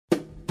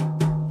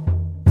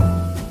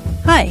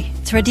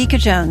It's Radhika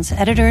Jones,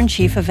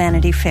 Editor-in-Chief of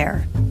Vanity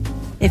Fair.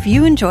 If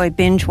you enjoy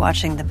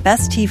binge-watching the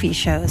best TV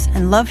shows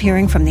and love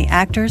hearing from the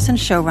actors and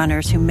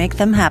showrunners who make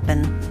them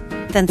happen,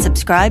 then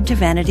subscribe to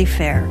Vanity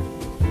Fair.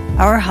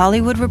 Our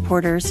Hollywood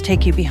reporters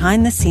take you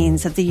behind the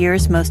scenes of the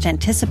year's most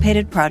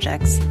anticipated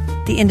projects,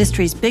 the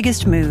industry's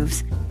biggest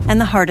moves, and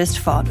the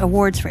hardest-fought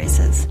awards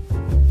races.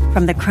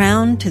 From The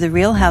Crown to The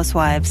Real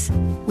Housewives,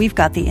 we've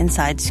got the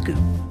inside scoop.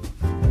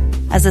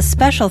 As a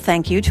special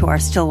thank you to our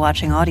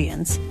still-watching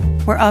audience,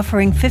 we're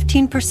offering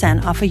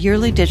 15% off a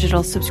yearly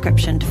digital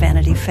subscription to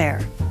Vanity Fair.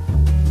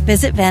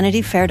 Visit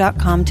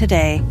vanityfair.com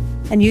today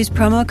and use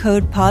promo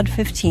code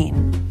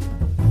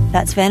POD15.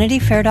 That's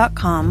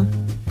vanityfair.com,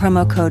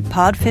 promo code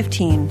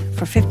POD15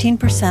 for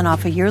 15%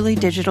 off a yearly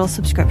digital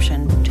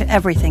subscription to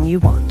everything you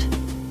want.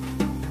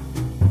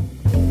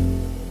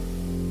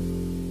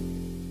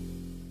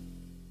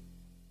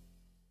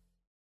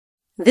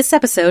 This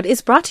episode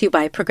is brought to you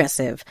by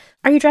Progressive.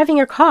 Are you driving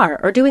your car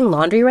or doing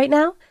laundry right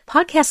now?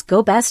 Podcasts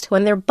go best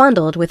when they're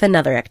bundled with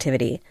another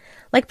activity.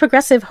 Like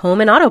Progressive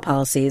home and auto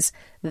policies,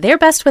 they're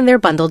best when they're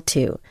bundled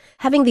too.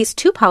 Having these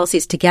two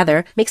policies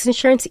together makes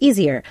insurance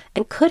easier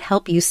and could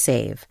help you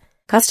save.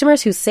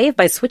 Customers who save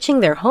by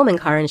switching their home and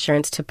car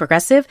insurance to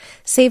Progressive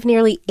save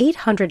nearly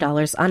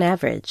 $800 on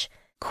average.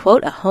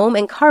 Quote a home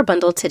and car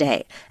bundle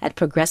today at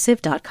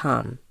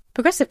Progressive.com.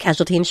 Progressive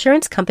Casualty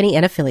Insurance Company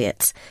and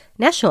Affiliates.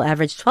 National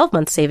average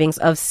 12-month savings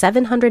of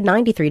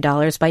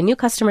 $793 by new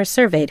customers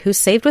surveyed who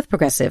saved with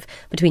Progressive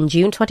between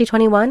June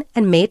 2021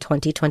 and May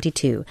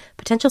 2022.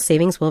 Potential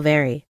savings will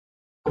vary.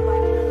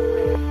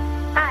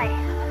 Hi.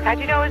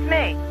 How'd you know it was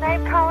me? I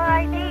have caller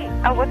ID.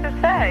 Oh, what's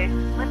it say?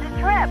 Linda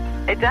Tripp.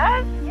 It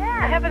does? Yeah.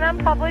 I have an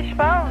unpublished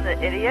phone,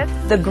 the idiot.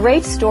 The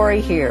great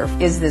story here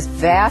is this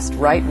vast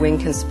right-wing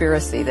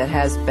conspiracy that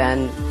has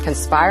been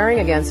conspiring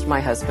against my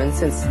husband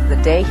since the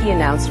day he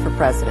announced for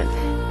president.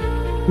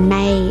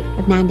 May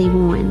of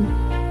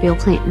 91, Bill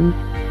Clinton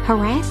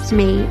harassed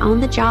me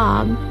on the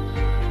job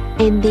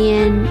and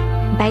then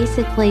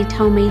basically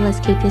told me,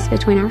 let's keep this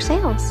between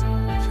ourselves.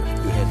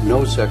 We had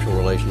no sexual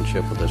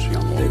relationship with this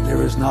young woman.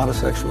 There is not a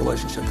sexual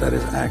relationship. That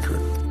is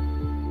accurate.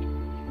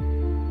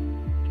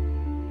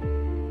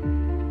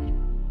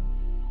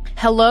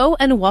 Hello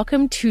and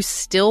welcome to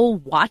Still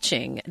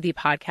Watching, the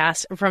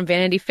podcast from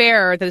Vanity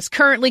Fair that is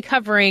currently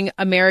covering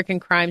American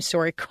Crime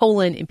Story: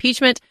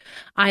 Impeachment.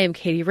 I am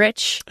Katey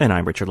Rich. And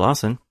I'm Richard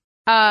Lawson.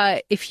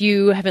 If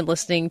you have been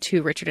listening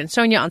to Richard and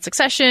Sonia on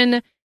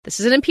Succession, this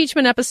is an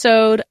impeachment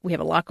episode. We have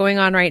a lot going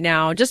on right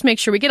now. Just make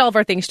sure we get all of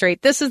our things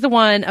straight. This is the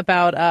one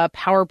about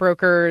power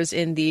brokers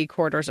in the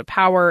corridors of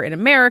power in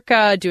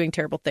America doing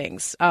terrible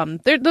things.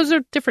 Those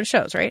are different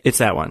shows, right? It's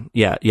that one.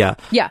 Yeah.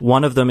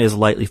 One of them is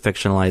lightly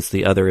fictionalized.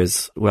 The other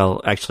is, well,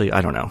 actually,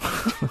 I don't know.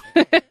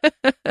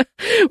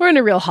 We're in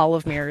a real hall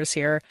of mirrors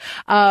here.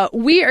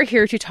 We are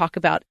here to talk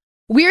about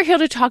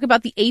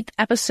the 8th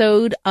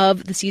episode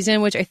of the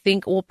season, which I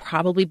think will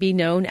probably be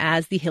known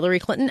as the Hillary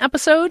Clinton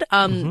episode.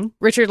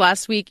 Richard,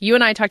 last week, you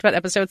and I talked about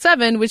episode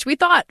 7, which we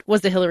thought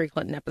was the Hillary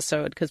Clinton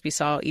episode because we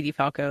saw Edie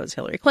Falco's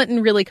Hillary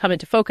Clinton really come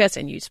into focus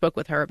and you spoke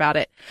with her about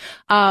it.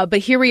 But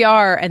here we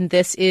are, and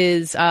this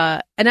is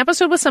an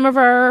episode with some of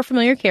our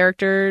familiar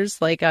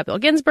characters like Bill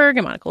Ginsburg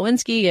and Monica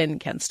Lewinsky and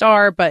Ken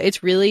Starr, but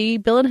it's really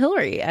Bill and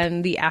Hillary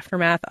and the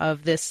aftermath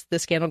of this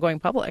scandal going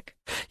public.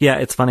 Yeah,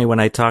 it's funny when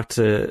I talked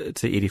to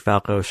Edie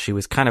Falco, she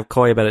was kind of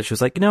coy about it. She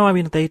was like,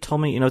 they told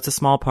me, it's a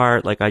small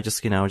part. Like, I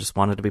just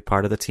wanted to be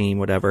part of the team,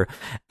 whatever.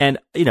 And,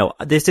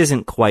 this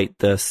isn't quite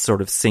the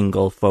sort of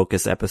single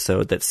focus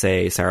episode that,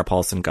 say, Sarah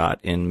Paulson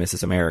got in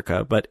Mrs.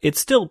 America, but it's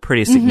still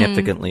pretty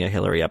significantly a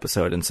Hillary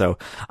episode. And so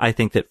I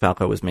think that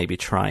Falco was maybe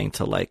trying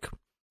to,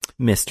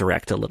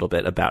 misdirect a little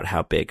bit about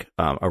how big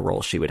a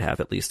role she would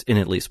have in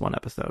at least one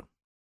episode.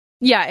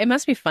 Yeah, it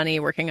must be funny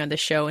working on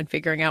this show and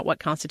figuring out what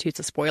constitutes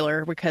a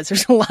spoiler because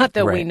there's a lot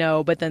that we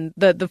know, but then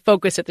the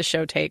focus that the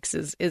show takes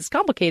is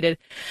complicated.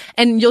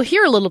 And you'll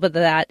hear a little bit of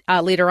that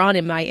later on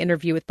in my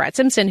interview with Brad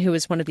Simpson, who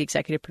is one of the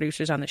executive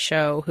producers on the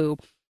show, who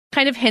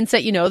kind of hints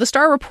at, the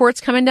Starr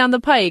report's coming down the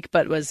pike,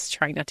 but was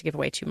trying not to give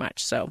away too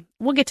much. So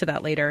we'll get to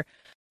that later.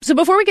 So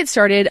before we get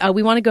started,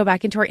 we want to go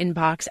back into our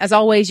inbox. As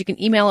always, you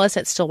can email us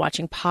at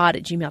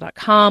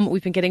stillwatchingpod@gmail.com.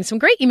 We've been getting some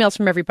great emails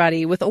from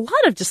everybody with a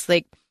lot of just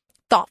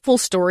thoughtful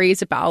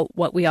stories about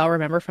what we all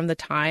remember from the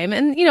time.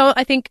 And,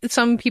 I think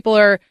some people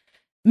are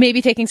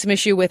maybe taking some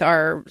issue with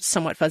our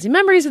somewhat fuzzy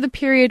memories of the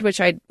period,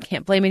 which I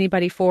can't blame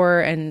anybody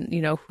for. And,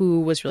 who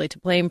was really to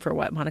blame for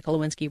what Monica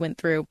Lewinsky went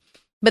through.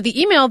 But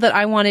the email that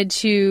I wanted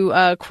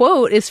to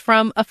quote is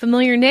from a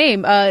familiar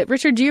name.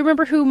 Richard, do you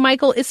remember who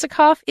Michael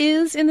Isikoff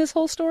is in this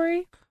whole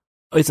story?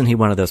 Isn't he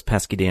one of those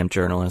pesky damn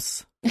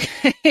journalists?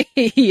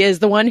 He is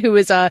the one who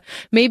is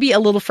maybe a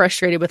little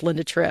frustrated with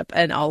Linda Tripp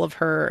and all of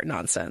her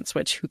nonsense,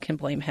 which who can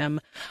blame him?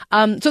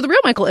 So the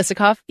real Michael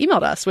Isikoff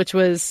emailed us, which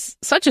was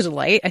such a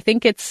delight. I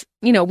think it's,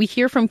 we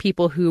hear from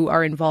people who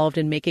are involved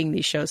in making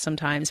these shows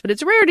sometimes, but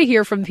it's rare to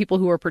hear from people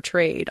who are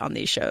portrayed on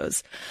these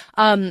shows.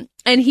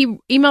 And he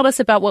emailed us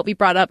about what we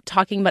brought up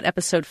talking about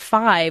episode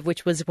 5,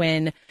 which was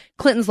when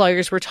Clinton's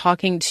lawyers were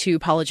talking to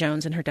Paula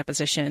Jones in her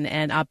deposition.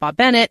 And Bob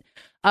Bennett,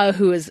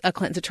 who is a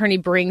Clinton's attorney,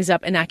 brings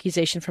up an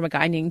accusation from a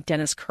guy named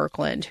Dennis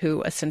Kirkland,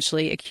 who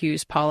essentially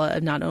accused Paula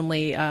of not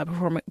only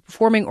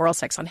performing oral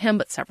sex on him,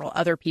 but several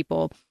other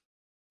people.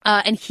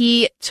 And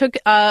he took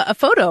a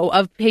photo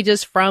of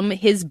pages from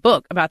his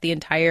book about the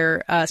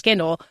entire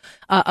scandal,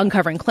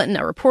 Uncovering Clinton,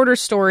 a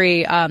reporter's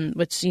story,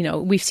 which,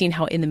 we've seen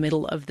how in the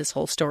middle of this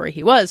whole story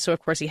he was. So, of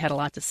course, he had a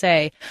lot to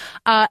say.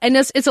 And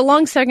it's a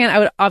long segment. I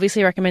would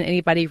obviously recommend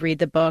anybody read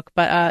the book.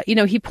 But,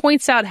 he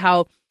points out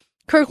how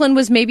Kirkland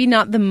was maybe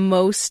not the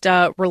most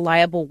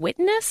reliable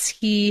witness.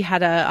 He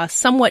had a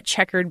somewhat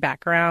checkered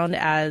background,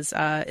 as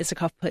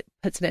Isikoff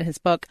puts it in his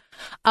book.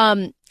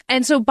 And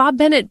so Bob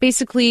Bennett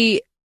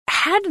basically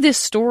had this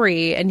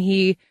story, and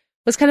he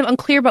was kind of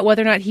unclear about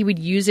whether or not he would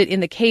use it in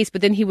the case, but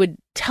then he would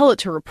tell it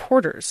to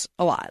reporters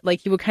a lot.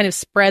 Like, he would kind of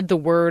spread the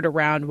word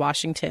around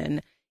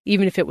Washington,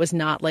 even if it was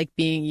not like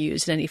being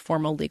used in any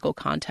formal legal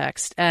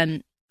context.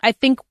 And I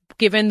think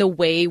given the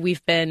way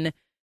we've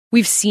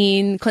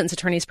seen Clinton's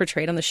attorneys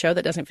portrayed on the show,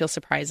 that doesn't feel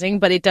surprising,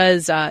 but it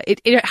does.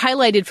 It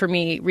highlighted for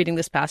me reading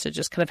this passage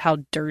just kind of how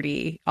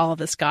dirty all of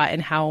this got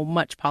and how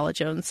much Paula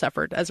Jones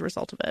suffered as a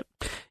result of it.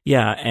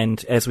 Yeah,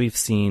 and as we've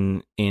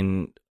seen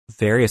in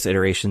various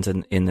iterations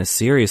in this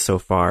series so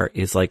far,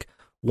 is like,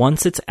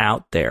 once it's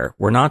out there,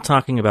 we're not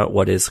talking about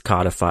what is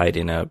codified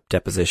in a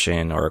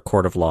deposition or a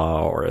court of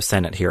law or a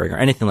Senate hearing or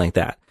anything like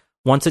that.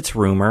 Once it's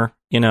rumor,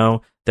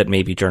 that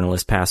maybe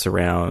journalists pass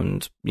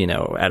around,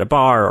 at a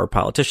bar, or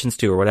politicians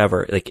do, or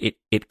whatever, like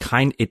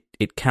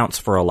it counts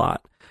for a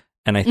lot.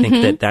 And I think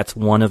that that's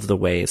one of the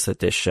ways that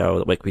this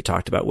show, like we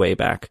talked about way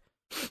back,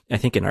 I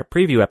think in our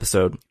preview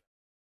episode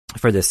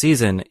for this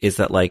season, is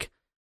that like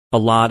a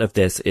lot of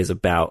this is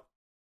about,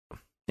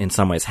 in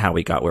some ways, how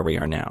we got where we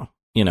are now.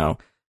 I'm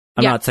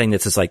not saying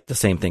this is like the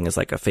same thing as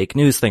like a fake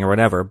news thing or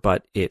whatever,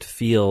 but it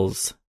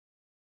feels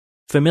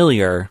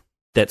familiar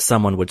that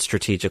someone would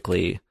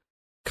strategically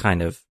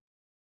kind of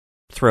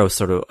throw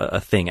sort of a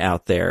thing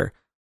out there,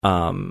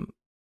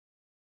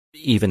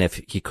 even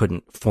if he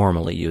couldn't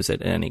formally use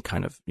it in any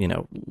kind of,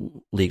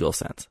 legal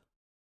sense.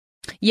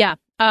 Yeah.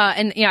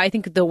 I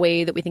think the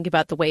way that we think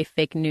about the way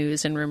fake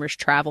news and rumors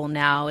travel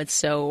now, it's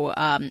so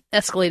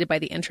escalated by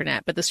the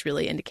internet, but this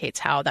really indicates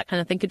how that kind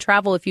of thing could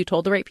travel if you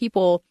told the right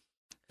people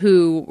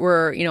who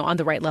were, on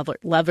the right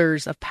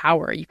levers of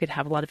power. You could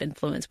have a lot of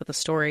influence with a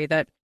story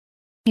that,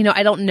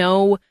 I don't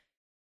know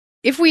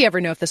if we ever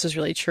know if this was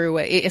really true.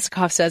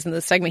 Isikoff says in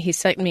the segment he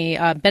sent me,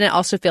 Bennett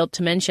also failed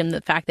to mention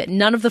the fact that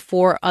none of the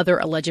 4 other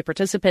alleged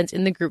participants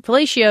in the group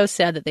fellatio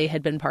said that they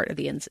had been part of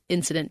the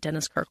incident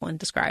Dennis Kirkland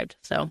described.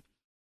 So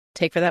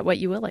take for that what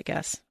you will, I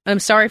guess. I'm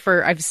sorry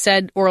I've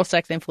said oral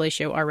sex and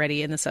fellatio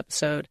already in this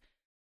episode,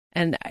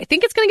 and I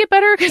think it's going to get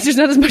better because there's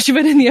not as much of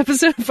it in the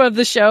episode of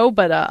the show,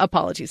 but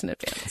apologies in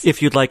advance.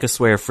 If you'd like a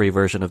swear-free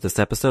version of this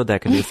episode,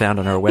 that can be found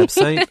on our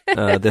website,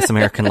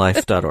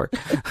 thisamericanlife.org.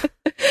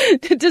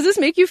 Does this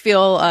make you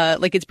feel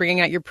like it's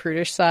bringing out your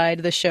prudish side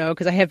of the show?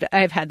 Because I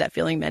have had that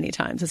feeling many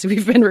times as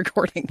we've been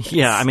recording this.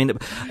 Yeah, I mean,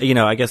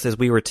 I guess as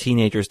we were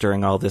teenagers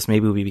during all this,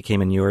 maybe we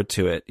became inured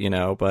to it,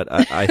 but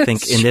I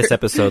think in this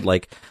episode,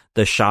 like,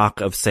 the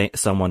shock of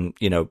someone,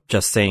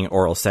 just saying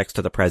oral sex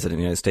to the president of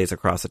the United States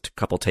across a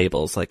couple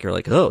tables, like, you're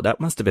like, oh, that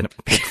must have been a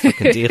big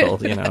fucking deal,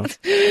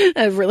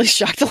 It really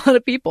shocked a lot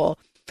of people.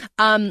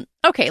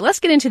 Okay, let's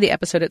get into the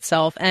episode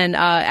itself. And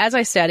as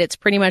I said, it's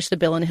pretty much the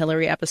Bill and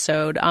Hillary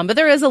episode, but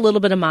there is a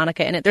little bit of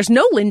Monica in it. There's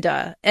no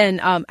Linda. And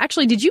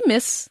actually, did you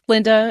miss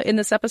Linda in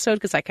this episode?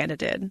 Because I kind of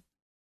did.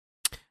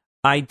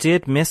 I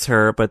did miss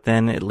her, but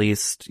then at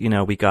least,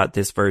 we got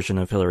this version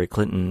of Hillary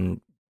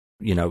Clinton,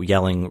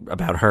 yelling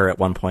about her at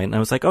one point. And I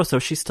was like, oh, so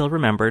she's still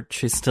remembered.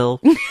 She's still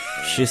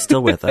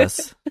with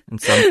us in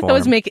some form.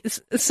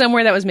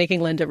 That was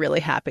making Linda really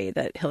happy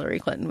that Hillary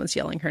Clinton was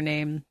yelling her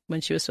name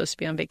when she was supposed to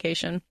be on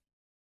vacation.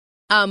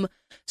 So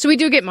we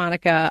do get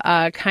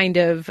Monica kind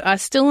of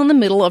still in the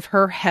middle of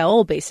her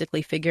hell,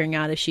 basically figuring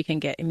out if she can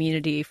get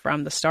immunity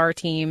from the Star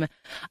team.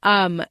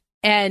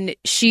 And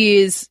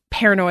she's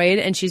paranoid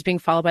and she's being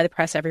followed by the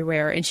press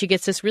everywhere. And she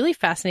gets this really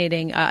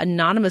fascinating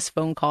anonymous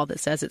phone call that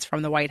says it's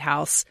from the White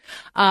House,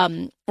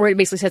 where it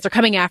basically says they're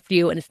coming after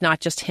you. And it's not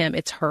just him,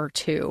 it's her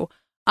too.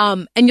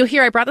 And you'll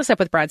hear I brought this up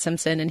with Brad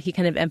Simpson, and he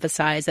kind of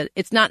emphasized that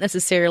it's not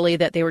necessarily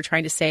that they were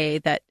trying to say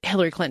that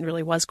Hillary Clinton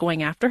really was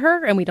going after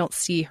her. And we don't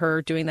see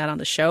her doing that on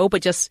the show,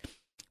 but just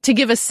to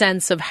give a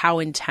sense of how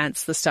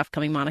intense the stuff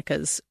coming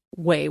Monica's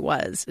way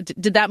was.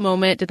 Did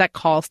that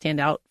call stand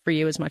out for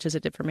you as much as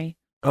it did for me?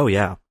 Oh,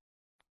 yeah.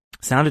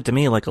 Sounded to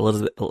me like a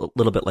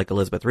little bit like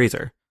Elizabeth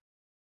Reeser.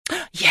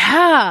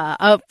 Yeah.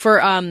 Oh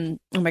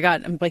my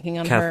God, I'm blanking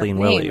on Kathleen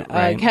her Willey, name.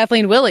 right?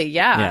 Kathleen Willey,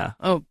 yeah. Yeah.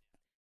 Oh,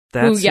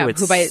 that's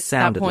who by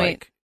sounded that point,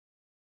 like.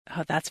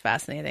 Oh, that's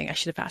fascinating. I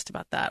should have asked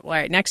about that. All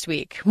right, next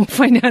week we'll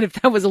find out if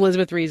that was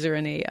Elizabeth Reeser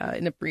in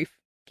a brief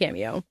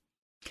cameo.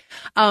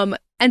 And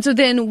so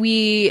then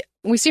we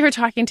see her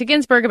talking to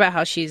Ginsburg about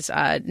how she's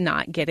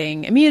not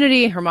getting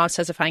immunity. Her mom's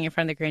testifying in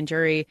front of the grand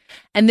jury.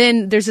 And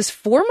then there's this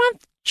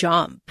 4-month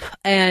jump,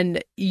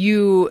 and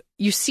you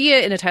see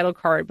it in a title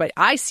card, but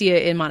I see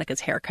it in Monica's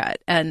haircut.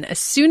 And as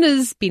soon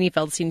as Beanie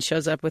Feldstein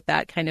shows up with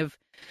that kind of,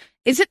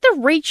 is it the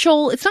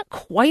Rachel? It's not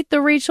quite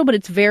the Rachel, but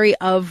it's very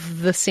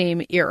of the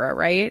same era,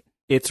 right?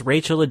 It's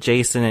Rachel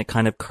adjacent. It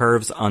kind of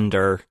curves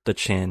under the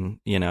chin,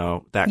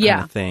 that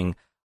kind of thing.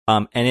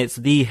 And it's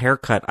the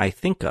haircut I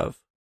think of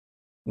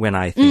when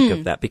I think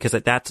of that, because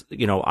that's,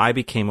 I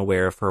became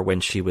aware of her when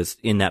she was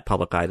in that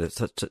public eye to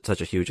such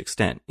a huge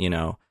extent,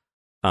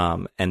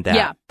 and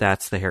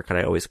that's the haircut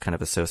I always kind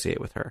of associate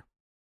with her.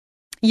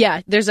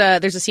 Yeah, there's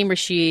a scene where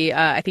she,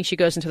 I think she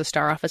goes into the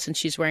Star office and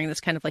she's wearing this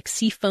kind of like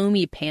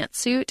seafoamy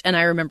pantsuit, and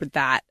I remember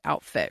that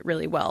outfit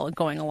really well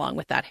going along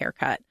with that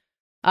haircut.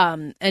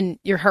 And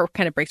your heart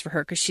kind of breaks for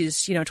her because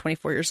she's,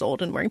 24 years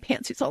old and wearing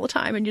pantsuits all the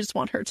time, and you just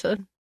want her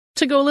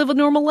to go live a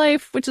normal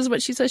life, which is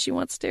what she says she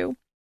wants to.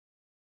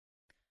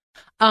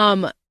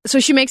 So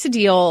she makes a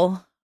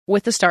deal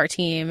with the Star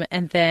team,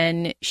 and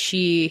then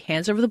she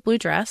hands over the blue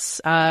dress.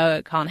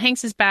 Colin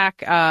Hanks is back.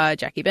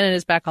 Jackie Bennett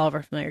is back. All of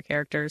our familiar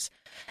characters.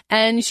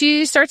 And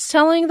she starts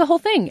telling the whole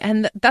thing.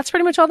 And that's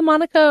pretty much all the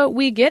Monica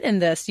we get in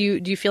this.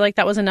 Do you feel like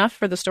that was enough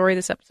for the story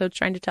this episode's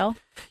trying to tell?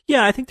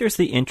 Yeah, I think there's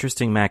the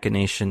interesting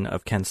machination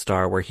of Ken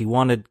Starr where he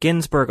wanted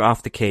Ginsburg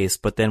off the case,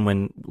 but then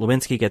when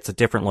Lewinsky gets a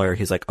different lawyer,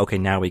 he's like, okay,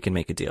 now we can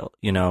make a deal.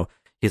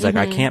 He's like,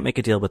 I can't make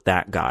a deal with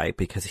that guy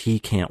because he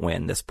can't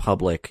win. This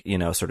public,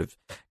 sort of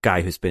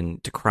guy who's been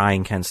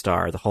decrying Ken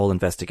Starr the whole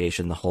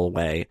investigation the whole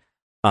way.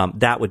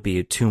 That would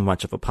be too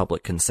much of a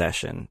public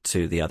concession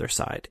to the other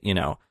side,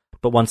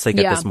 But once they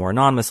get this more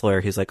anonymous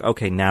lawyer, he's like,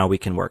 okay, now we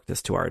can work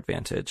this to our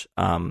advantage.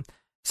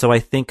 So I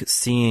think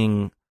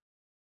seeing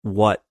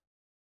what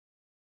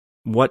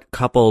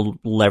couple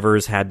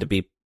levers had to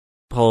be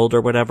pulled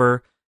or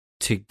whatever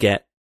to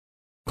get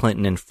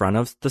Clinton in front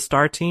of the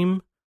Starr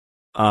team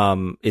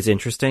is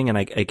interesting. And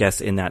I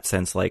guess in that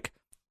sense, like,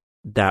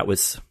 that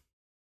was,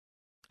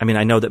 I mean,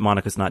 I know that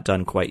Monica's not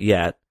done quite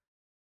yet.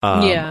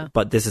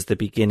 But this is the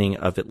beginning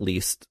of at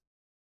least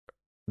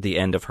the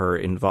end of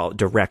her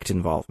direct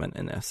involvement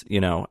in this,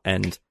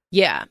 and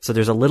so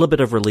there's a little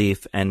bit of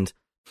relief. And,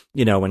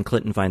 when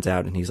Clinton finds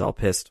out and he's all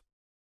pissed,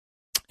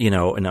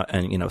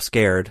 and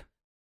scared,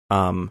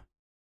 I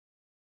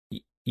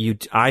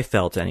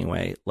felt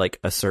anyway, like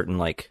a certain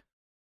like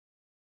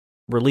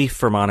relief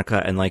for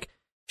Monica, and like,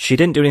 she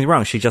didn't do anything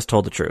wrong. She just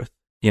told the truth,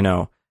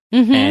 so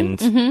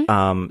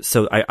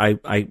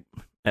I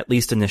at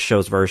least in this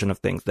show's version of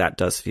things, that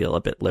does feel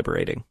a bit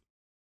liberating.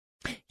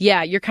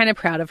 Yeah, you're kind of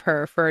proud of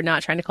her for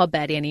not trying to call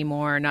Betty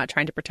anymore, not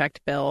trying to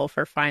protect Bill,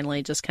 for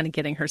finally just kind of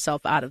getting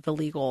herself out of the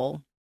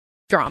legal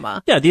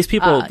drama. Yeah, these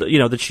people,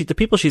 the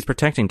people she's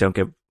protecting don't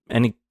give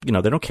any, they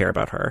don't care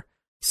about her.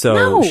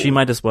 So she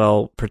might as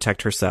well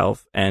protect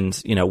herself.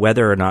 And,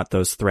 whether or not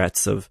those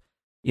threats of,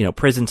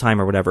 prison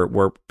time or whatever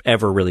were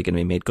ever really going to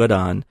be made good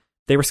on,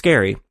 they were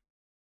scary.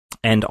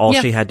 And all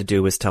she had to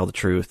do was tell the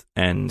truth.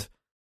 And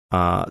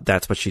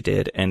that's what she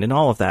did. And in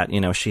all of that,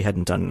 she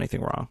hadn't done anything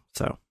wrong.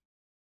 So.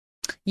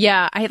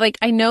 Yeah,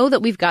 I know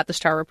that we've got the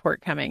Starr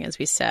report coming, as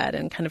we said,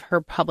 and kind of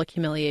her public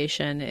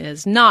humiliation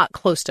is not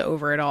close to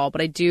over at all.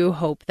 But I do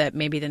hope that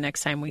maybe the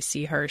next time we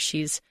see her,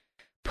 she's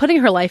putting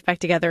her life back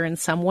together in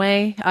some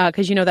way.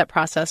 Because, that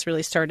process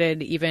really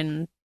started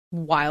even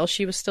while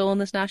she was still in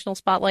this national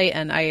spotlight.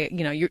 And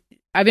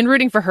I've been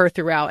rooting for her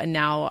throughout. And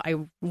now I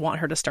want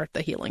her to start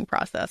the healing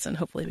process. And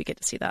hopefully we get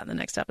to see that in the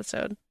next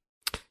episode.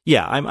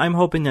 Yeah, I'm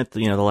hoping that,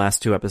 the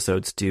last 2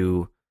 episodes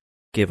do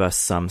give us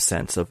some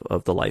sense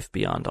of the life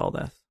beyond all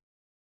this.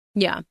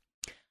 Yeah.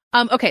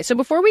 Okay, so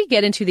before we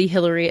get into the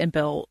Hillary and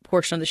Bill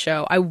portion of the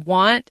show, I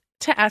want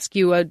to ask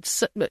you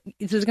this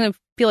is going to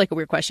feel like a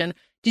weird question.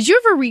 Did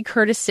you ever read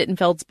Curtis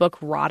Sittenfeld's book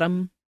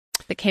Rodham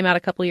that came out a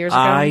couple of years ago?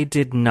 I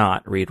did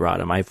not read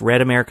Rodham. I've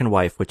read American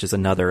Wife, which is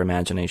another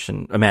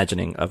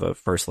imagining of a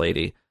first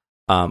lady,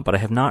 but I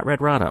have not read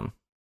Rodham.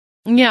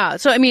 Yeah,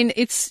 so I mean,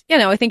 it's,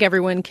 I think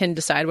everyone can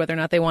decide whether or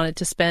not they wanted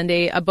to spend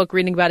a book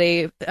reading about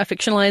a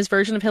fictionalized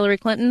version of Hillary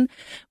Clinton.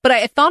 But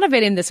I thought of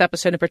it in this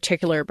episode in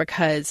particular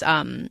because,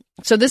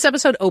 so this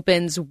episode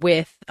opens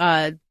with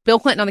Bill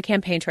Clinton on the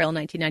campaign trail in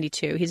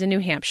 1992. He's in New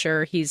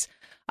Hampshire. His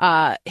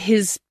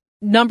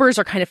numbers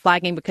are kind of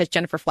flagging because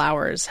Jennifer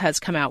Flowers has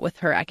come out with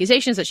her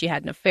accusations that she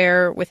had an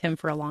affair with him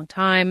for a long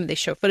time. They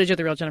show footage of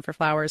the real Jennifer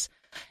Flowers.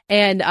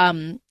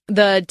 And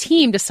the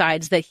team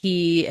decides that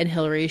he and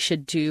Hillary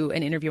should do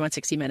an interview on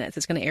 60 Minutes.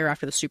 It's going to air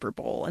after the Super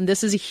Bowl. And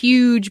this is a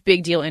huge,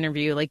 big deal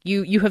interview. Like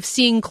you have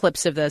seen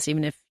clips of this,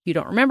 even if you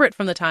don't remember it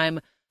from the time.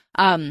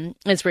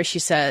 It's where she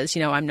says,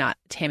 I'm not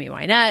Tammy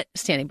Wynette,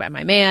 standing by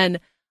my man.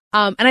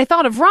 And I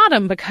thought of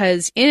Rodham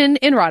because in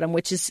Rodham,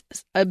 which is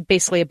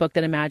basically a book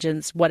that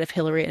imagines what if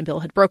Hillary and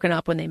Bill had broken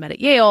up when they met at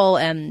Yale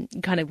and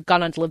kind of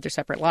gone on to live their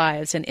separate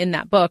lives. And in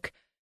that book,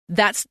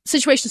 that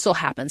situation still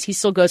happens. He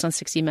still goes on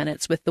 60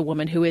 Minutes with the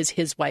woman who is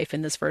his wife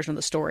in this version of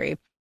the story.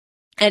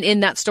 And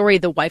in that story,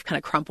 the wife kind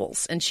of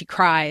crumples and she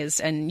cries,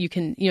 and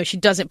she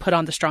doesn't put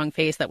on the strong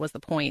face. That was the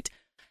point.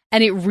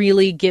 And it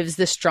really gives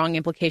this strong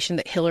implication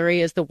that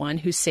Hillary is the one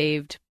who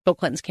saved Bill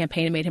Clinton's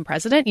campaign and made him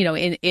president.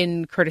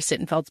 In Curtis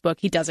Sittenfeld's book,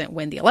 he doesn't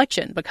win the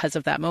election because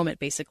of that moment,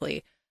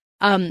 basically.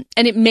 And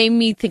it made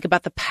me think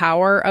about the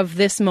power of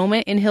this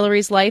moment in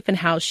Hillary's life and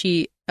how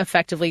she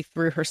effectively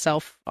threw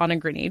herself on a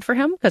grenade for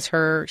him, because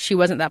she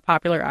wasn't that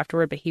popular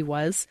afterward, but he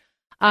was.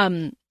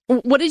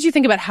 What did you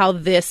think about how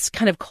this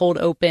kind of cold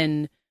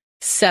open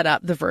set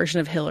up the version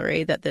of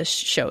Hillary that this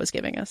show is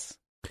giving us?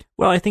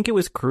 Well, I think it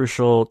was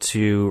crucial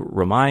to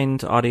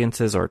remind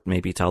audiences, or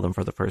maybe tell them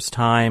for the first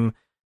time,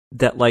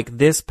 that like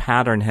this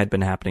pattern had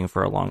been happening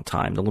for a long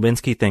time. The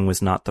Lewinsky thing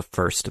was not the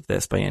first of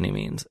this by any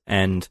means.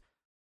 And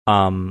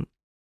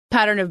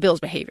pattern of Bill's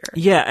behavior.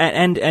 Yeah,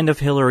 and of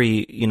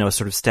Hillary,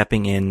 sort of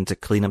stepping in to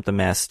clean up the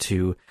mess,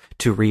 to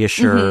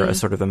reassure a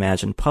sort of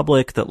imagined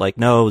public that like,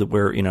 no,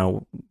 we're,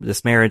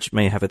 this marriage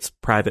may have its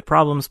private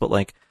problems, but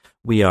like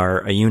we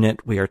are a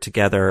unit, we are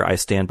together, I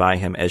stand by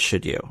him, as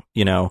should you,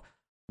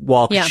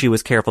 while she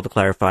was careful to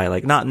clarify,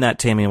 like, not in that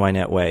Tammy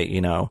Wynette way,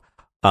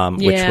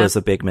 which was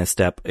a big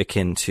misstep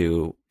akin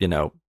to,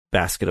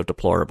 basket of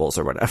deplorables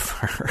or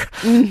whatever.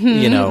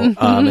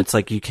 It's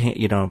like you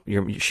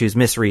can't, she's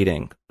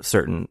misreading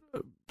certain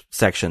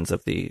sections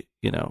of the,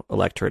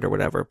 electorate or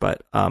whatever.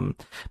 But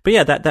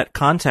yeah, that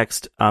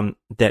context,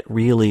 that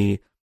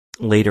really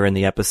later in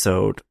the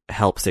episode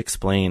helps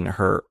explain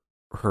her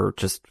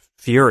just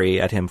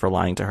fury at him for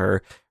lying to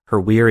her,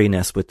 her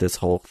weariness with this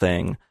whole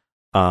thing.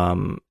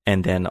 And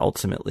then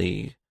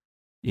ultimately,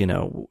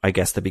 I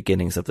guess the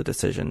beginnings of the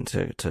decision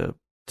to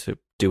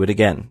do it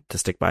again, to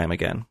stick by him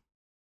again.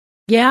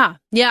 Yeah.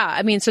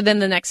 I mean, so then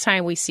the next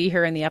time we see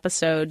her in the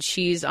episode,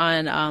 she's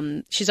on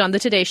the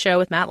Today Show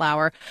with Matt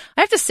Lauer.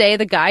 I have to say,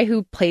 the guy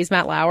who plays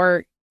Matt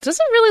Lauer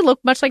doesn't really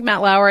look much like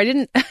Matt Lauer.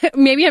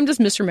 Maybe I'm just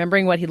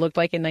misremembering what he looked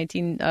like in this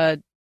is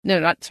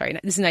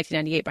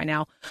 1998 by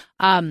now.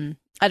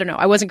 I don't know.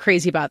 I wasn't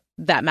crazy about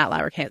that Matt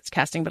Lauer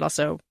casting, but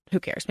also who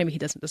cares? Maybe he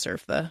doesn't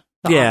deserve the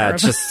honor.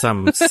 It's just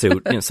some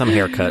suit, some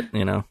haircut,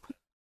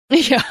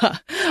 Yeah.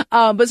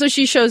 But so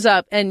she shows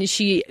up and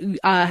she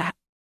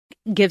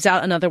gives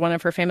out another one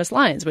of her famous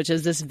lines, which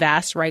is this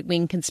vast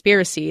right-wing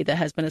conspiracy that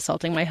has been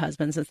assaulting my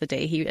husband since the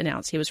day he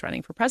announced he was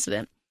running for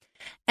president.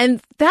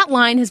 And that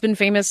line has been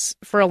famous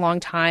for a long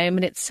time,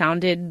 and it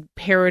sounded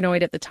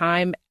paranoid at the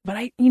time. But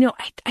I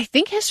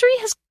think history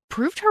has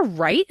proved her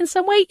right in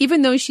some way,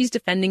 even though she's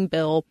defending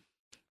Bill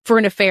for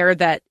an affair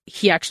that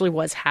he actually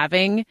was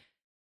having.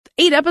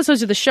 8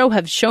 episodes of the show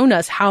have shown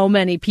us how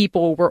many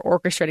people were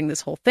orchestrating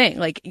this whole thing.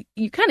 Like,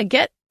 you kind of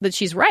get that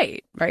she's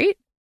right?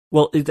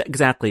 Well,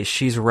 exactly.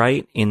 She's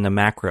right in the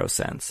macro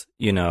sense,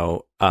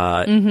 and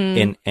I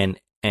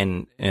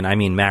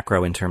mean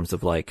macro in terms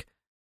of like,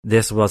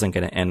 this wasn't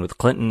going to end with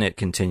Clinton. It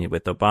continued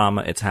with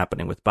Obama. It's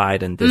happening with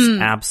Biden. This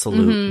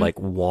absolute like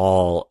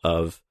wall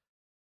of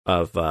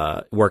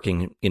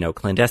working,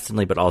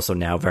 clandestinely, but also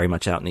now very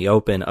much out in the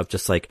open, of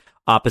just like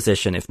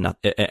opposition, if not,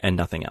 and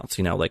nothing else,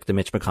 like the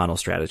Mitch McConnell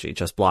strategy,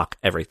 just block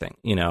everything,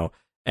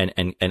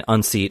 and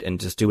unseat and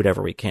just do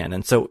whatever we can.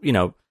 And so,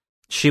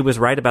 she was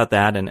right about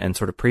that and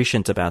sort of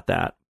prescient about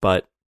that.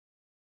 But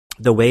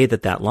the way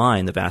that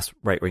line, the vast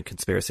right-wing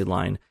conspiracy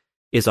line,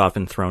 is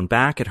often thrown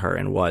back at her,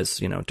 and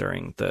was,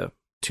 during the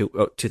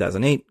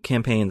 2008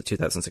 campaign, the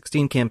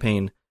 2016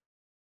 campaign,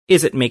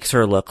 is it makes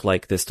her look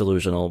like this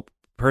delusional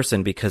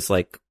person because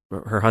like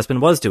her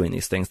husband was doing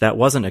these things. That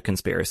wasn't a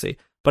conspiracy.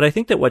 But I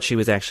think that what she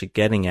was actually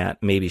getting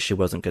at, maybe she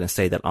wasn't going to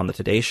say that on the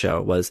Today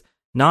Show, was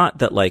not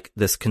that like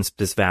this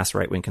vast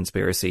right-wing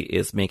conspiracy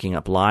is making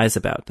up lies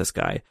about this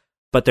guy,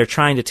 but they're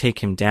trying to take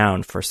him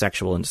down for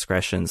sexual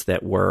indiscretions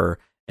that were,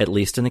 at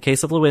least in the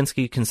case of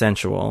Lewinsky,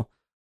 consensual,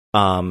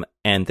 and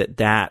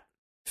that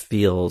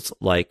feels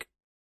like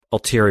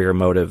ulterior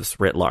motives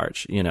writ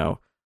large,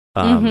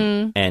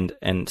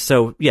 and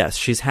so yes,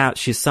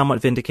 she's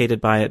somewhat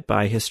vindicated by it,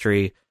 by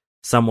history,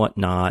 somewhat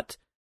not,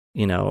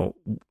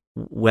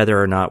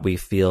 whether or not we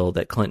feel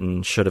that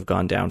Clinton should have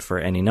gone down for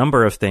any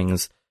number of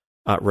things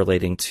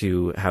relating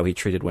to how he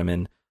treated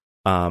women.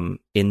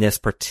 In this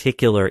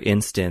particular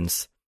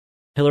instance,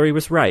 Hillary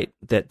was right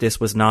that this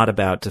was not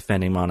about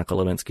defending Monica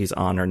Lewinsky's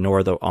honor,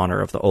 nor the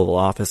honor of the Oval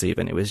Office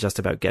even. It was just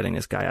about getting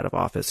this guy out of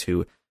office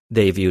who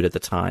they viewed at the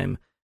time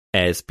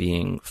as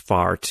being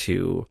far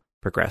too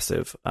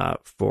progressive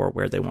for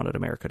where they wanted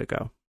America to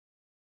go.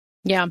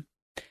 Yeah.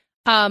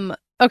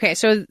 Okay,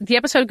 so the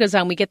episode goes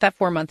on. We get that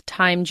 4-month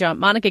time jump.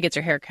 Monica gets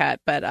her hair cut,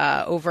 but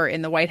over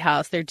in the White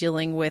House, they're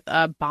dealing with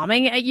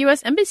bombing at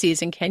U.S.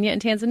 embassies in Kenya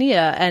and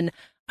Tanzania. And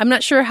I'm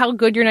not sure how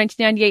good your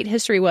 1998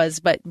 history was,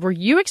 but were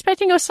you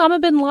expecting Osama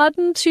bin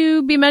Laden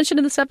to be mentioned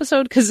in this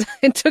episode? Because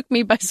it took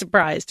me by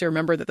surprise to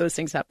remember that those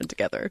things happened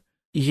together.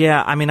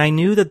 Yeah, I mean, I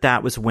knew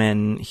that was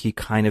when he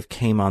kind of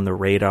came on the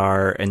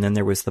radar, and then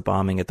there was the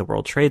bombing at the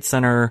World Trade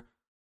Center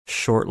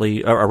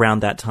shortly around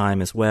that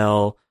time as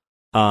well.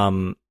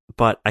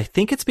 But I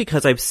think it's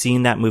because I've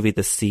seen that movie,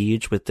 The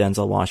Siege, with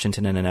Denzel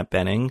Washington and Annette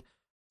Bening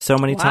so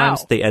many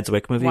times, the Ed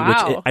Zwick movie,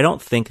 which I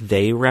don't think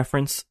they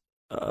reference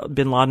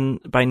bin Laden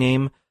by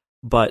name,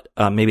 but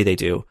maybe they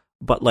do.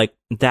 But like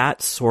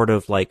that sort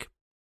of like,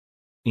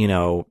 you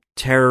know,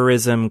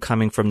 terrorism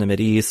coming from the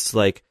Mideast,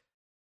 like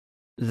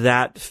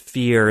that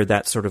fear,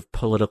 that sort of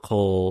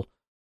political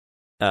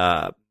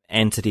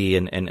entity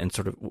and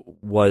sort of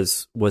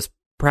was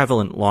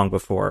prevalent long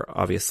before,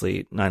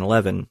 obviously,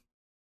 9/11.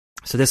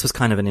 So this was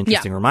kind of an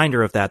interesting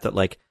reminder of that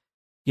like,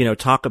 you know,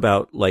 talk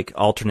about like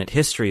alternate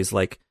histories.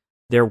 Like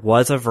there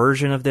was a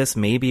version of this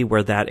maybe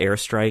where that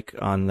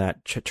airstrike on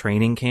that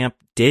training camp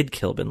did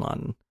kill bin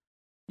Laden,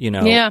 you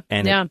know?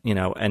 You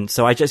know, and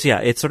so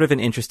it's sort of an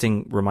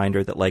interesting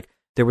reminder that like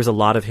there was a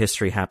lot of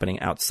history happening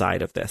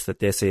outside of this, that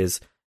this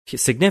is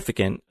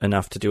significant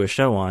enough to do a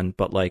show on,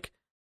 but like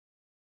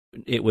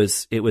it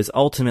was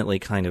ultimately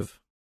kind of,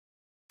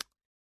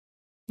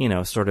 you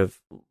know, sort of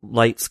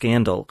light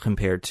scandal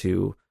compared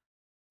to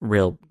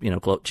real, you know,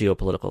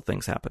 geopolitical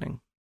things happening.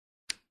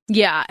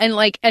 Yeah, and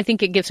like I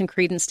think it gives some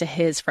credence to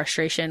his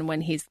frustration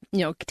when he's, you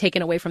know,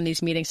 taken away from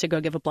these meetings to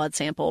go give a blood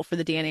sample for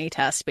the DNA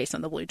test based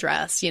on the blue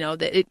dress. You know,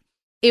 that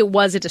it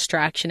was a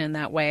distraction in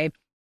that way.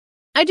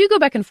 I do go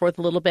back and forth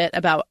a little bit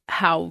about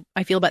how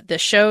I feel about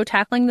this show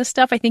tackling this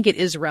stuff. I think it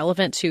is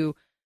relevant to,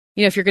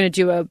 you know, if you're going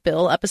to do a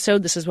Bill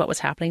episode, this is what was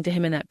happening to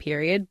him in that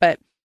period. But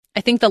I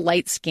think the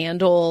light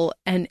scandal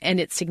and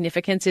its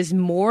significance is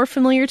more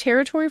familiar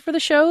territory for the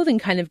show than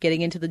kind of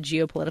getting into the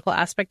geopolitical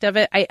aspect of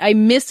it. I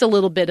missed a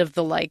little bit of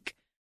the like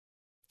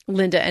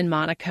Linda and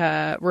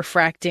Monica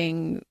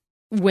refracting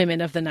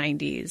women of the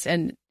 90s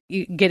and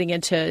getting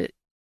into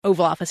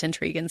Oval Office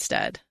intrigue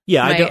instead.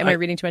 Yeah, am I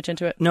reading too much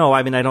into it? No,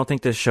 I mean, I don't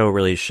think this show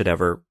really should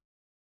ever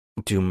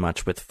do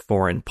much with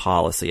foreign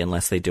policy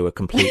unless they do a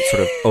complete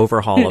sort of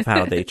overhaul of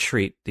how they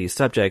treat these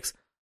subjects.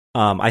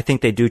 I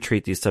think they do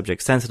treat these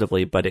subjects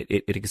sensitively, but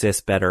it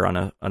exists better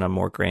on a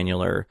more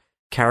granular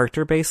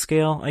character-based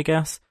scale, I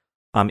guess.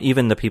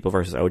 Even The People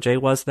versus OJ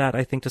was that,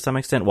 I think, to some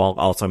extent, while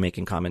also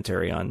making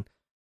commentary on,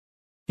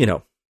 you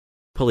know,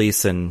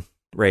 police and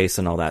race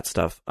and all that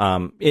stuff.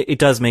 It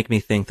does make me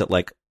think that,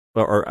 like,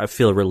 or I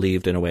feel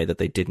relieved in a way that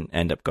they didn't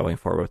end up going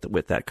forward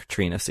with that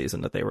Katrina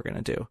season that they were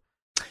going to do.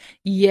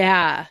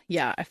 Yeah,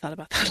 I've thought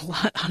about that a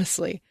lot,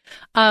 honestly.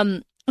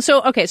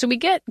 So we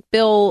get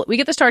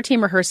the STAR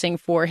team rehearsing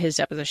for his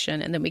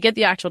deposition, and then we get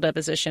the actual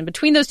deposition.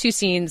 Between those two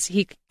scenes,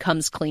 he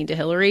comes clean to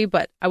Hillary,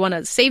 but I want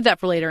to save that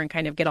for later and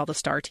kind of get all the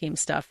STAR team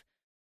stuff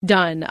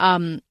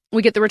done.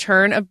 We get the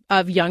return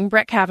of young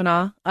Brett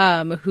Kavanaugh,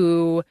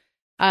 who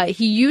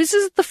he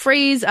uses the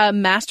phrase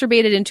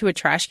masturbated into a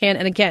trash can.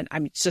 And again,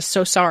 I'm just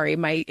so sorry.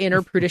 My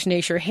inner prudish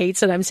nature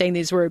hates that I'm saying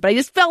these words, but I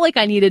just felt like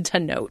I needed to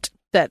note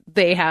that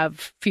they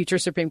have future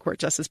Supreme Court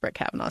Justice Brett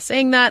Kavanaugh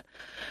saying that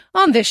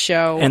on this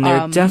show. And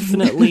they're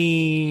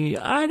definitely,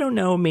 I don't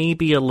know,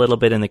 maybe a little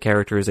bit in the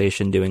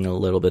characterization doing a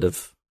little bit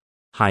of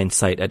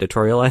hindsight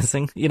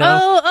editorializing, you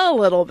know? Oh, a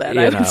little bit,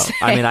 I would say.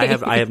 I mean,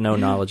 I have no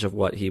knowledge of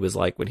what he was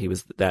like when he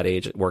was that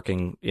age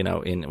working, you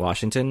know, in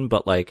Washington,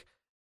 but like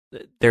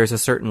there's a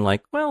certain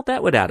like, well,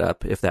 that would add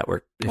up if that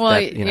were,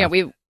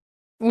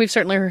 we've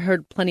certainly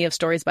heard plenty of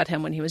stories about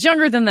him when he was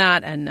younger than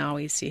that, and now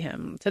we see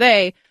him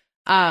today.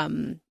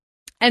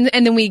 And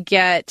then we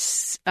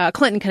get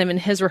Clinton kind of in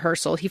his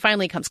rehearsal. He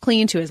finally comes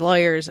clean to his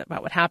lawyers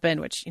about what happened,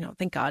 which, you know,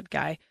 thank God,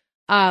 guy.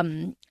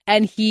 And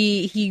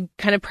he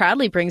kind of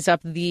proudly brings up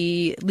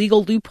the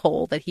legal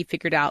loophole that he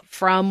figured out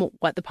from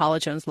what the Paula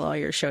Jones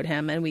lawyers showed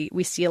him. And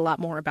we see a lot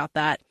more about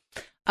that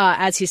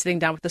as he's sitting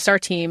down with the STAR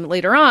team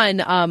later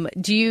on.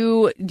 Do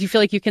you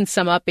feel like you can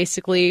sum up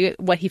basically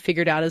what he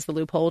figured out as the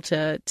loophole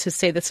to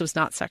say this was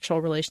not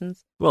sexual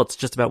relations? Well, it's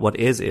just about what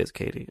is,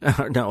 Katey.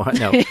 No.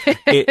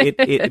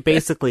 It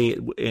basically,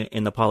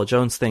 in the Paula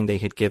Jones thing, they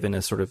had given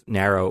a sort of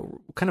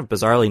narrow, kind of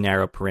bizarrely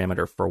narrow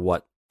parameter for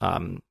what,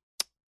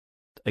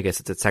 I guess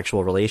it's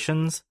sexual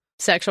relations.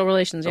 Sexual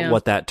relations, yeah.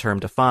 What that term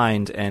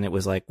defined, and it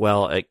was like,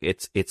 well,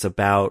 it's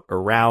about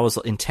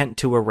arousal, intent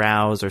to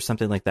arouse, or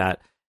something like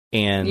that.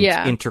 And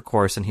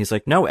intercourse, and he's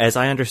like, no, as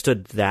I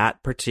understood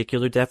that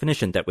particular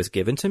definition that was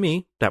given to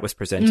me, that was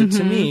presented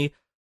to me,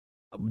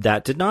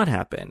 that did not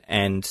happen.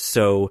 And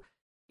so,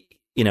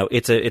 you know,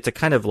 it's a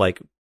kind of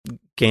like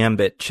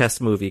Gambit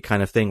chess movie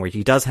kind of thing where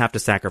he does have to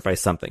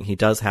sacrifice something. He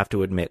does have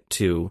to admit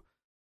to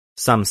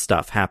some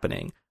stuff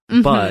happening.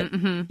 But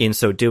in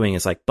so doing,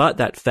 it's like, but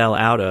that fell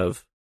out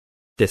of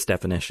this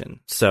definition.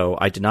 So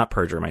I did not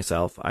perjure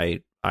myself.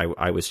 I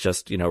was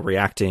just, you know,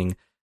 reacting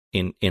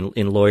in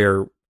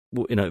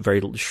a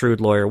very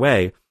shrewd lawyer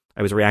way.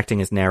 I was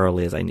reacting as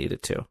narrowly as I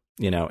needed to,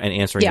 you know, and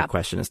answering the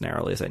question as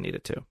narrowly as I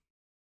needed to.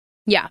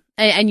 Yeah.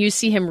 And you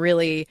see him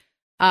really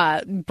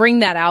bring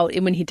that out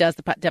when he does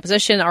the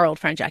deposition. Our old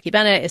friend Jackie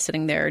Bennett is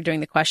sitting there doing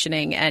the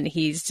questioning, and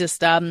he's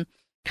just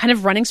kind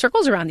of running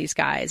circles around these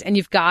guys. And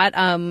you've got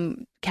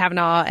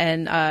Kavanaugh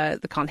and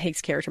the Colin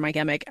Higgs character, Mike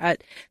Emick,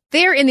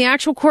 they're in the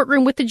actual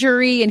courtroom with the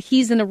jury, and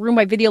he's in a room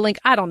by video link.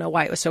 I don't know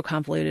why it was so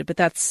convoluted, but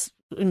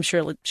I'm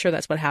sure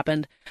that's what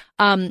happened.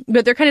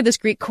 But they're kind of this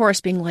Greek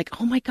chorus being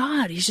like, oh my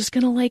God, he's just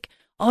going to like,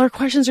 all our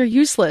questions are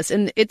useless.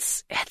 And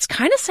it's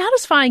kind of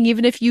satisfying,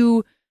 even if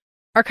you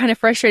are kind of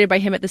frustrated by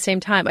him at the same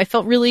time. I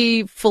felt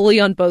really fully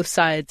on both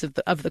sides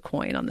of the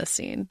coin on this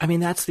scene. I mean,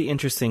 that's the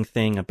interesting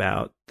thing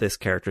about this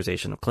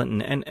characterization of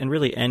Clinton, and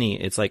really any.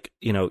 It's like,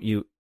 you know,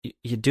 you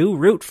do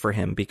root for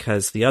him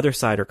because the other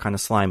side are kind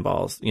of slime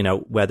balls, you know,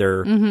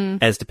 whether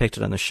as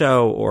depicted on the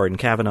show or in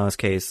Kavanaugh's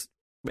case,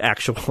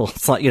 actual,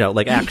 you know,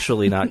 like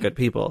actually not good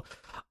people.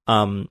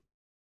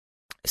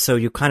 So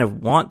you kind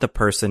of want the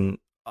person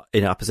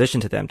in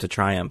opposition to them to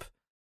triumph.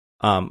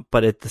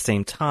 But at the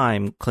same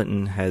time,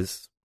 Clinton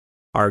has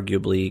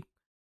arguably,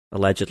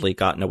 allegedly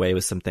gotten away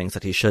with some things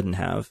that he shouldn't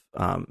have,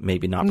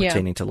 maybe not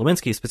pertaining to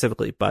Lewinsky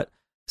specifically. But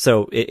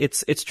so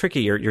it's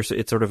tricky.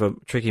 It's sort of a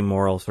tricky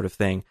moral sort of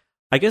thing.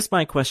 I guess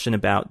my question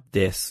about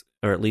this,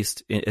 or at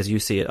least as you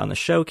see it on the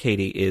show,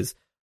 Katey, is,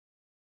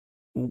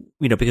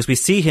 you know, because we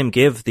see him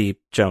give the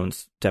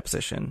Jones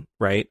deposition,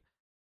 right?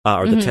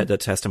 Or the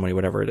testimony,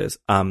 whatever it is.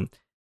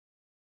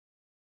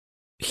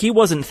 He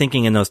wasn't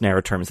thinking in those narrow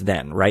terms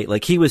then, right?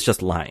 Like, he was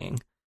just lying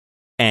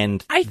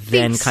and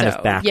then kind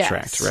of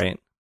backtracked, right?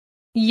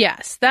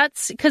 Yes,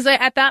 that's because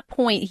at that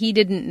point he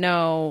didn't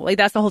know. Like,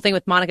 that's the whole thing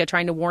with Monica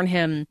trying to warn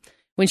him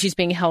when she's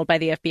being held by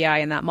the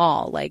FBI in that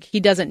mall. Like, he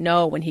doesn't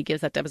know when he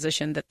gives that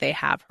deposition that they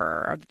have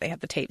her or that they have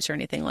the tapes or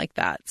anything like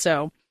that.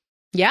 So,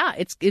 yeah,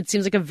 it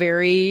seems like a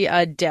very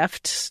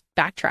deft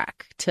backtrack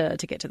to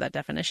get to that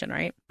definition,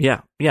 right? Yeah,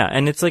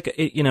 and it's like,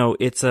 you know,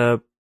 it's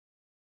a.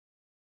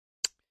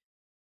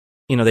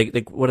 You know,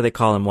 they what do they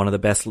call him? One of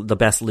the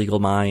best legal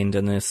mind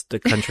in the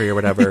country or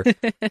whatever.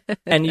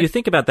 And you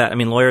think about that. I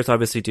mean, lawyers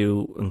obviously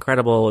do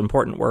incredible,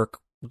 important work,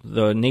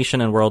 the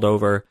nation and world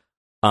over.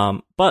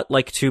 But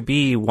like, to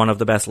be one of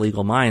the best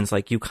legal minds,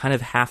 like, you kind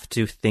of have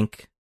to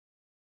think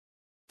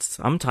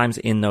sometimes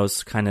in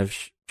those kind of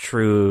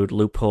shrewd,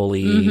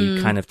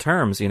 loophole-y kind of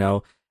terms, you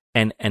know,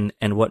 and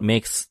what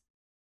makes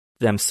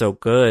them so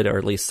good, or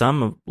at least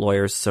some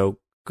lawyers so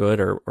good,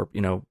 or you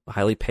know,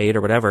 highly paid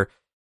or whatever,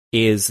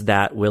 is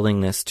that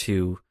willingness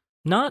to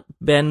not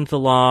bend the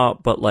law,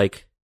 but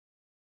like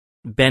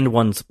bend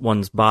one's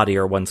body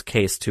or one's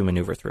case to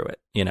maneuver through it,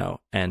 you know,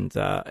 and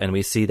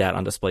we see that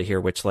on display here,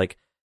 which like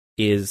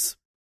is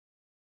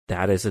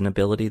an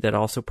ability that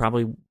also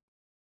probably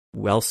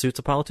well suits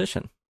a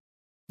politician.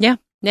 Yeah,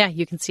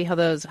 you can see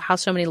how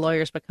so many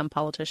lawyers become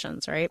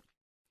politicians, right?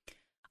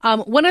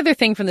 One other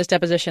thing from this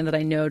deposition that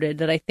I noted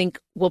that I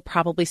think we'll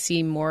probably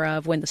see more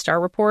of when the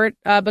Starr Report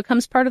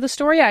becomes part of the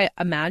story, I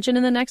imagine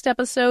in the next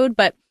episode,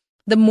 but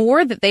the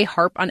more that they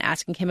harp on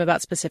asking him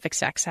about specific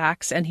sex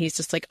acts, and he's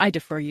just like, I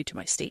defer you to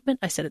my statement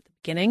I said at the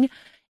beginning,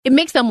 it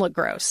makes them look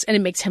gross, and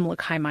it makes him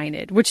look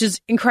high-minded, which is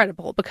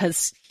incredible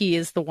because he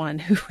is the one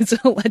who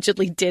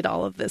allegedly did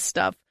all of this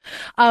stuff.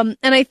 And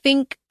I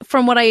think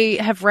from what I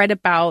have read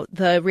about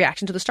the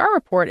reaction to the Starr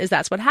Report is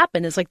that's what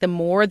happened, is like the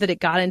more that it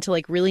got into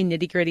like really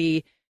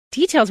nitty-gritty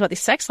details about these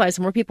sex lives,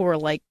 the more people were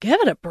like, give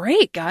it a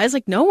break, guys.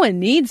 Like, no one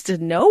needs to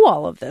know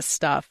all of this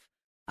stuff.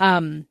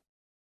 And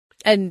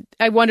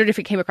I wondered if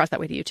it came across that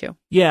way to you too.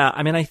 Yeah,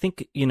 I mean, I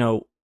think, you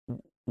know,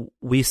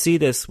 we see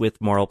this with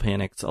moral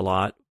panics a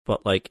lot,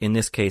 but like in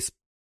this case,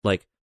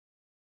 like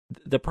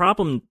the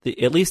problem,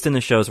 at least in the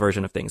show's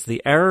version of things,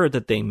 the error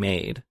that they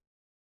made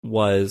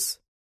was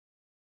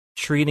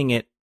treating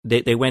it,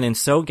 they went in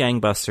so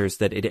gangbusters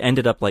that it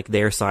ended up like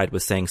their side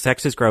was saying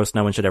sex is gross,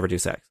 no one should ever do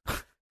sex.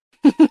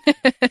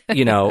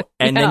 You know,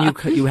 and then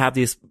you have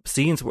these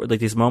scenes where, like,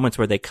 these moments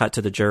where they cut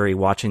to the jury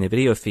watching the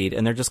video feed,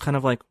 and they're just kind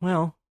of like,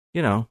 well,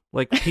 you know,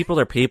 like, people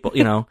are people,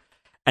 you know,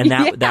 and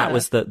that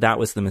was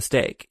the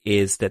mistake,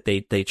 is that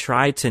they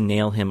tried to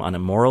nail him on a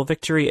moral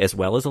victory as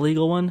well as a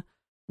legal one,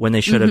 when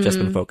they should have just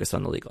been focused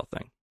on the legal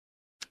thing.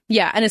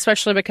 Yeah, and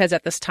especially because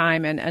at this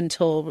time and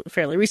until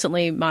fairly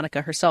recently,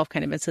 Monica herself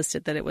kind of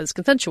insisted that it was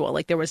consensual.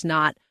 Like, there was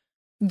not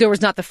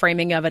the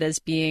framing of it as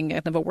being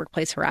kind of a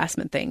workplace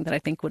harassment thing that I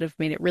think would have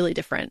made it really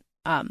different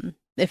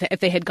if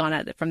they had gone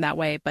at it from that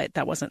way, but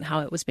that wasn't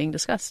how it was being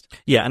discussed.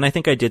 Yeah, and I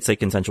think I did say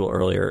consensual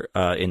earlier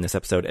in this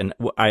episode, and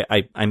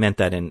I meant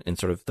that in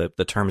sort of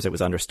the terms it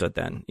was understood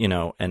then, you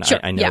know, and sure,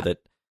 I know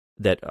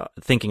that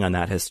thinking on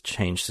that has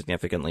changed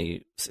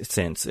significantly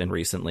since and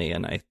recently,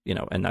 and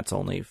and that's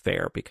only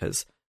fair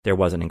because there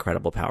was an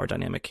incredible power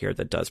dynamic here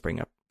that does bring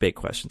up big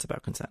questions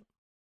about consent.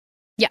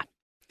 Yeah.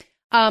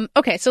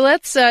 Okay, so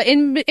let's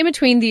in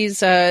between these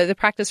the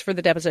practice for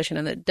the deposition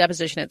and the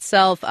deposition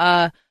itself,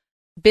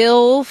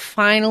 Bill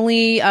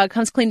finally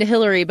comes clean to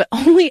Hillary, but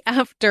only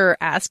after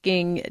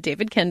asking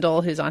David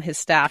Kendall, who's on his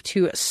staff,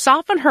 to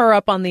soften her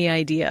up on the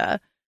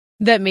idea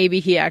that maybe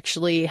he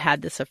actually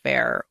had this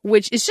affair,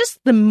 which is just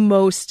the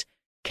most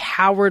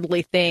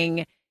cowardly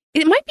thing.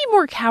 It might be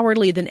more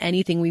cowardly than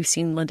anything we've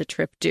seen Linda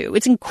Tripp do.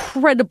 It's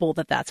incredible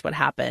that that's what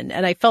happened,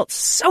 and I felt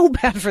so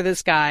bad for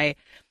this guy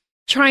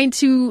trying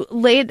to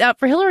lay it up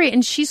for Hillary,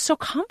 and she's so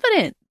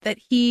confident that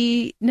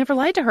he never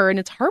lied to her, and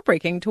it's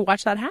heartbreaking to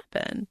watch that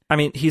happen. I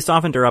mean, he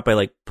softened her up by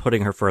like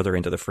putting her further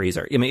into the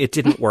freezer. I mean, it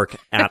didn't work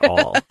at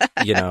all,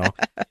 you know,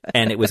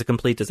 and it was a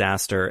complete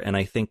disaster. And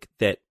I think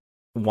that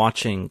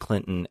watching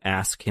Clinton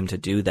ask him to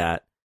do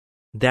that,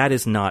 that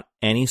is not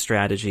any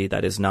strategy.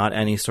 That is not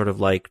any sort of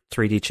like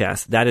 3D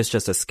chess. That is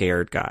just a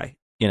scared guy.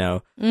 you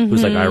know,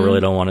 who's like, I really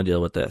don't want to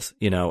deal with this,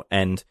 you know,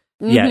 and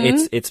yeah,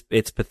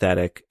 it's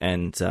pathetic.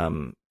 And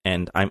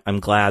I'm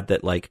glad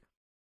that like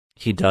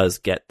he does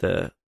get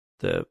the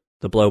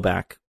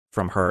blowback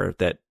from her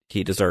that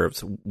he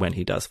deserves when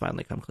he does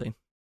finally come clean.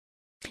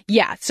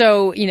 Yeah.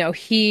 So, you know,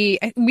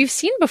 we've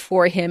seen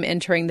before him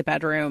entering the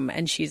bedroom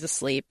and she's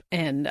asleep,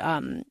 and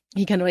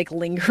he kind of like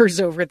lingers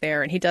over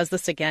there, and he does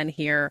this again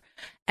here.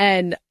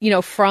 And, you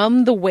know,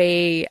 from the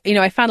way, you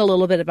know, I found a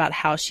little bit about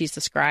how she's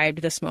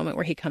described this moment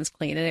where he comes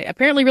clean, and it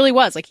apparently really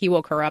was like he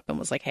woke her up and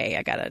was like, hey,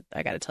 I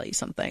gotta tell you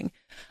something.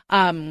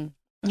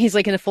 He's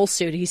like in a full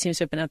suit. He seems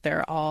to have been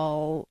there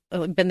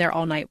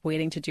all night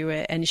waiting to do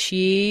it. And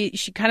she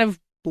kind of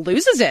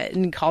loses it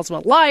and calls him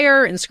a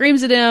liar and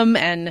screams at him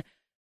and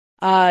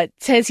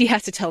says he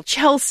has to tell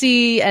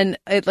Chelsea. And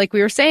like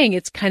we were saying,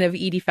 it's kind of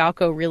Edie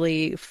Falco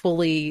really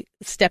fully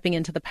stepping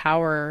into the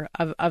power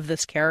of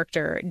this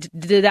character.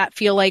 Did that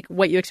feel like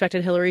what you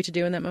expected Hillary to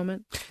do in that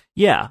moment?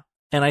 Yeah.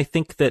 And I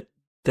think that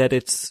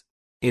it's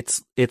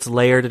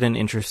layered in an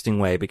interesting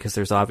way, because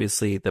there's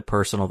obviously the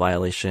personal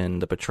violation,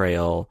 the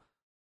betrayal,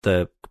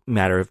 the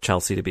matter of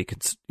Chelsea to be,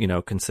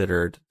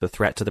 considered, the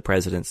threat to the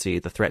presidency,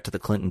 the threat to the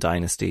Clinton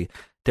dynasty.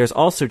 There's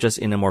also just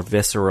in a more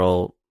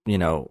visceral,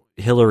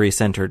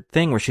 Hillary-centered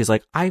thing where she's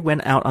like, I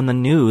went out on the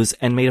news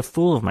and made a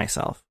fool of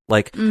myself.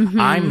 Like,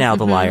 I'm now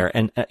the liar.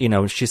 And,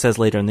 she says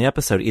later in the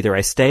episode, either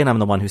I stay and I'm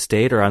the one who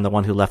stayed, or I'm the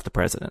one who left the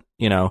president,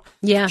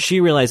 Yeah. She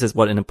realizes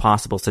what an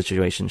impossible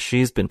situation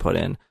she's been put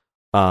in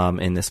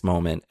this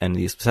moment and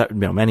these,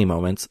 many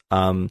moments.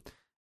 And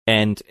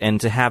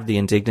to have the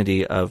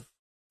indignity of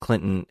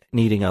Clinton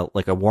needing a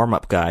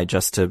warm-up guy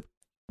just to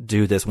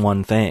do this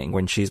one thing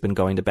when she's been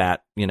going to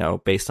bat,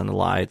 based on the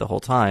lie the whole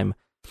time.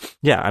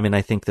 Yeah, I mean,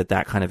 I think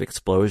that kind of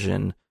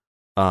explosion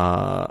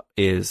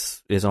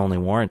is only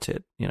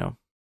warranted,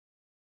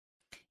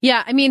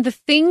 Yeah, I mean, the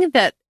thing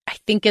that I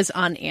think is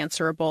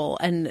unanswerable,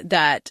 and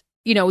that,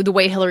 the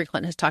way Hillary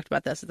Clinton has talked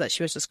about this, is that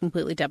she was just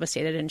completely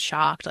devastated and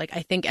shocked. Like,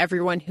 I think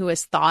everyone who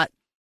has thought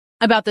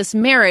about this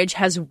marriage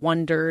has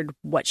wondered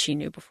what she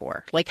knew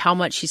before, like how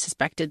much she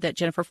suspected that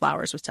Jennifer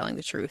Flowers was telling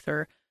the truth,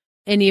 or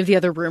any of the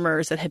other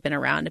rumors that had been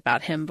around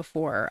about him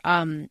before.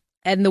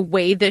 And the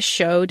way this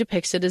show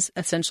depicts it is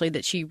essentially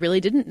that she really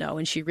didn't know,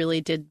 and she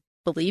really did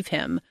believe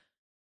him.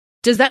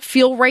 Does that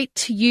feel right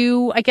to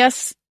you? I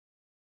guess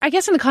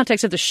in the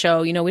context of the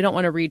show, we don't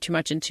want to read too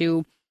much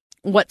into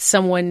what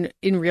someone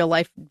in real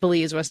life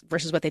believes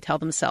versus what they tell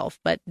themselves.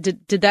 But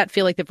did that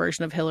feel like the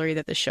version of Hillary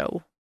that the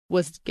show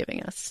was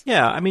giving us?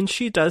 Yeah, I mean,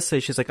 she does say,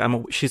 she's like,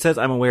 she says,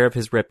 I'm aware of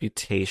his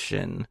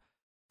reputation.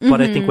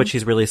 But I think what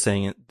she's really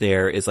saying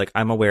there is like,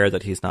 I'm aware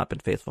that he's not been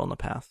faithful in the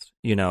past,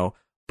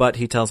 but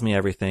he tells me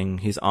everything.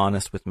 He's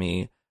honest with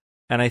me.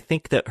 And I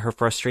think that her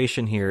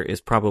frustration here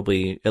is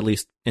probably, at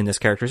least in this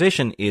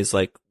characterization, is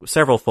like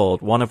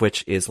severalfold. One of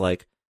which is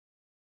like,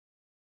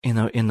 in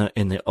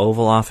the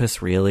Oval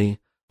Office, really?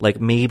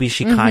 Like, maybe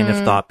she kind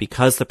of thought,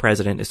 because the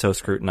president is so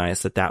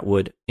scrutinized, that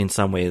would in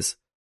some ways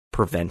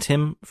prevent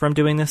him from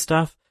doing this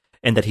stuff.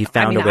 And that he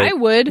found a way. I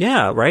would.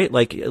 Yeah, right?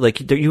 Like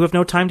you have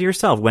no time to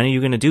yourself. When are you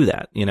going to do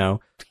that? Yeah.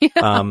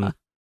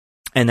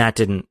 And that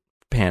didn't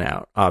pan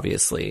out,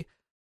 obviously.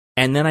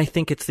 And then I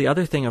think it's the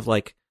other thing of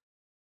like,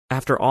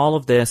 after all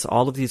of this,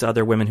 all of these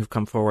other women who've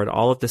come forward,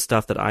 all of this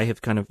stuff that I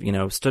have kind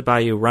of, stood by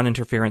you, run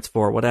interference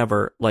for,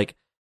 whatever, like,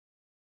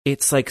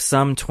 it's like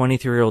some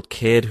 23-year-old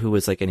kid who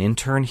was like an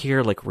intern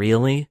here, like,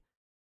 really?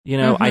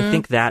 I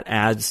think that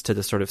adds to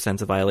the sort of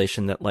sense of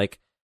violation that, like,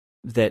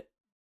 that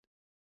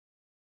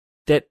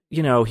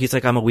he's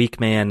like, I'm a weak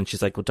man, and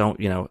she's like, well,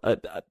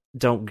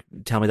 don't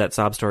tell me that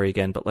sob story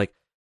again. But like,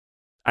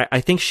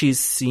 I think she's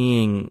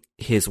seeing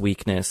his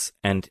weakness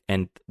and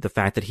the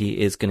fact that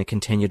he is going to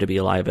continue to be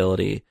a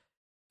liability,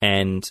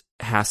 and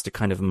has to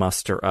kind of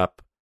muster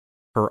up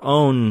her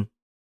own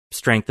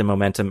strength and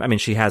momentum. I mean,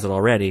 she has it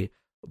already,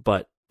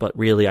 but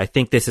really, I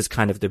think this is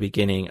kind of the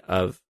beginning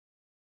of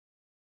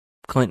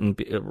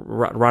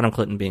Rodham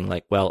Clinton being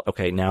like, well,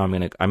 okay, now I'm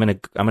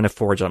gonna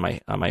forge on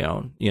my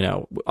own.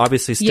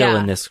 Obviously still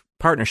in this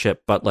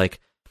partnership, but like,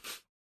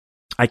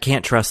 I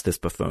can't trust this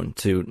buffoon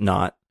to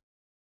not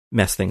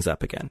mess things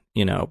up again.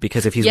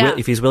 Because if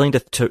he's willing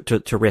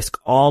to risk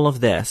all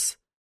of this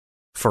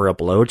for a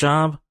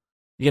blowjob,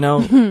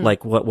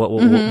 like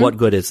what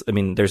good is? I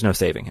mean, there's no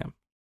saving him.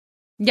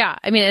 Yeah,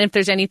 I mean, and if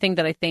there's anything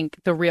that I think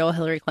the real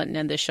Hillary Clinton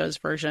and this show's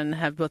version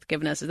have both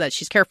given us, is that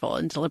she's careful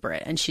and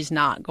deliberate, and she's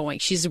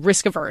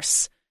risk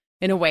averse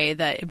in a way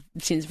that it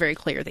seems very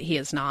clear that he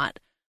is not.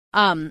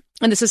 And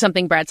this is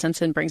something Brad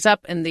Simpson brings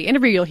up in the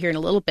interview you'll hear in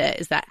a little bit,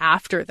 is that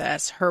after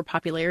this, her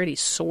popularity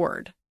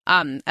soared,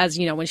 as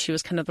when she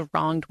was kind of the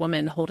wronged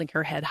woman holding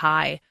her head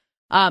high.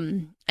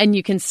 And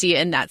you can see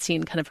in that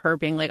scene kind of her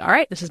being like, all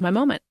right, this is my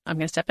moment. I'm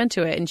going to step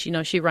into it. And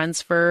she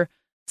runs for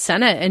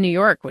Senate in New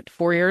York,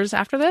 4 years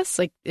after this?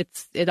 Like,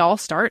 it all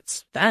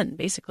starts then,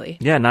 basically.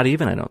 Yeah, not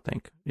even, I don't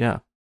think. Yeah.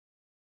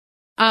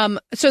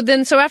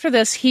 So after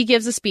this, he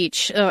gives a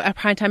speech, a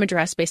primetime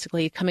address,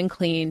 basically coming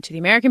clean to the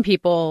American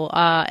people.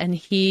 And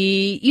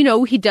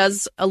he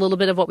does a little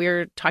bit of what we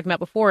were talking about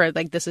before,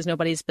 like this is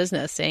nobody's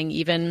business, saying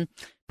even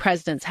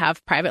presidents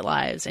have private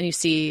lives. And you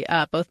see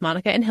both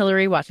Monica and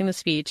Hillary watching the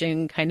speech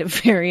in kind of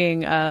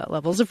varying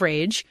levels of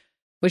rage,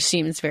 which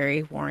seems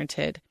very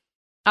warranted.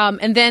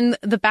 And then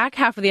the back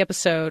half of the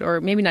episode, or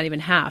maybe not even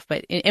half,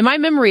 but in my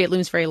memory, it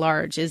looms very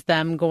large, is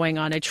them going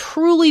on a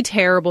truly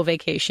terrible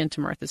vacation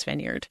to Martha's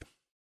Vineyard.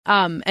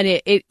 And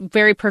it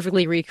very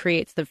perfectly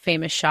recreates the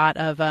famous shot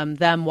of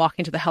them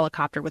walking to the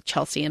helicopter with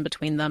Chelsea in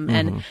between them. Mm-hmm.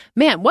 And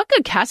man, what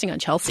good casting on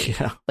Chelsea.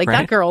 Yeah, like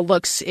that girl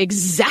looks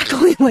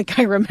exactly like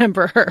I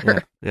remember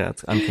her. Yeah,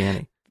 it's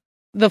uncanny.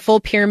 The full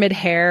pyramid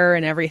hair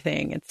and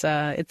everything. It's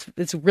a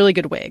really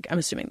good wig. I'm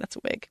assuming that's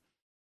a wig.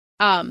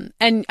 And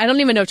I don't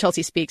even know if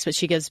Chelsea speaks, but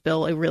she gives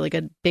Bill a really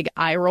good big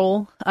eye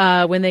roll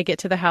when they get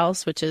to the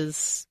house, which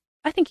is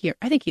I think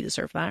he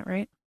deserved that,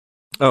 right?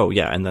 Oh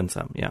yeah, and then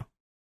some, yeah.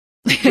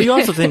 But you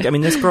also think, I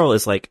mean, this girl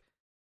is like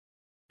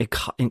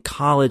in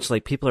college,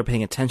 like people are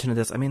paying attention to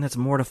this. I mean, that's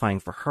mortifying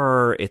for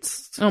her.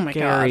 It's oh my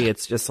scary. God.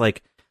 It's just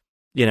like,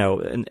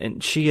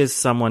 and she is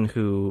someone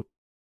who,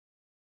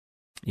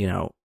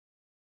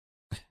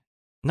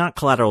 not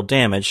collateral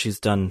damage. She's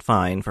done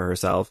fine for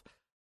herself,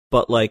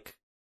 but like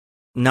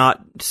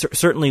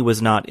certainly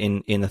was not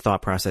in the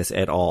thought process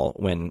at all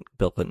when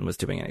Bill Clinton was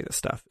doing any of this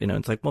stuff.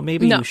 It's like, well,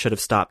 maybe you should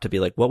have stopped to be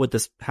like,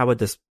 how would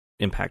this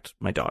impact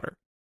my daughter?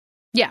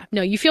 Yeah,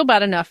 no, you feel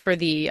bad enough for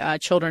the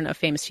children of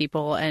famous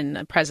people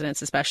and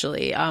presidents,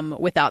 especially,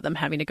 without them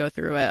having to go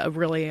through a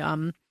really,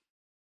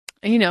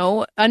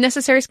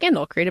 unnecessary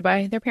scandal created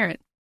by their parent.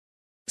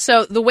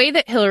 So the way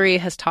that Hillary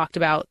has talked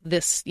about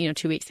this,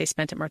 2 weeks they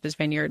spent at Martha's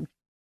Vineyard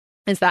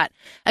is that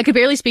I could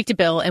barely speak to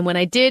Bill. And when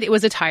I did, it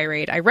was a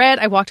tirade. I read,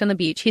 I walked on the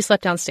beach. He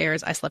slept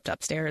downstairs. I slept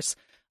upstairs.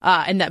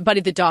 And that Buddy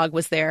the dog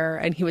was there.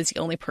 And he was the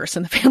only person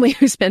in the family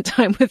who spent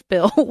time with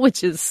Bill,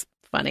 which is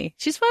funny.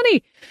 She's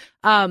funny.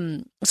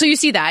 So you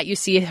see that. You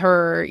see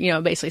her,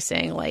 basically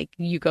saying, like,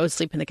 you go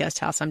sleep in the guest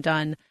house. I'm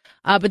done.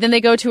 But then they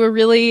go to a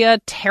really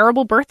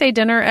terrible birthday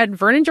dinner at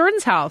Vernon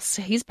Jordan's house.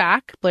 He's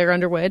back, Blair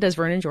Underwood as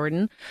Vernon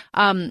Jordan.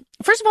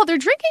 First of all, they're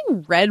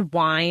drinking red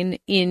wine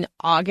in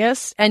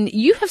August, and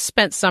you have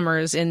spent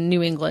summers in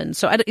New England.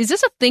 So is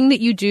this a thing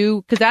that you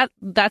do? Because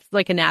that's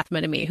like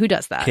anathema to me. Who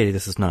does that? Katey,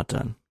 this is not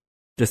done.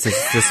 This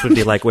would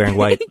be like wearing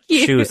white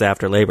shoes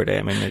after Labor Day.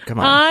 I mean, come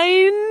on.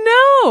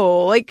 I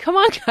know. Like, come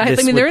on, guys.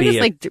 This they're would in be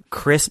this like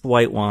crisp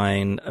white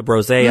wine.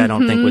 Rosé, I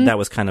don't think that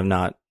was kind of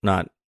not in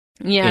not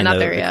the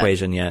there yet.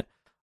 equation yet.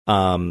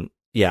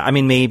 Yeah, I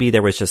mean, maybe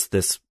there was just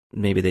this.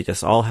 Maybe they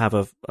just all have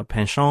a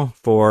penchant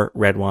for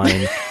red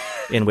wine.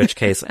 In which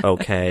case,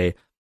 okay.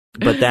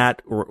 But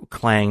that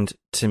clanged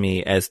to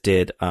me, as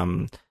did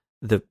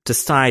the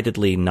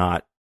decidedly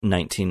not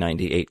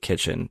 1998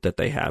 kitchen that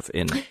they have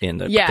in the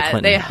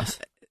Clinton house.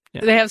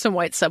 Yeah. They have some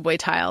white subway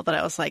tile that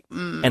I was like,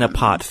 and a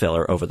pot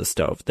filler over the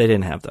stove. They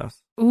didn't have those.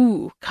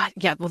 Ooh, God,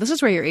 yeah. Well, this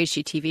is where your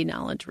HGTV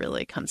knowledge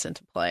really comes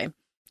into play.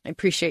 I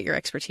appreciate your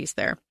expertise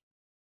there.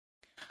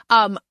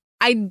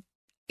 I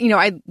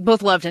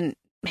both loved and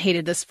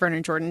hated this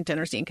Vernon Jordan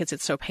dinner scene because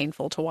it's so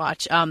painful to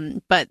watch.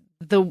 But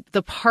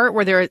the part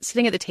where they're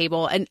sitting at the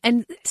table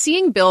and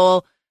seeing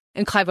Bill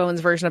and Clive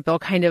Owen's version of Bill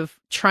kind of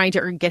trying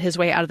to get his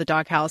way out of the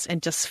doghouse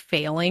and just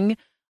failing.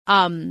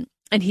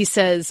 And he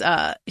says,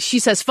 she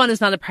says, fun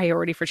is not a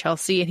priority for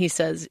Chelsea. And he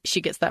says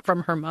she gets that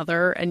from her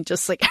mother, and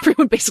just like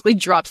everyone basically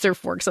drops their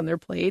forks on their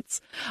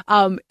plates.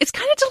 It's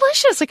kind of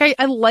delicious. Like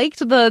I liked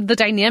the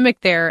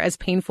dynamic there, as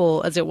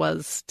painful as it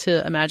was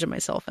to imagine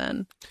myself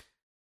in.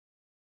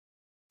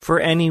 For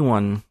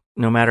anyone,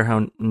 no matter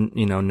how,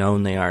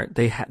 known they are,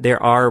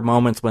 there are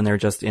moments when they're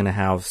just in a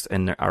house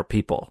and there are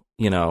people,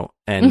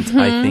 and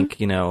I think,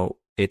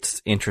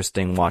 it's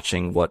interesting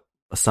watching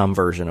some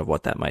version of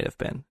what that might have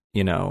been,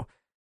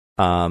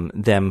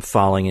 them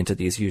falling into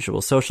these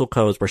usual social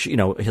codes where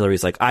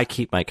Hillary's like, I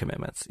keep my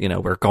commitments,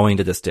 we're going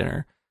to this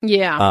dinner.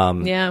 Yeah.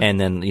 And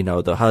then,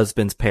 the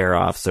husbands pair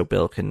off so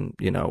Bill can,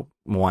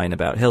 whine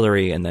about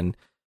Hillary, and then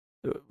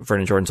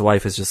Vernon Jordan's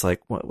wife is just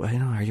like, what,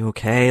 are you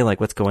okay? Like,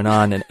 what's going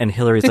on? And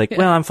Hillary's like,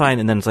 well, I'm fine.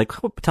 And then it's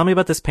like, oh, tell me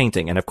about this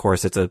painting. And of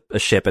course it's a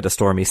ship at a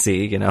stormy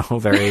sea,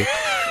 very,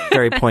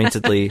 very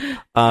pointedly.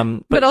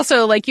 But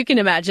also, like, you can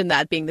imagine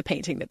that being the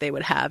painting that they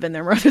would have in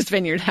their Martha's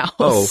Vineyard house.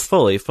 Oh,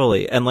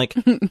 fully. And like,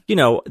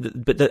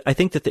 I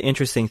think that the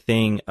interesting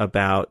thing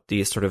about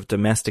these sort of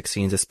domestic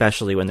scenes,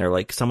 especially when they're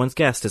like someone's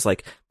guest, is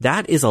like,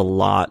 that is a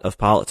lot of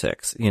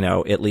politics,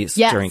 at least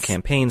during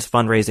campaigns,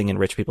 fundraising in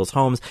rich people's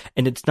homes.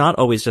 And it's not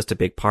always just a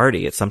big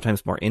party. It's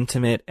sometimes more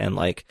intimate, and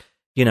like,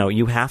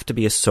 you have to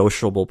be a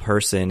sociable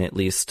person, at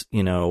least,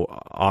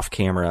 off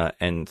camera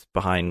and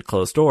behind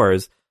closed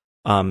doors,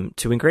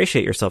 to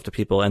ingratiate yourself to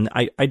people. And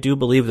I do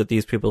believe that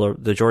these people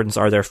the Jordans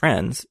are their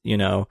friends,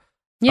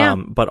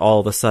 but all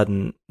of a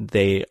sudden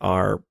they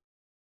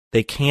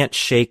can't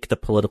shake the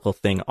political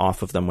thing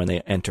off of them when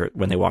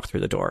they walk through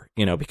the door,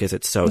 because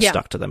it's so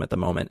stuck to them at the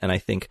moment. And I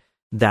think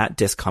that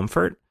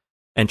discomfort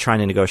and trying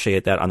to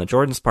negotiate that on the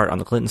Jordans' part, on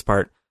the Clintons'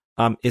 part,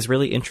 is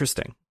really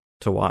interesting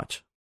to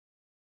watch.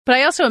 But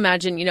I also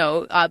imagine,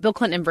 Bill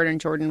Clinton and Vernon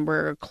Jordan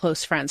were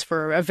close friends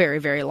for a very,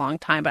 very long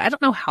time. But I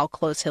don't know how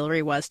close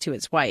Hillary was to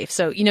his wife.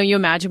 So, you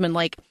imagine when,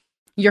 like,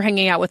 you're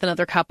hanging out with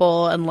another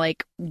couple and,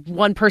 like,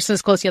 one person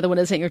is close, the other one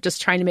isn't. You're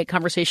just trying to make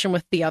conversation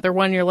with the other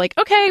one. You're like,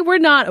 okay, we're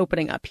not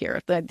opening up here.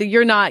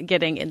 You're not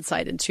getting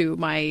insight into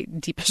my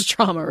deepest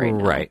trauma right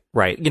now.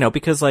 Right.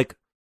 Because, like,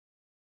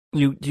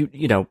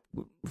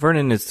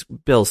 Vernon is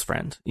Bill's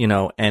friend,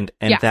 and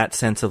that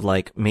sense of,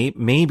 like,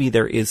 maybe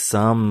there is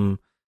some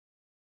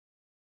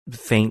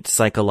faint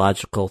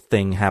psychological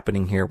thing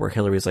happening here where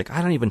Hillary's like,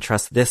 I don't even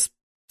trust this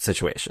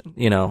situation,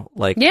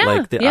 like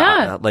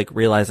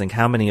realizing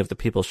how many of the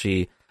people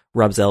she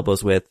rubs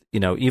elbows with,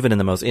 even in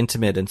the most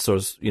intimate and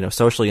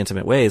socially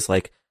intimate ways,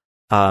 like,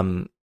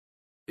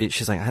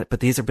 she's like, but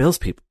these are Bill's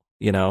people,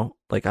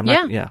 like, I'm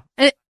not,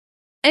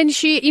 And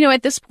she,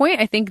 at this point,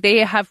 I think they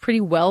have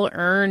pretty well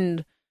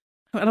earned,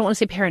 I don't want to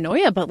say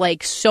paranoia, but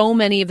like so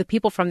many of the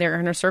people from their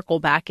inner circle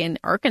back in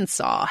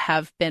Arkansas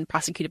have been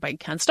prosecuted by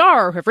Ken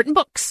Starr or have written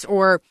books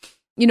or,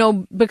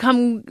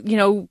 become,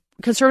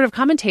 conservative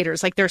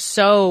commentators. Like there's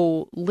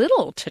so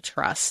little to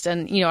trust.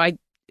 And,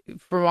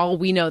 from all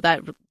we know,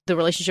 that the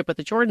relationship with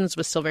the Jordans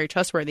was still very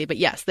trustworthy. But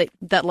yes,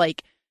 that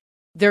like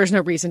there's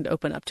no reason to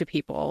open up to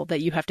people,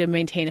 that you have to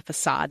maintain a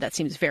facade. That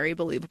seems very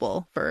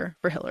believable for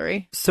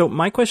Hillary. So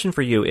my question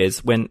for you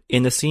is, when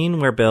in the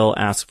scene where Bill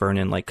asks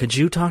Vernon, like, could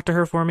you talk to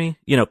her for me?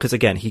 Because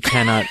again, he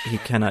cannot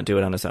do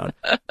it on his own.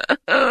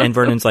 And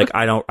Vernon's like,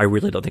 I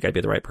really don't think I'd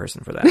be the right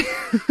person for that.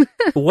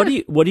 What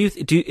do you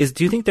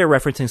think they're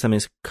referencing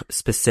something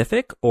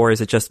specific, or is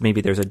it just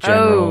maybe there's a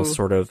general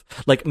sort of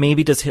like,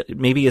 maybe is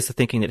the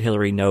thinking that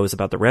Hillary knows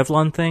about the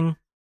Revlon thing?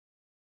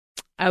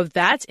 Oh,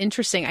 that's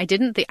interesting.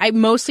 I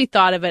mostly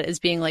thought of it as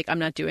being like, I'm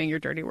not doing your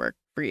dirty work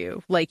for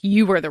you. Like,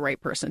 you were the right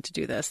person to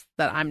do this,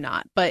 that I'm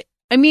not. But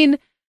I mean,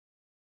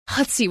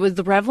 let's see, would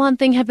the Revlon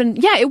thing have been?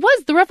 Yeah, it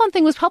was. The Revlon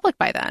thing was public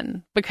by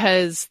then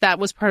because that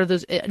was part of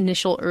those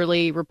initial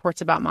early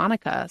reports about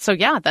Monica. So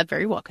yeah, that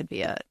very well could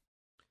be it.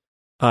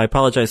 I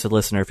apologize to the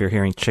listener if you're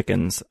hearing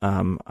chickens.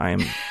 I'm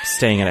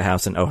staying at a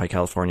house in Ojai,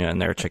 California, and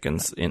there are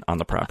chickens on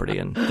the property,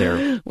 and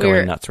they're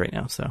going nuts right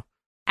now. So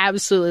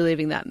absolutely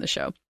leaving that in the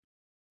show.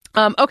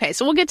 Okay,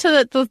 so we'll get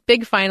to the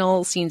big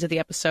final scenes of the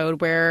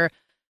episode where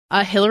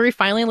Hillary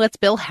finally lets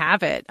Bill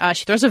have it.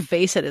 She throws a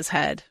vase at his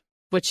head,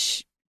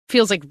 which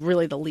feels like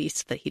really the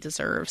least that he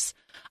deserves,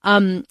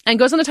 and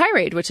goes on a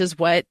tirade, which is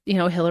what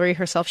Hillary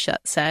herself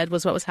said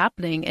was what was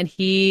happening. And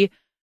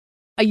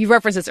you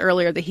referenced this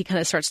earlier, that he kind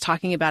of starts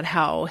talking about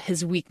how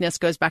his weakness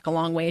goes back a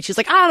long way. And she's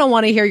like, I don't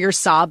want to hear your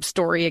sob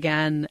story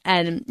again.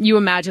 And you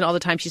imagine all the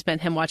time she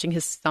spent him watching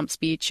his stump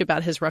speech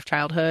about his rough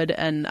childhood.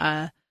 And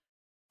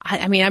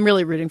I mean, I'm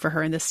really rooting for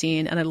her in this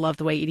scene, and I love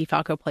the way Edie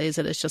Falco plays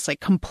it. It's just like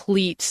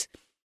complete,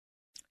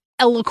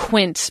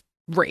 eloquent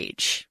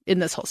rage in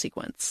this whole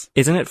sequence.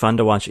 Isn't it fun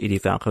to watch Edie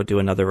Falco do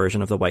another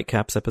version of the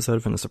Whitecaps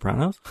episode from The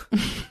Sopranos?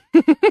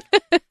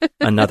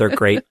 Another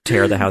great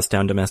tear the house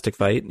down domestic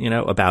fight,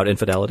 about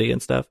infidelity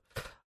and stuff.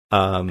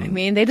 I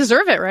mean, they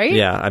deserve it, right?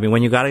 Yeah, I mean,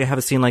 when you got to have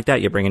a scene like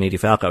that, you bring in Edie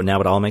Falco.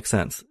 Now it all makes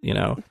sense,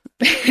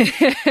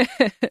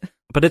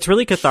 But it's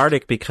really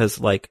cathartic because,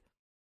 like,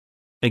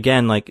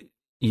 again, like,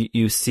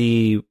 you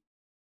see,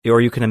 or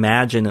you can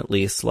imagine at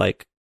least,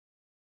 like,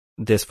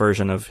 this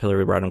version of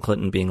Hillary Rodham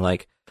Clinton being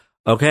like,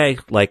 okay,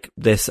 like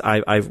this,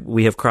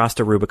 we have crossed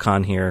a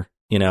Rubicon here.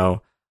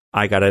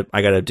 I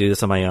gotta do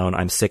this on my own.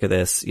 I'm sick of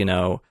this.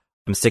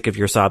 I'm sick of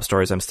your sob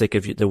stories. I'm sick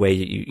of the way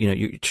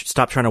you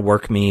stop trying to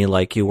work me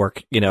like you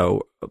work, a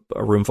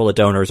room full of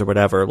donors or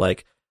whatever.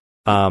 Like,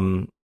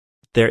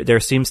 there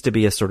seems to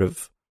be a sort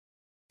of,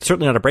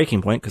 certainly not a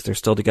breaking point because they're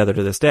still together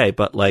to this day,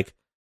 but like,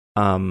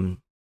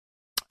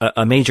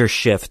 a major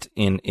shift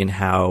in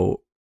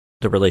how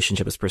the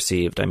relationship is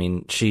perceived. I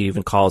mean, she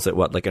even calls it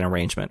like an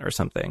arrangement or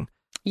something.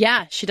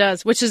 Yeah, she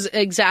does, which is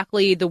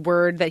exactly the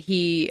word that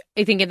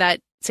I think in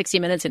that 60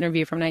 Minutes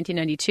interview from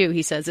 1992,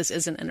 he says this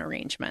isn't an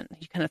arrangement.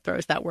 He kind of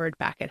throws that word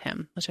back at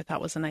him, which I thought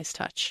was a nice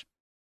touch.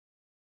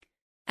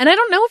 And I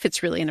don't know if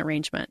it's really an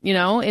arrangement,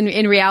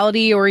 in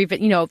reality, or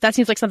even, that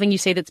seems like something you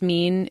say that's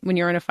mean when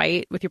you're in a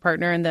fight with your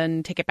partner and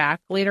then take it back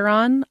later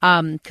on.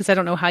 Because I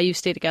don't know how you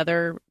stay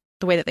together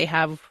the way that they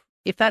have,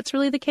 if that's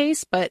really the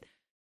case, but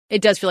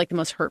it does feel like the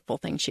most hurtful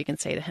thing she can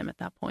say to him at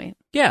that point.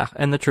 Yeah,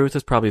 and the truth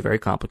is probably very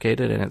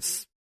complicated, and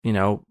it's,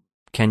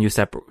 can you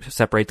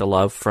separate the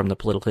love from the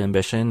political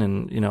ambition?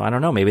 And, I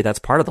don't know, maybe that's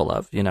part of the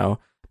love, and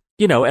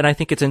I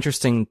think it's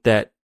interesting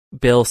that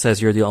Bill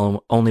says you're the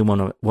only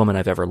woman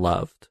I've ever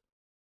loved.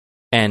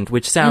 And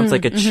which sounds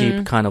like a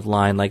cheap kind of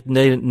line, like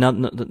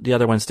the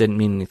other ones didn't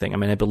mean anything. I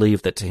mean, I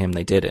believe that to him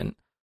they didn't.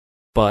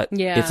 But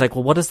it's like,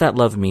 well, what does that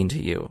love mean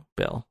to you,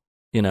 Bill?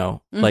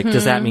 Like,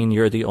 does that mean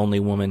you're the only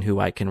woman who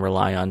I can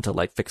rely on to,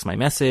 like, fix my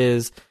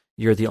messes?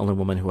 You're the only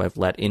woman who I've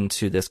let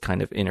into this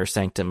kind of inner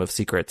sanctum of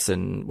secrets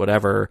and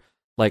whatever.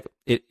 Like,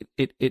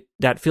 it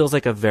that feels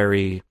like a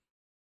very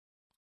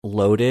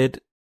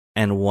loaded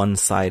and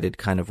one-sided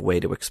kind of way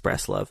to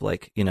express love.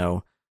 Like,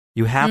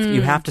 you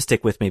have to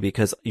stick with me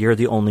because you're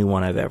the only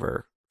one I've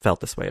ever felt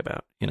this way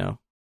about, you know?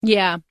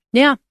 Yeah.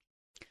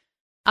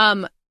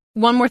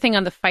 One more thing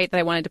on the fight that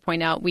I wanted to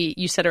point out.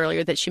 You said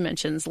earlier that she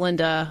mentions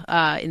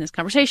Linda in this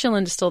conversation.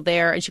 Linda's still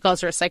there, and she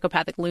calls her a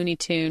psychopathic Looney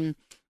Tune.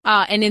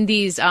 And in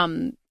these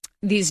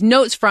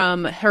notes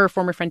from her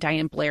former friend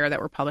Diane Blair that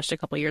were published a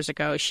couple years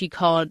ago, she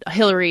called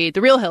Hillary,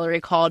 the real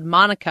Hillary, called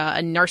Monica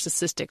a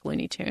narcissistic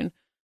Looney Tune.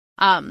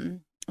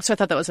 So I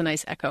thought that was a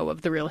nice echo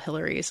of the real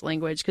Hillary's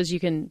language, because you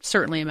can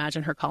certainly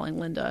imagine her calling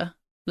Linda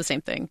the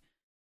same thing.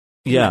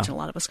 Imagine a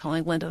lot of us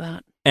calling Linda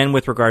that. And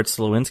with regards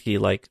to Lewinsky,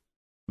 like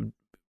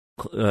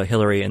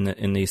Hillary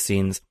in these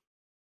scenes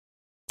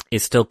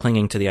is still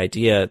clinging to the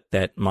idea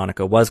that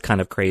Monica was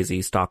kind of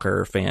crazy,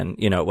 stalker, fan,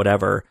 you know,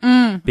 whatever,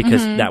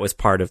 because that was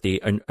part of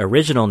the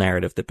original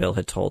narrative that Bill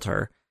had told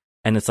her.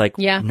 And it's like,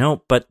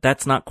 no, but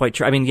that's not quite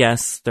true. I mean,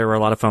 yes, there were a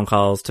lot of phone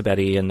calls to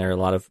Betty, and there are a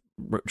lot of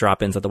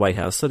drop-ins at the White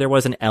House. So there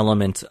was an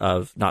element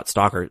of not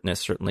stalkerness,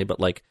 certainly, but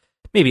like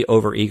maybe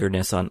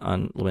over-eagerness on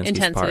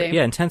Lewinsky's part.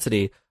 Yeah,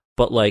 intensity.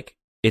 But like,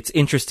 it's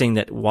interesting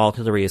that while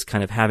Hillary is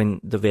kind of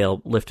having the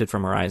veil lifted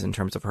from her eyes in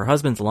terms of her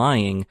husband's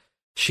lying,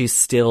 she's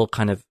still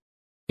kind of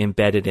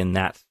embedded in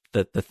that,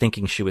 the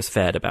thinking she was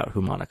fed about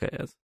who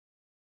Monica is.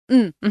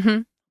 That's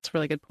a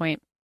really good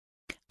point.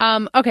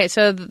 Okay,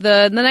 so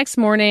the next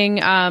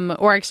morning,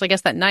 or actually I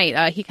guess that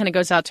night, he kind of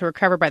goes out to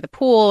recover by the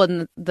pool,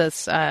 and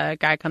this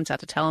guy comes out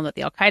to tell him that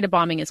the Al-Qaeda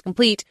bombing is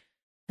complete.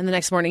 And the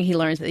next morning he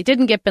learns that they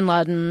didn't get bin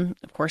Laden.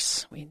 Of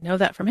course, we know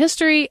that from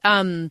history.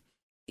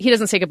 He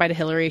doesn't say goodbye to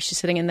Hillary. She's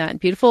sitting in that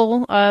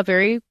beautiful,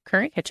 very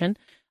current kitchen.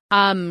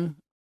 And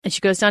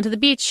she goes down to the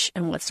beach,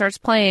 and what starts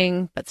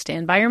playing but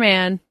Stand By Your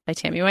Man by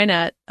Tammy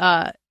Wynette.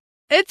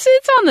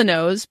 It's on the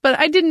nose, but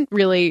I didn't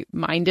really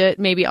mind it.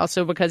 Maybe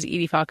also because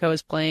Edie Falco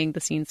is playing the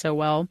scene so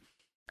well.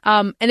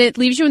 And it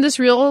leaves you in this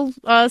real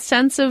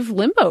sense of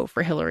limbo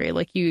for Hillary.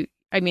 Like we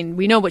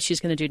know what she's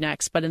going to do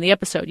next, but in the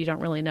episode, you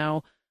don't really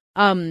know.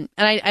 And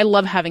I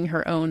love having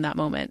her own that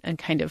moment and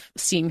kind of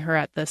seeing her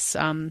at this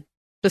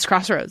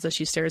crossroads as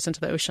she stares into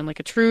the ocean like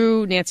a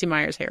true Nancy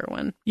Meyers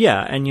heroine.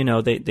 Yeah, and you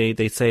know,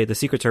 they say, the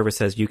Secret Service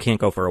says you can't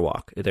go for a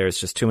walk. There's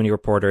just too many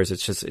reporters.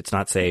 It's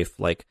not safe.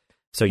 Like,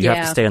 so you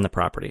have to stay on the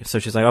property. So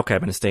she's like, okay,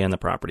 I'm going to stay on the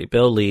property.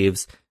 Bill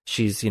leaves.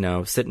 She's, you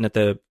know, sitting at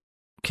the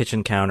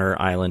kitchen counter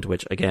island,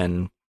 which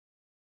again,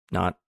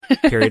 not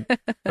period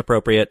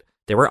appropriate.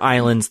 There were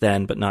islands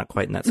then, but not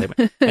quite in that same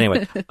way.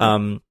 Anyway,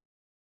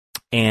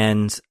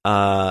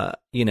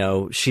 you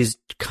know, she's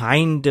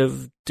kind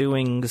of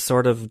doing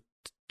sort of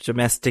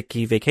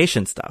domestic-y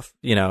vacation stuff,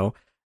 you know,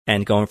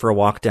 and going for a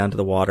walk down to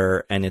the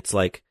water. And it's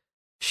like,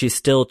 she's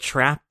still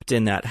trapped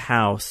in that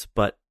house,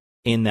 but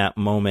in that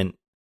moment,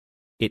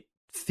 it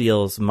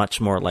feels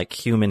much more like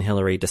human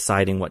Hillary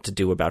deciding what to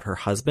do about her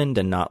husband,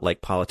 and not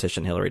like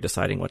politician Hillary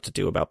deciding what to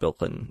do about Bill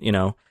Clinton, you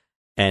know?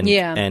 And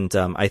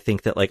I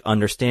think that like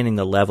understanding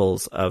the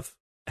levels of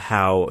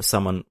how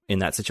someone in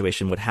that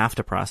situation would have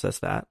to process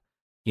that,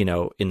 you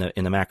know, in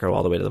the macro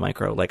all the way to the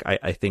micro, like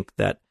I think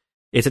that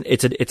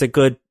it's a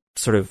good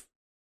sort of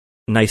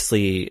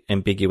nicely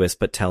ambiguous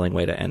but telling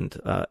way to end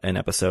an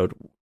episode,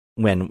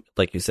 when,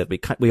 like you said,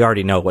 we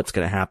already know what's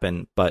going to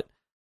happen, but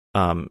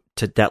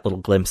to that little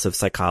glimpse of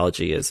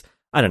psychology is,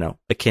 I don't know,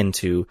 akin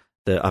to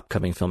the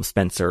upcoming film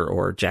Spencer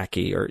or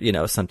Jackie, or, you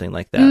know, something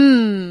like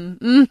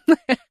that.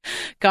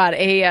 God,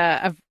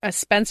 a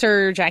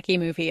Spencer Jackie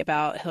movie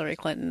about Hillary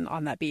Clinton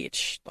on that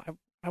beach.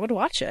 I would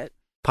watch it.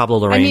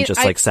 Pablo Larraín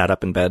like sat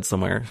up in bed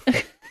somewhere.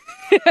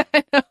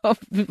 I know.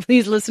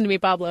 Please listen to me,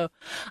 Pablo.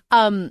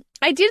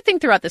 I did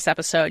think throughout this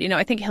episode, you know,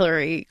 I think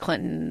Hillary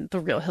Clinton, the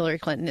real Hillary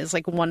Clinton, is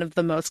like one of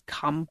the most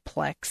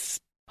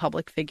complex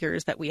public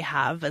figures that we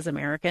have as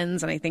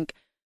Americans. And I think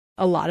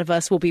a lot of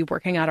us will be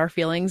working out our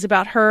feelings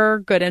about her,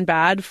 good and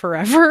bad,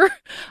 forever.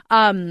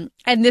 And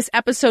this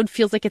episode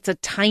feels like it's a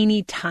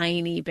tiny,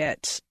 tiny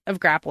bit of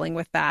grappling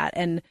with that.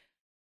 And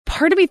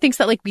part of me thinks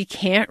that like we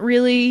can't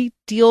really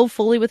deal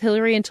fully with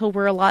Hillary until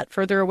we're a lot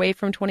further away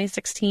from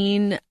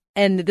 2016.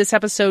 And this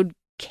episode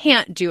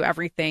can't do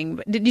everything.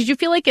 But did you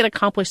feel like it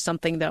accomplished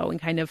something, though, in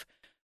kind of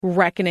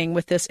reckoning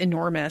with this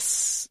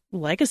enormous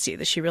legacy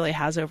that she really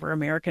has over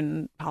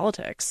American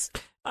politics?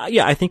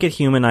 Yeah, I think it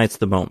humanized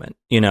the moment,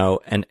 you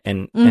know, and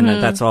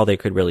that's all they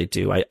could really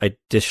do.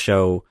 This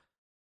show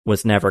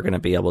was never going to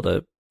be able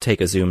to take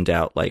a zoomed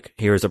out, like,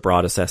 here's a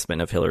broad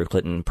assessment of Hillary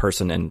Clinton,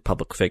 person and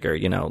public figure,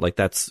 you know, like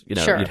that's, you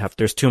know, sure.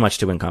 There's too much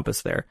to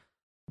encompass there.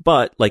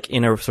 But like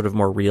in a sort of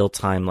more real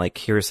time, like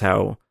here's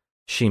how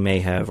she may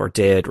have or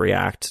did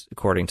react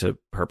according to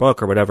her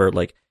book or whatever,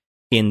 like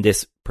in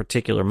this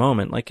particular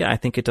moment, like, yeah, I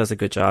think it does a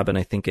good job. And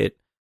I think it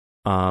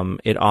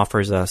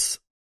offers us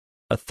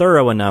a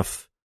thorough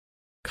enough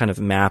kind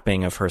of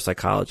mapping of her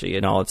psychology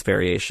in all its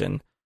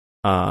variation,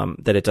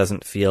 that it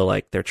doesn't feel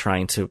like they're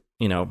trying to,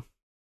 you know,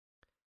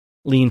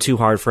 lean too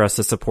hard for us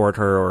to support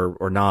her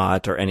or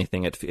not or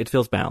anything. It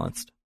feels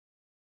balanced.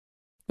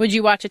 Would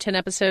you watch a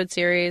 10-episode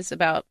series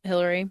about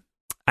Hillary?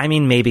 I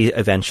mean, maybe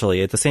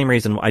eventually. It's the same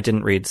reason I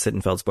didn't read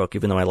Sittenfeld's book,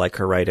 even though I like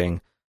her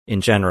writing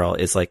in general,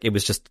 is like, it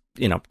was just,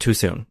 you know, too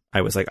soon.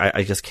 I was like,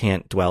 I just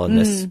can't dwell in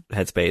this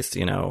headspace,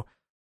 you know.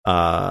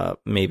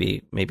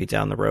 maybe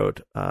down the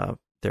road,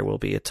 there will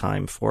be a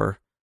time for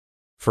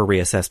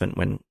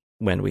reassessment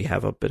when we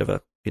have a bit of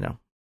a,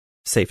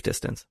 safe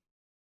distance.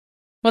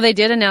 Well, they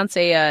did announce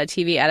a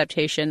TV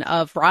adaptation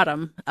of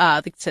Rodham,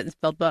 the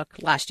Sittenfeld book,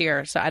 last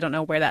year. So I don't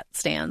know where that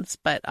stands,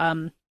 but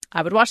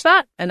I would watch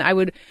that, and I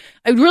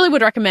really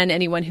would recommend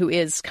anyone who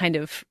is kind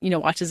of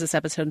watches this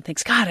episode and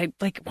thinks, God,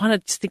 I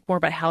want to think more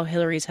about how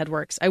Hillary's head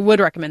works. I would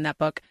recommend that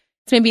book.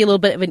 It's maybe a little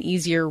bit of an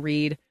easier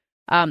read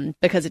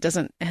because it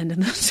doesn't end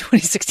in the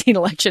 2016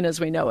 election as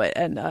we know it,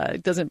 and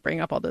it doesn't bring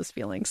up all those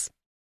feelings.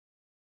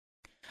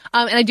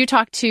 And I do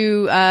talk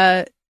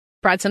to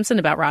Brad Simpson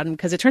about Rodham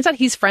because it turns out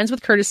he's friends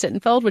with Curtis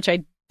Sittenfeld, which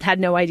I had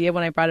no idea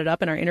when I brought it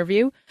up in our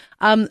interview.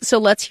 So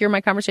let's hear my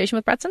conversation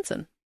with Brad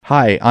Simpson.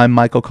 Hi, I'm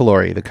Michael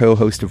Calori, the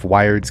co-host of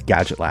Wired's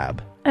Gadget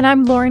Lab. And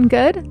I'm Lauren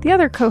Good, the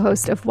other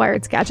co-host of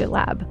Wired's Gadget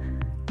Lab.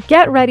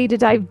 Get ready to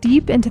dive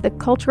deep into the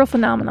cultural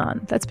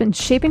phenomenon that's been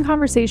shaping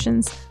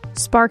conversations,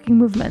 sparking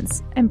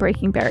movements, and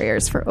breaking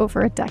barriers for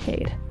over a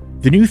decade.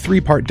 The new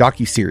 3-part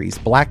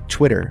docuseries, Black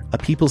Twitter, A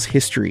People's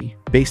History,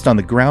 based on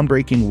the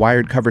groundbreaking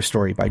Wired cover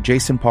story by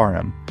Jason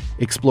Parham,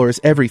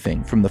 explores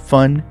everything from the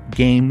fun,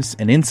 games,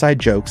 and inside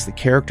jokes that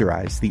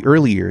characterize the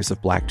early years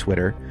of Black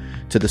Twitter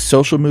to the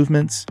social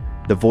movements,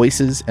 the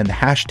voices, and the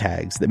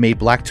hashtags that made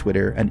Black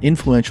Twitter an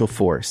influential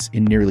force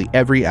in nearly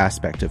every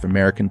aspect of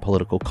American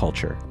political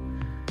culture.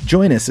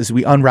 Join us as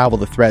we unravel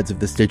the threads of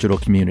this digital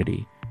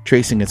community,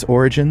 tracing its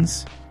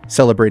origins,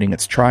 celebrating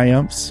its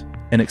triumphs,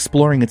 and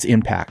exploring its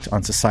impact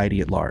on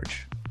society at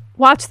large.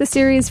 Watch the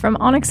series from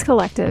Onyx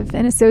Collective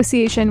in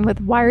association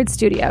with Wired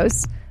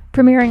Studios,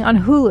 premiering on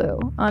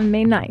Hulu on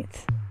May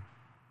 9th.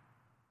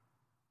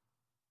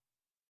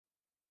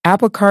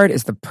 Apple Card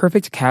is the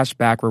perfect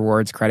cashback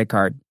rewards credit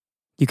card.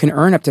 You can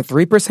earn up to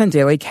 3%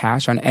 daily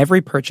cash on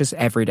every purchase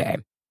every day.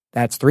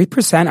 That's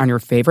 3% on your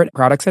favorite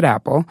products at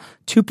Apple,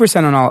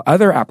 2% on all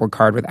other Apple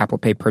Card with Apple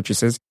Pay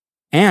purchases,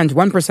 and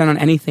 1% on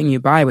anything you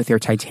buy with your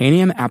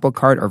titanium Apple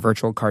Card or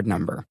virtual card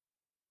number.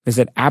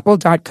 Visit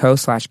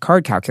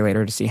apple.co/card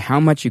calculator to see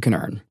how much you can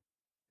earn.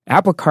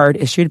 Apple Card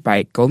issued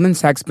by Goldman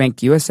Sachs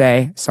Bank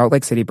USA, Salt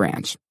Lake City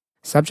branch.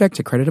 Subject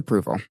to credit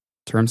approval.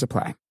 Terms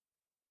apply.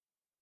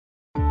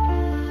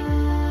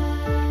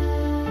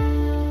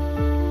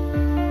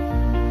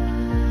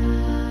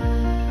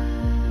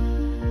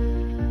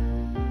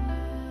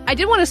 I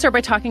did want to start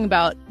by talking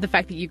about the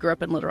fact that you grew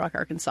up in Little Rock,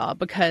 Arkansas,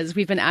 because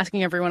we've been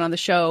asking everyone on the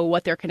show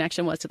what their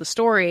connection was to the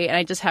story. And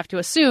I just have to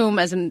assume,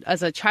 as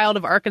a child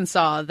of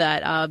Arkansas,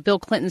 that Bill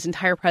Clinton's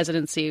entire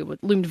presidency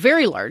loomed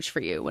very large for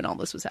you when all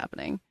this was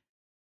happening.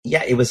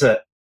 Yeah, it was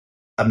a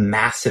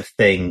massive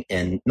thing,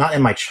 not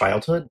in my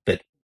childhood,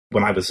 but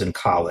when I was in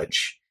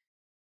college,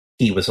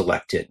 he was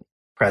elected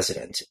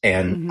president.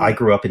 And I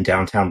grew up in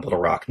downtown Little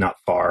Rock,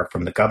 not far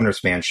from the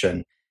governor's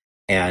mansion.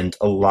 And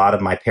a lot of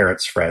my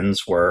parents'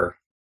 friends were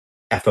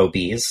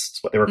FOBs, is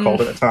what they were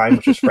called at the time,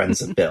 which was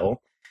Friends of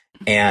Bill.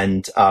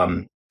 And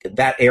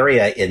that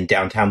area in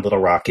downtown Little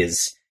Rock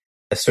is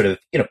a sort of,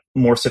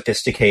 more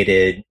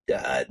sophisticated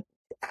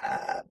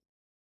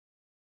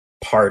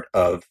part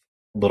of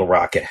Little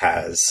Rock. It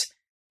had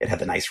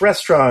the nice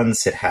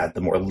restaurants, it had the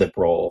more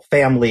liberal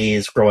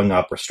families growing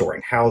up,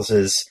 restoring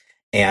houses.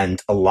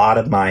 And a lot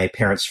of my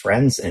parents'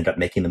 friends ended up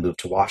making the move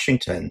to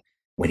Washington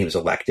when he was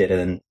elected.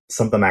 And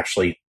some of them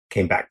actually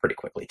came back pretty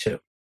quickly,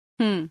 too.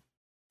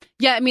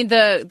 Yeah, I mean,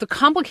 the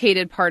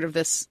complicated part of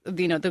this,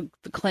 the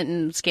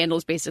Clinton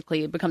scandals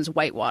basically becomes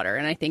whitewater.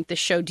 And I think the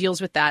show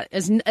deals with that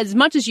as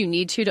much as you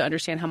need to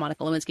understand how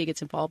Monica Lewinsky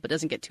gets involved, but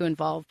doesn't get too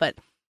involved. But,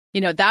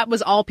 that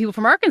was all people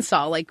from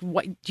Arkansas. Like,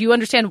 do you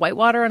understand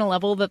whitewater on a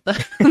level that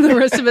the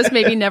rest of us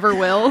maybe never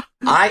will?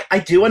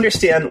 I do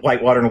understand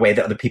whitewater in a way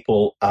that other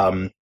people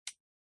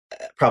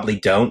probably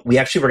don't. We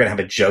actually were going to have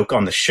a joke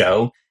on the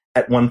show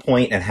at one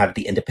point and have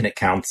the independent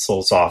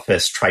counsel's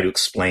office try to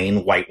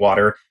explain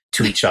whitewater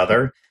to each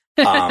other.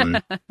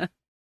 It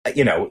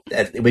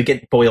would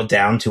get boiled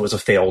down to as a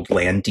failed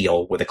land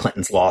deal where the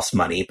Clintons lost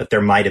money, but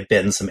there might have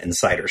been some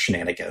insider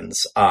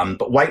shenanigans.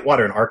 But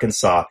whitewater in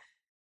Arkansas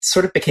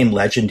sort of became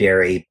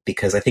legendary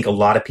because I think a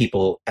lot of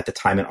people at the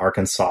time in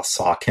Arkansas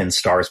saw Ken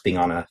Starr being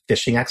on a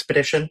fishing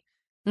expedition.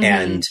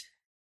 And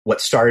what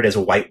started as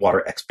a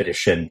whitewater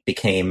expedition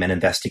became an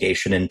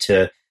investigation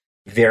into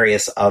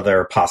various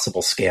other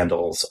possible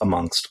scandals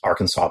amongst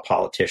Arkansas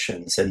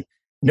politicians. And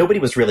nobody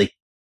was really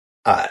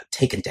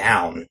taken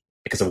down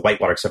because of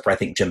whitewater, except for, I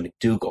think, Jim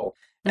McDougal.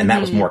 And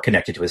that was more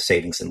connected to his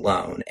savings and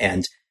loan.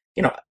 And,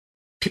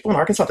 people in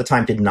Arkansas at the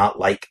time did not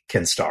like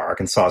Ken Starr.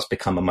 Arkansas has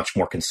become a much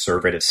more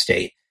conservative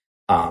state.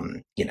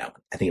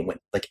 I think it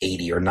went like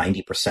 80 or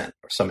 90%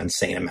 or some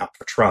insane amount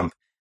for Trump.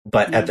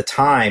 But at the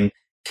time,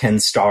 Ken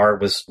Starr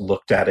was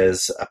looked at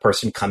as a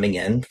person coming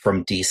in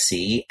from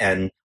D.C.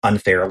 and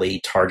unfairly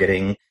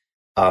targeting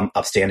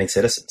upstanding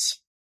citizens.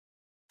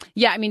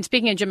 Yeah, I mean,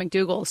 speaking of Jim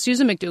McDougal,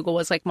 Susan McDougal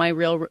was like my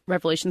real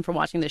revelation from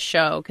watching this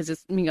show because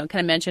it's, kind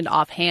of mentioned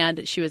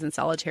offhand she was in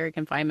solitary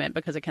confinement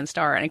because of Ken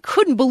Starr. And I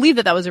couldn't believe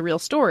that was a real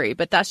story.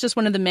 But that's just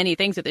one of the many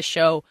things that this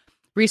show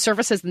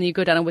resurfaces, and then you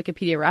go down a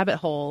Wikipedia rabbit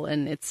hole,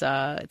 and it's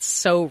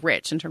so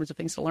rich in terms of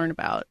things to learn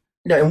about.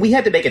 No, and we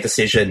had to make a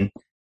decision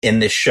in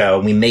this show.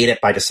 We made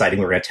it by deciding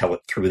we were going to tell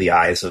it through the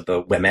eyes of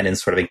the women and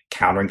sort of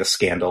encountering the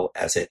scandal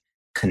as it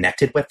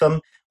connected with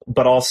them.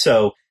 But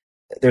also,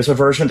 there's a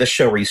version of the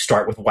show where you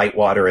start with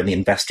Whitewater and the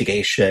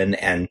investigation,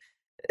 and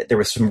there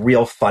was some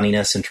real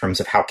funniness in terms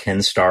of how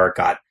Ken Starr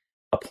got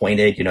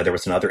appointed. You know, there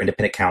was another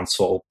independent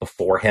counsel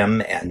before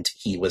him, and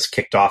he was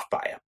kicked off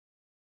by a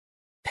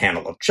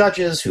panel of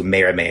judges who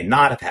may or may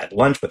not have had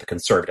lunch with a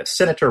conservative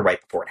senator right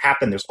before it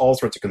happened. There's all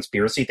sorts of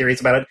conspiracy theories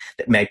about it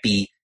that might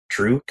be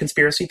true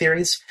conspiracy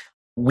theories.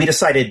 We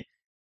decided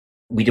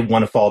we didn't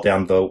want to fall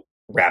down the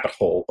rabbit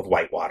hole of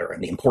Whitewater,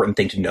 and the important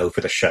thing to know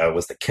for the show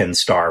was that Ken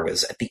Starr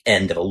was at the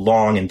end of a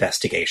long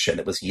investigation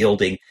that was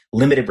yielding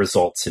limited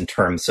results in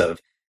terms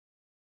of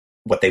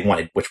what they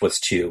wanted, which was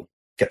to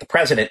get the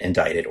president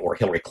indicted or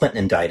Hillary Clinton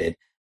indicted.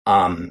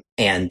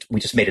 And we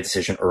just made a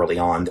decision early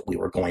on that we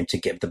were going to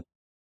give the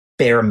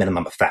bare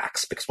minimum of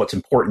facts, because what's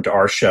important to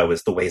our show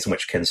is the ways in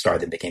which Ken Starr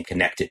then became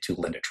connected to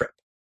Linda Tripp.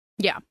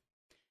 Yeah.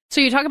 So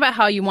you talk about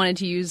how you wanted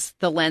to use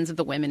the lens of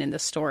the women in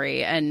this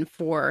story. And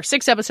for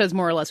 6 episodes,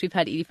 more or less, we've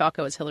had Edie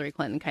Falco as Hillary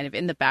Clinton kind of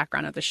in the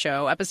background of the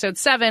show. Episode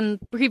 7,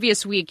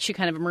 previous week, she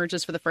kind of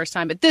emerges for the first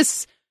time. But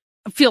this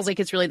feels like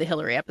it's really the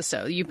Hillary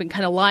episode. You've been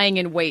kind of lying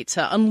in wait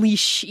to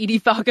unleash Edie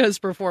Falco's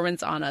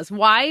performance on us.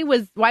 Why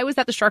was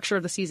that the structure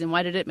of the season?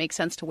 Why did it make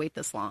sense to wait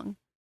this long?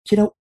 You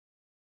know,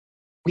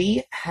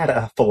 we had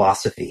a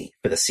philosophy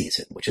for the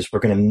season, which is we're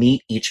going to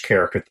meet each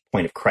character at the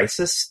point of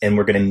crisis, and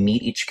we're going to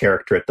meet each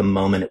character at the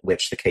moment at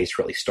which the case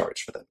really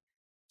starts for them.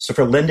 So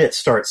for Linda, it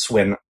starts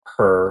when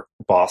her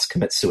boss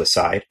commits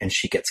suicide and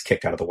she gets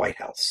kicked out of the White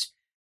House.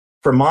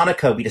 For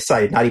Monica, we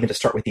decided not even to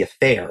start with the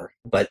affair,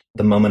 but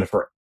the moment of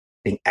her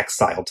being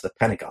exiled to the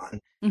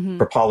Pentagon. Mm-hmm.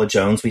 For Paula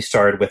Jones, we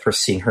started with her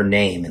seeing her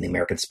name in the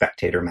American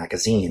Spectator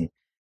magazine.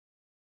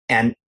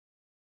 And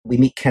we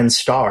meet Ken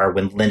Starr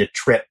when Linda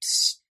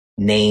Tripp's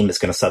name is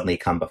going to suddenly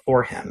come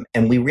before him.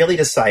 And we really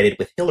decided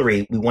with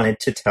Hillary, we wanted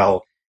to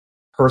tell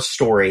her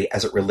story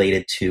as it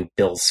related to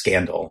Bill's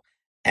scandal.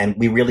 And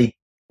we really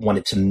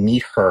wanted to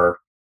meet her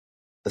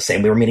the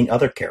same way we were meeting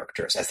other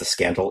characters as the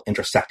scandal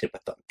intersected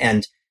with them.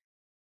 And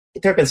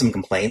there have been some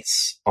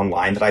complaints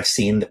online that I've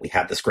seen that we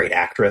have this great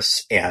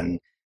actress and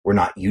we're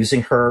not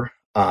using her.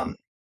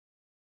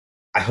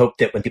 I hope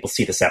that when people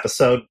see this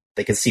episode,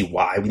 they can see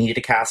why we needed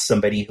to cast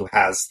somebody who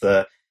has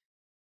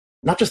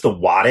not just the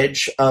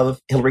wattage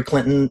of Hillary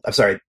Clinton,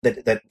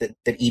 that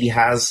Edie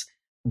has,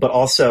 but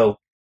also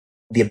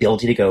the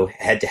ability to go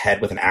head to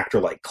head with an actor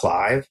like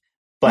Clive.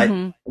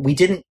 But we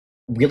didn't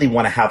really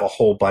want to have a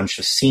whole bunch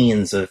of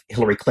scenes of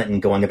Hillary Clinton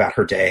going about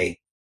her day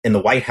in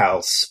the White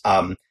House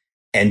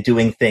and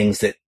doing things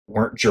that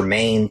weren't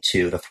germane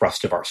to the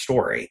thrust of our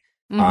story.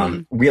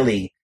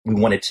 Really, we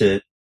wanted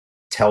to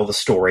tell the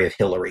story of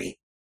Hillary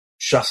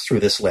just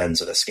through this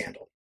lens of the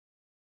scandal.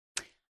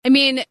 I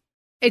mean,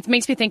 it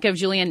makes me think of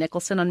Julianne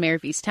Nicholson on Mayor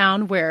of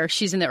Easttown, where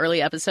she's in the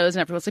early episodes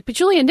and everyone's like, but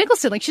Julianne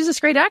Nicholson, like, she's this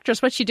great actress.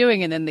 What's she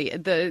doing? And then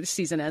the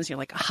season ends and you're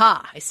like,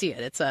 aha, I see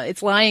it.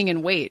 It's lying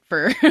in wait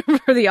for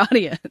the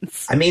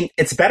audience. I mean,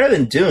 it's better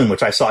than Dune,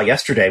 which I saw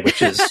yesterday,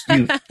 which is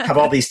you have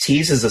all these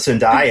teases of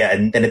Zendaya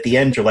and then at the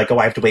end you're like, oh,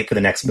 I have to wait for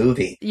the next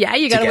movie. Yeah,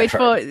 you got to wait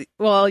for,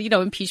 well,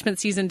 Impeachment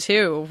season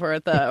 2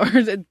 or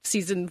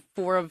season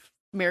 4 of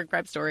American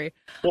Crime Story.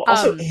 Well,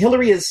 also,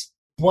 Hillary is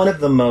one of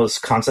the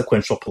most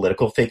consequential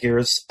political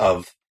figures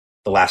of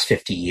the last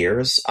 50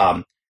 years.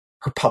 Her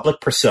public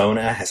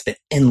persona has been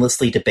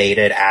endlessly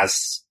debated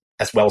as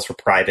well as her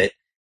private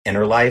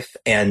inner life.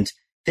 And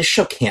this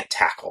show can't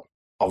tackle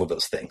all of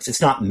those things.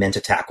 It's not meant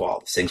to tackle all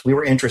those things. We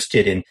were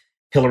interested in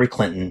Hillary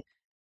Clinton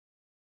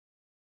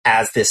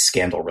as this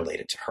scandal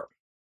related to her.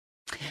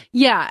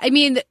 Yeah, I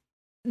mean,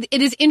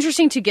 it is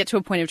interesting to get to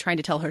a point of trying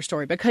to tell her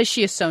story because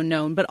she is so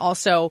known, but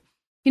also,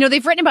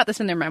 they've written about this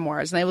in their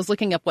memoirs, and I was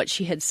looking up what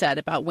she had said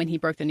about when he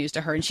broke the news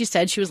to her, and she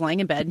said she was lying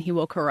in bed and he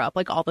woke her up,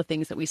 like all the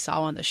things that we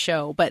saw on the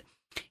show. But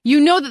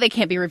that they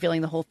can't be revealing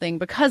the whole thing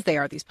because they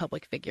are these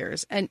public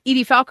figures. And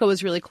Edie Falco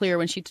was really clear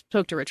when she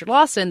spoke to Richard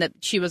Lawson that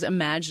she was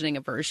imagining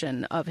a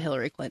version of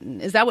Hillary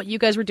Clinton. Is that what you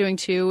guys were doing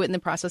too in the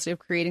process of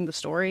creating the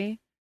story?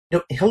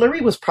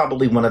 Hillary was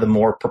probably one of the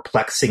more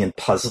perplexing and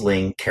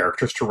puzzling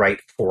characters to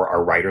write for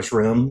our writers'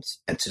 rooms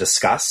and to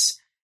discuss,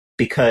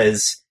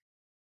 because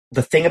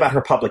the thing about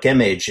her public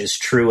image is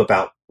true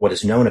about what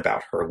is known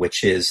about her,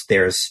 which is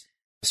there's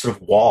a sort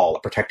of wall, a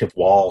protective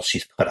wall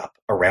she's put up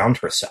around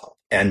herself.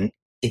 And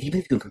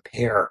even if you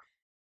compare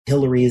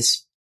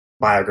Hillary's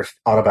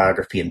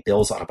autobiography and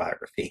Bill's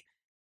autobiography,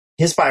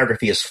 his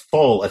biography is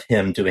full of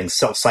him doing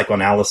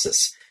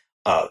self-psychoanalysis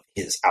of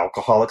his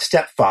alcoholic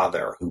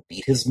stepfather who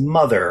beat his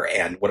mother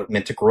and what it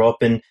meant to grow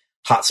up in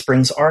Hot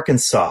Springs,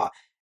 Arkansas.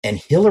 And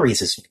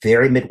Hillary's is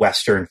very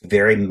Midwestern,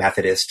 very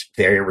Methodist,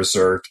 very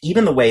reserved.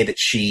 Even the way that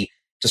she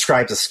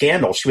describes a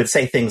scandal, she would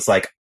say things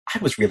like, I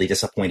was really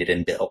disappointed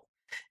in Bill.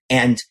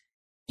 And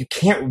you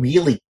can't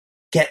really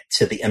get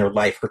to the inner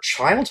life. Her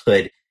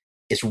childhood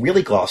is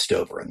really glossed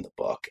over in the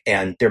book.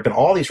 And there have been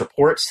all these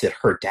reports that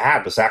her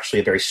dad was actually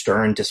a very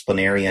stern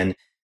disciplinarian,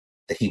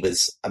 that he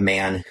was a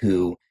man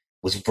who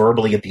was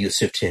verbally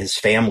abusive to his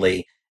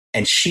family.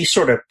 And she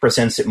sort of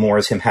presents it more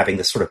as him having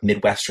this sort of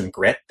Midwestern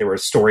grit. There were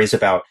stories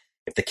about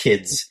if the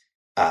kids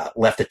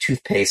left the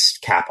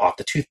toothpaste cap off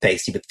the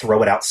toothpaste, he would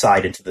throw it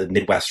outside into the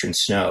Midwestern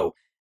snow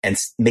and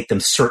make them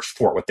search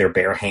for it with their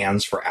bare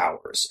hands for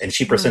hours. And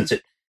she presents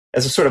it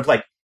as a sort of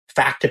like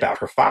fact about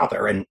her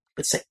father, and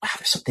would say, wow,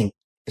 there's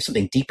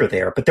something deeper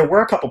there. But there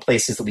were a couple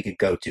places that we could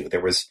go to.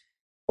 There was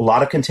a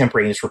lot of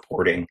contemporaneous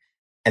reporting,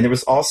 and there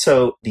was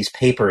also these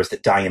papers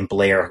that Diane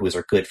Blair, who was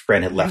her good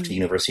friend, had left to the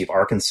University of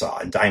Arkansas.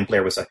 And Diane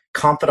Blair was a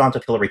confidant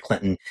of Hillary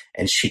Clinton,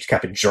 and she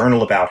kept a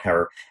journal about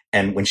her.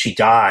 And when she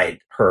died,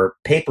 her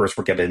papers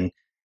were given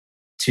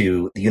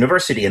to the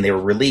university and they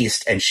were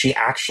released. And she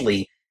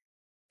actually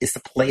is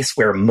the place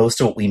where most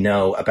of what we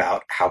know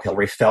about how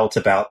Hillary felt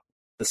about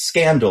the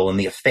scandal and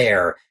the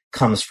affair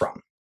comes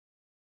from.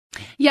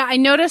 Yeah, I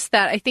noticed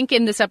that. I think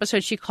in this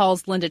episode she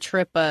calls Linda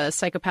Tripp a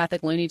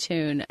psychopathic Looney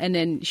Tune, and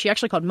then she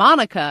actually called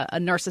Monica a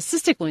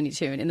narcissistic Looney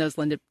Tune in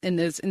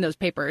those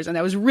papers, and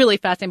I was really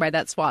fascinated by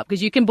that swap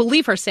because you can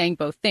believe her saying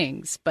both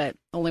things, but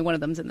only one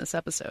of them's in this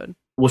episode.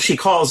 Well, she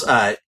calls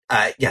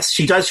yes,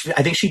 she does.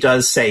 I think she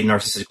does say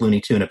narcissistic Looney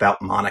Tune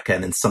about Monica,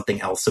 and then something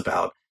else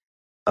about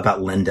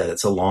Linda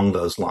that's along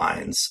those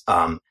lines.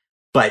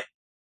 But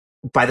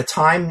by the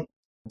time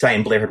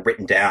Diane Blair had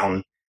written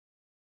down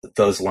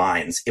those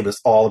lines, it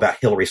was all about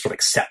Hillary sort of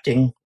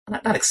accepting,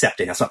 not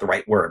accepting, that's not the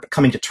right word, but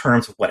coming to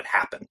terms with what had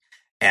happened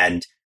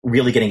and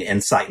really getting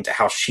insight into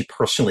how she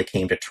personally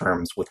came to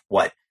terms with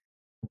what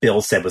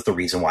Bill said was the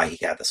reason why he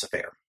had this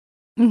affair.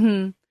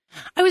 Mm-hmm.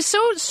 I was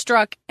so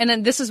struck, and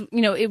then this is,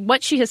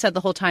 what she has said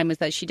the whole time is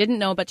that she didn't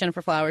know about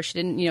Jennifer Flowers. She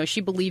didn't, she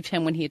believed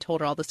him when he had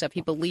told her all this stuff.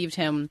 He believed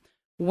him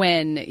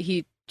when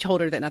he told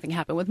her that nothing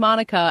happened with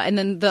Monica. And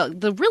then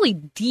the really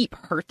deep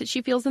hurt that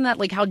she feels in that,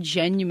 like how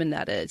genuine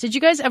that is. Did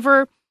you guys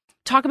ever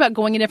talk about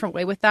going a different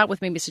way with that,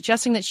 with maybe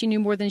suggesting that she knew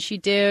more than she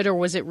did, or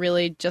was it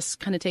really just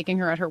kind of taking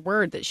her at her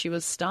word that she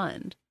was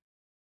stunned?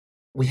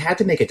 We had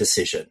to make a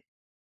decision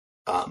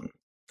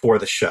for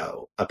the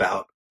show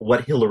about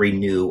what Hillary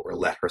knew or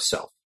let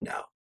herself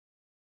know.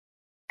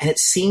 And it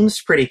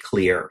seems pretty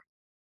clear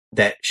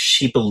that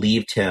she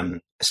believed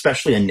him,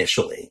 especially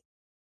initially,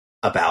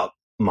 about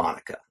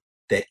Monica,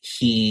 that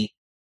he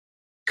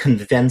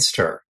convinced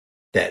her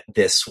that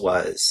this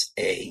was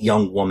a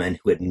young woman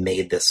who had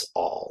made this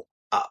all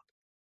up.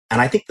 And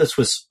I think this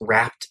was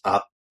wrapped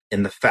up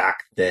in the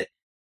fact that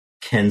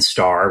Ken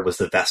Starr was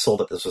the vessel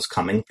that this was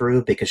coming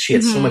through, because she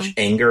had so much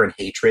anger and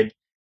hatred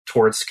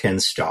towards Ken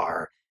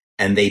Starr,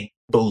 and they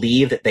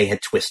believed that they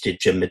had twisted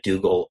Jim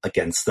McDougal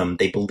against them.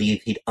 They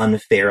believed he'd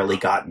unfairly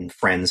gotten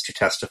friends to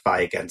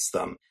testify against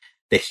them,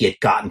 that he had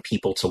gotten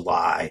people to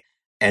lie.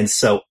 And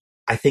so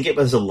I think it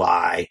was a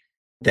lie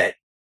that,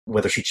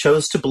 whether she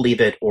chose to believe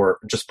it or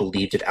just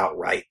believed it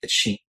outright, that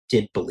she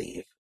did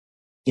believe.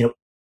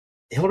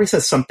 Hillary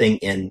says something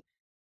in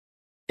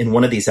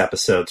one of these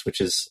episodes, which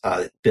is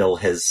Bill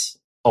has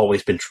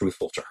always been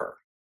truthful to her.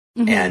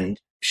 Mm-hmm. And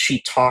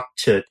she talked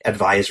to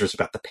advisors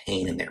about the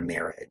pain in their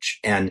marriage.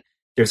 And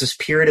there's this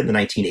period in the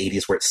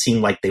 1980s where it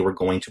seemed like they were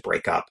going to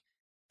break up,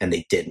 and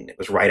they didn't. It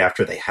was right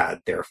after they had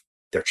their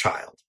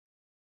child.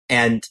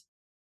 And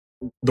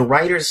the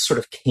writers sort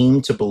of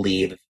came to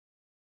believe,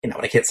 and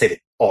I can't say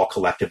that all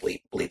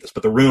collectively believe this,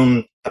 but the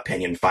room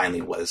opinion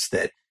finally was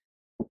that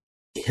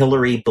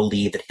Hillary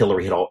believed that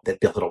that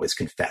Bill had always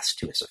confessed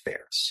to his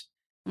affairs.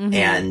 Mm-hmm.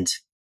 And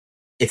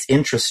it's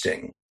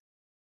interesting.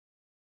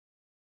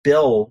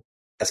 Bill,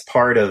 as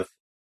part of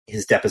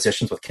his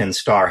depositions with Ken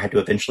Starr, had to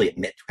eventually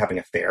admit to having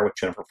an affair with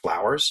Jennifer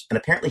Flowers. And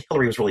apparently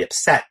Hillary was really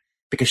upset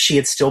because she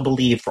had still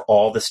believed for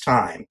all this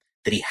time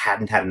that he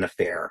hadn't had an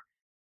affair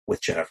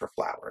with Jennifer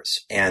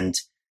Flowers. And,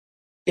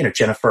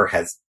 Jennifer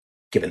has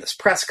given this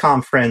press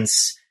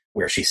conference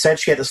where she said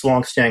she had this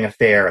long-standing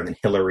affair, and then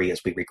Hillary, as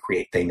we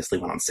recreate, famously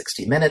went on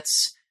 60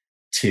 Minutes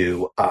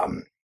to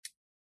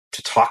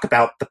talk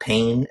about the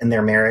pain in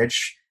their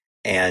marriage.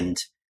 And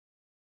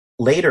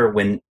later,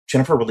 when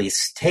Jennifer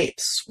released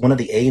tapes, one of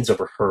the aides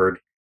overheard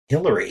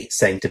Hillary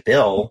saying to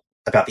Bill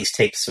about these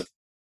tapes of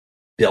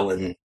Bill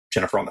and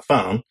Jennifer on the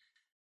phone,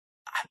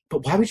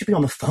 but why would you be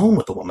on the phone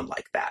with a woman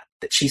like that?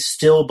 That she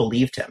still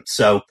believed him.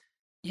 So,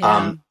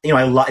 yeah.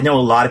 I know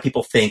a lot of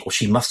people think, well,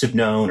 she must have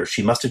known, or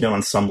she must have known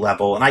on some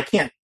level. And I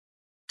can't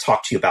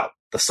talk to you about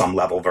the some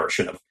level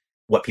version of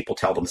what people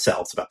tell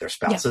themselves about their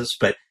spouses,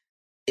 but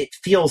it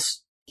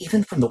feels,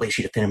 even from the way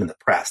she defended him in the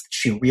press, that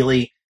she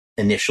really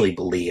initially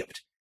believed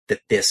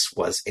that this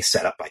was a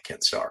setup by Ken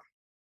Starr.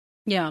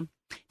 Yeah.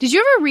 Did you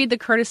ever read the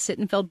Curtis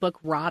Sittenfeld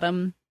book,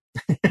 Rodham?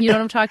 You know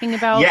what I'm talking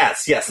about?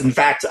 Yes. In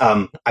fact,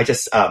 I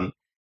just,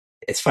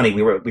 it's funny.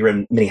 We were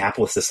in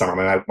Minneapolis this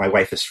summer. My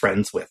wife is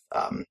friends with,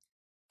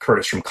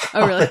 Curtis from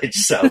college.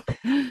 Oh,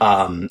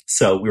 really?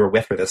 So we were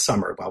with her this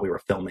summer while we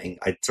were filming.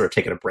 I'd sort of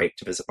taken a break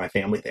to visit my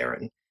family there,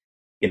 and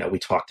we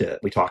talked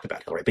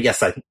about Hillary. But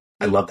yes,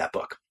 I love that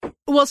book.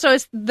 Well, so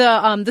it's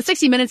the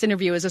 60 Minutes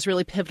interview is this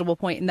really pivotal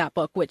point in that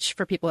book, which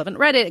for people who haven't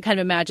read it, it kind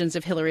of imagines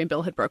if Hillary and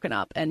Bill had broken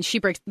up, and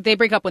they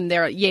break up when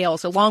they're at Yale,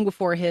 so long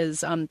before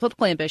his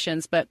political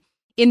ambitions. But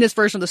in this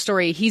version of the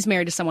story, he's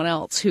married to someone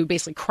else who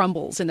basically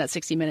crumbles in that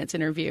 60 Minutes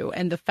interview,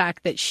 and the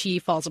fact that she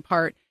falls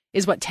apart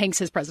is what tanks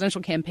his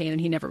presidential campaign,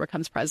 and he never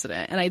becomes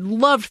president. And I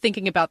loved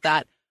thinking about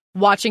that,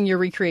 watching your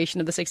recreation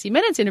of the 60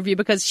 Minutes interview,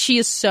 because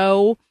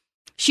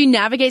she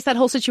navigates that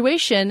whole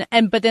situation,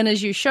 but then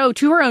as you show,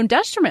 to her own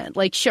detriment.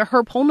 Like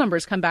her poll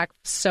numbers come back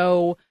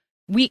so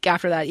weak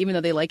after that, even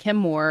though they like him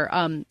more.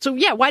 So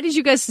yeah, why did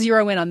you guys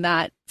zero in on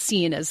that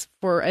scene as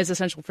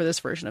essential for this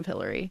version of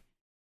Hillary?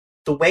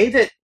 The way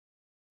that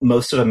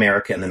most of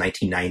America in the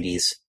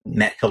 1990s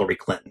met Hillary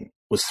Clinton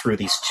was through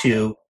these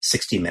two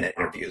 60-minute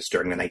interviews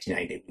during the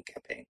 1990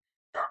 campaign.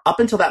 Up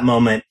until that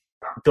moment,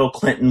 Bill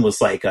Clinton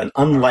was like an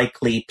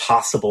unlikely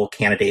possible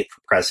candidate for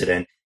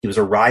president. He was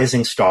a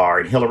rising star,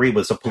 and Hillary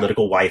was a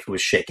political wife who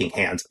was shaking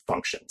hands at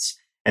functions.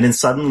 And then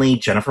suddenly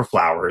Jennifer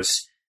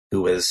Flowers,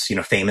 who was,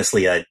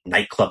 famously a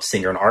nightclub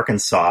singer in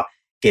Arkansas,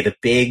 gave a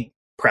big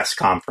press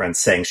conference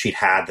saying she'd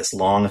had this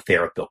long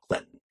affair with Bill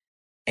Clinton.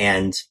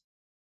 And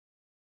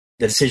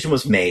the decision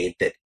was made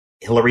that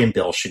Hillary and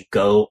Bill should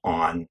go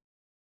on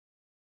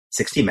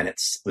 60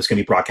 Minutes. It was going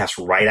to be broadcast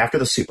right after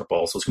the Super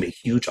Bowl, so it was going to be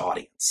a huge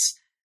audience.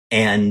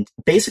 And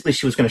basically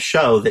she was going to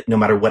show that no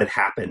matter what had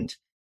happened,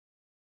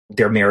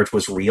 their marriage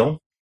was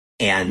real,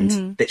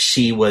 and that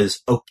she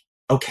was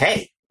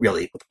okay,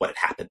 really, with what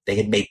had happened. They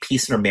had made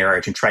peace in her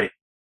marriage and tried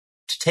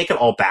to take it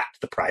all back to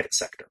the private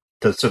sector,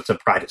 to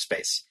private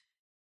space.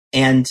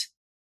 And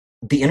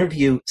the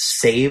interview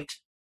saved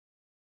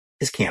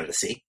his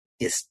candidacy.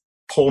 His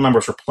poll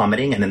numbers were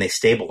plummeting, and then they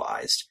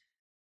stabilized.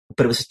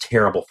 But it was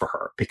terrible for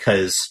her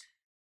because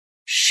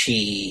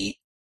she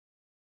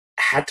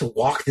had to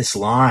walk this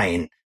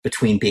line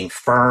between being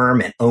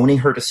firm and owning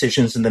her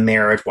decisions in the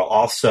marriage while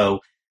also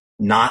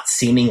not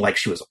seeming like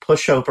she was a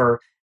pushover.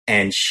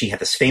 And she had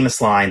this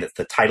famous line that's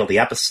the title of the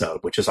episode,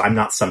 which is, "I'm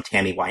not some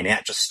Tammy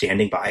Wynette just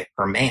standing by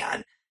her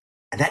man."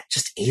 And that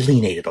just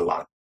alienated a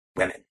lot of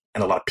women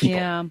and a lot of people.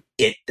 Yeah.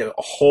 A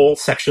whole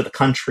section of the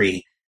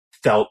country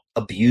felt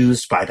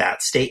abused by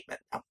that statement.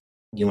 Now,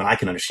 you and I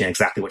can understand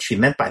exactly what she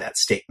meant by that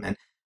statement,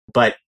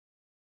 but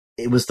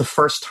it was the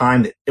first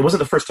time it wasn't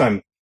the first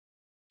time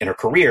in her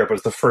career, but it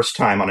was the first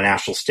time on a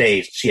national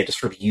stage she had to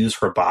sort of use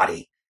her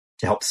body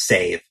to help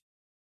save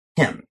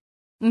him.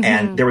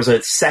 And there was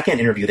a second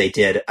interview they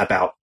did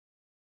about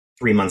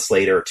 2 months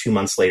later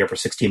for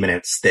 60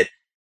 Minutes that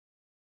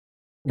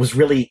was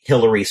really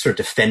Hillary sort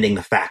of defending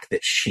the fact that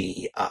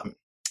she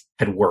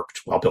had worked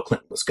while Bill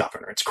Clinton was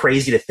governor. It's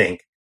crazy to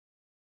think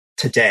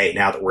today,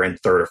 now that we're in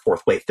third or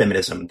fourth wave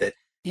feminism, that,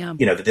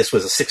 that this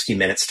was a 60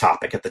 Minutes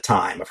topic at the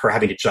time of her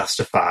having to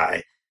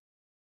justify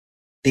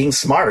being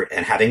smart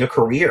and having a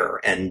career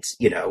and,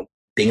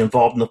 being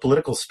involved in the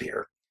political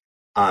sphere.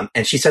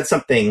 And she said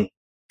something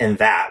in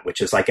that,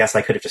 which is, I guess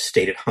I could have just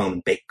stayed at home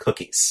and baked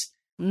cookies.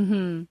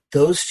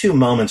 Those two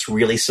moments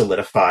really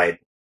solidified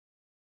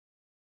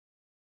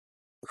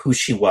who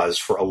she was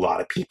for a lot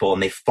of people,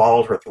 and they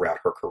followed her throughout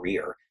her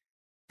career.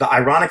 The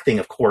ironic thing,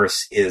 of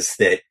course, is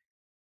that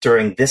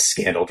during this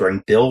scandal,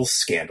 during Bill's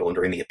scandal, and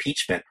during the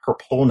impeachment, her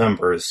poll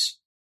numbers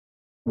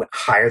went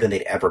higher than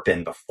they'd ever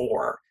been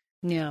before.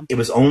 Yeah. It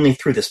was only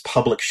through this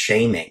public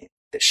shaming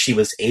that she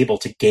was able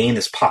to gain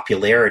this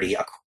popularity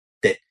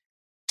that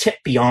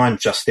tipped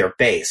beyond just their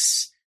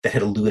base that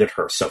had eluded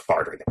her so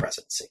far during the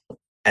presidency.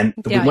 And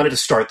we wanted to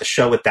start the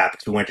show with that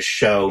because we wanted to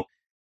show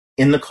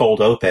in the cold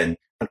open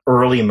an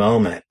early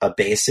moment of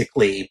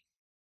basically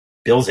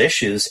Bill's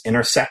issues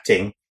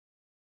intersecting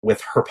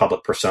with her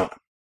public persona.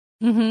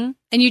 And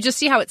you just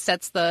see how it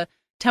sets the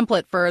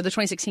template for the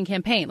 2016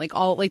 campaign.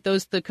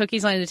 The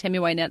cookies line and the Tammy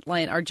Wynette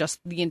line are just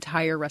the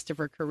entire rest of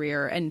her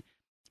career, and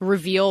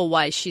reveal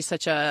why she's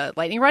such a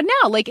lightning rod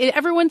now.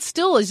 Everyone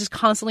still is just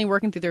constantly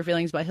working through their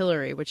feelings about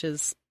Hillary, which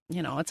is,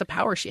 it's a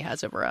power she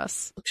has over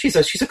us. She's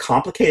a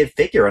complicated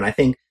figure. And I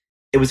think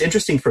it was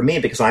interesting for me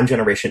because I'm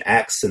Generation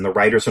X, and the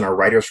writers in our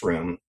writers'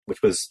 room,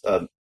 which was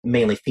a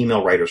mainly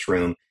female writers'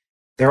 room,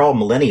 they're all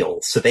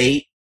millennials. So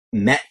they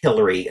met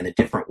Hillary in a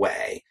different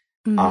way.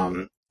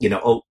 In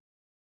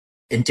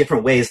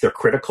different ways, they're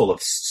critical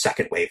of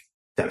second wave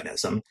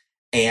feminism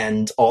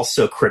and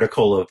also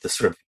critical of the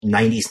sort of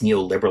 90s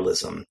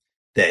neoliberalism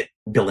that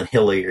Bill and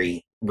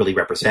Hillary really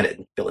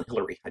represented. Bill and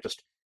Hillary, I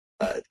just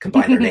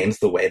combine their names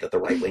the way that the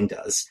right wing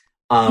does.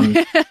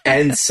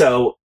 And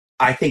so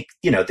I think,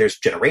 there's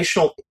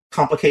generational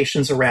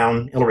complications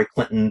around Hillary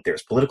Clinton.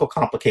 There's political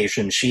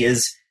complications. She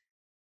is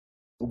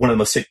one of the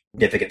most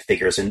significant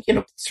figures. And,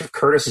 sort of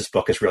Curtis's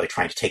book is really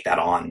trying to take that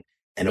on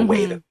in a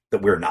way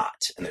that we're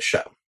not in the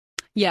show.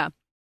 Yeah.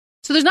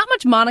 So there's not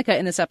much Monica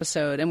in this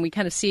episode, and we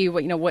kind of see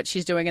what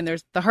she's doing. And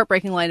there's the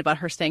heartbreaking line about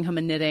her staying home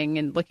and knitting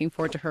and looking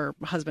forward to her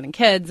husband and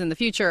kids in the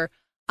future.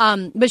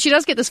 But she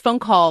does get this phone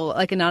call,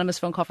 anonymous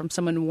phone call from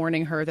someone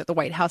warning her that the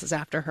White House is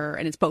after her,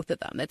 and it's both of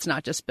them. It's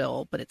not just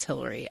Bill, but it's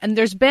Hillary. And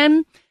there's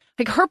been,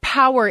 like her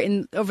power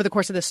in over the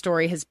course of this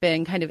story has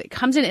been kind of, it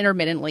comes in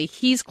intermittently.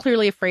 He's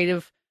clearly afraid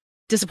of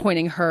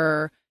disappointing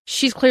her.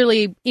 She's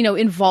clearly,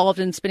 involved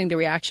in spinning the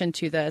reaction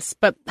to this.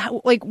 But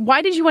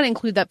why did you want to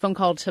include that phone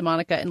call to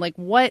Monica? And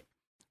what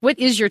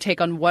is your take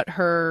on what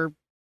her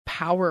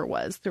power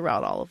was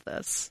throughout all of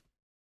this?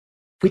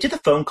 We did the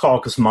phone call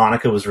because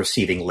Monica was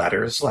receiving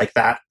letters like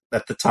that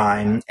at the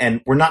time.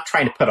 And we're not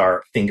trying to put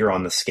our finger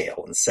on the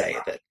scale and say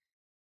that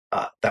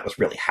that was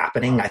really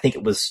happening. I think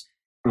it was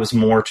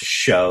more to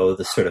show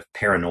the sort of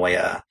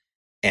paranoia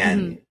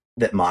and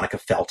that Monica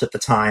felt at the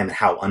time and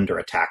how under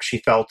attack she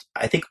felt.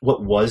 I think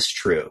what was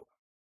true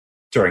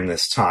during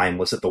this time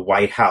was that the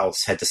White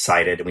House had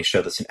decided, and we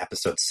show this in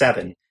episode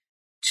 7,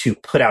 to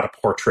put out a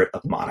portrait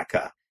of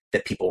Monica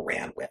that people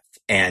ran with.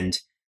 And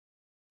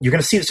you're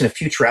going to see this in a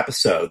future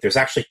episode. There's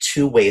actually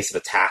 2 waves of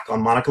attack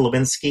on Monica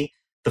Lewinsky.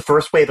 The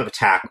first wave of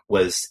attack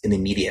was in the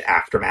immediate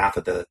aftermath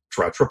of the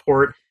Drudge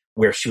Report,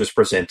 where she was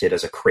presented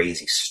as a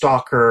crazy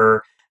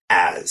stalker,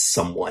 as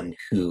someone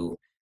who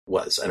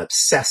was an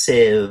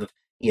obsessive,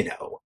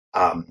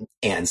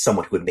 and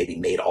someone who had maybe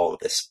made all of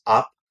this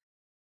up.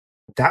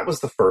 That was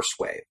the first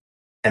wave.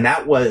 And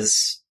that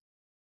was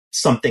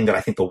something that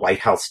I think the White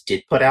House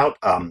did put out.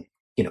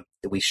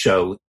 We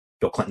show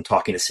Bill Clinton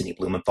talking to Sidney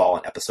Blumenthal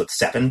in episode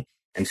 7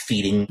 and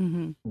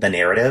feeding the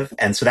narrative.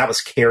 And so that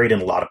was carried in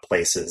a lot of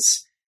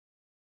places.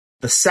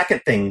 The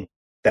second thing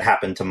that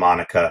happened to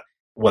Monica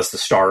was the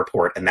Starr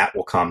Report, and that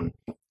will come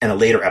in a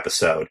later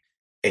episode.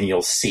 And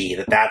you'll see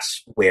that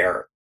that's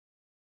where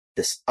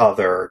this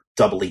other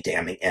doubly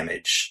damning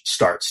image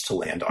starts to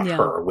land on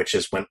her, which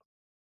is when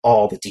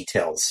all the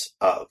details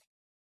of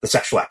the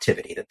sexual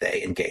activity that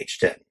they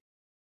engaged in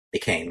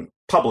became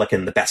public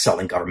in the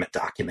best-selling government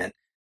document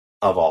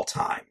of all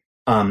time.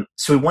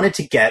 So we wanted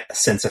to get a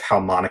sense of how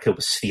Monica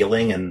was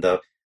feeling and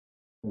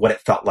what it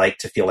felt like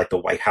to feel like the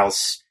White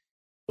House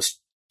was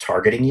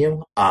targeting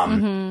you.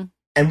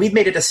 And we've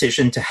made a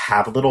decision to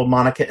have a little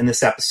Monica in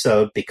this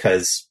episode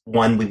because,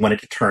 one, we wanted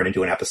to turn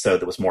into an episode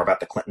that was more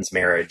about the Clintons'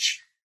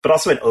 marriage. But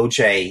also in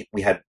OJ,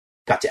 we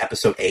got to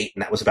episode 8,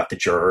 and that was about the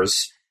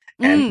jurors,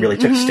 and really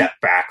took a step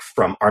back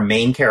from our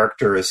main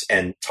characters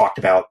and talked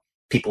about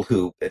people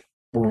who were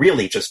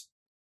really just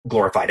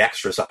glorified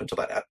extras up until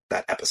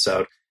that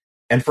episode.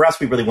 And for us,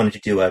 we really wanted to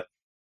do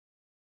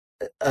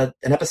an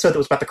episode that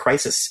was about the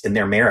crisis in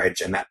their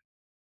marriage and that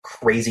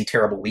crazy,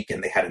 terrible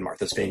weekend they had in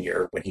Martha's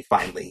Vineyard when he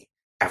finally,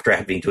 after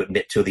having to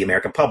admit to the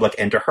American public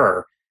and to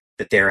her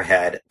that there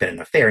had been an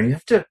affair. And you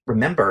have to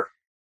remember,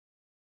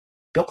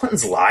 Bill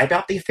Clinton's lie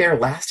about the affair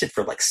lasted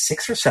for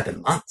 6 or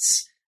 7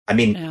 months. I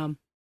mean,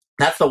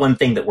 that's the one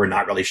thing that we're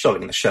not really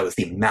showing in the show is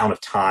the amount of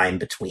time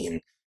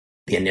between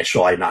the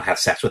initial I did not have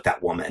sex with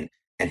that woman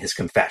and his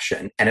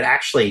confession. And it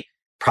actually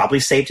probably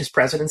saved his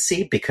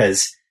presidency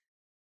because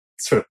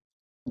sort of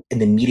in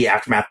the immediate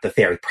aftermath of the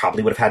affair, he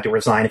probably would have had to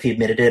resign if he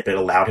admitted it, but it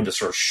allowed him to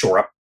sort of shore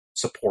up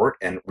support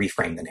and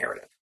reframe the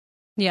narrative.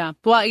 Yeah.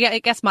 Well, I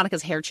guess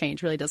Monica's hair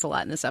change really does a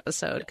lot in this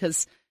episode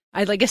because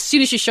as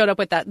soon as she showed up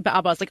with that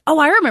bob, I was like, oh,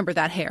 I remember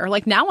that hair.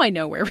 Now I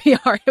know where we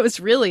are. It was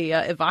really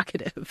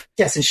evocative.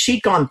 Yes. And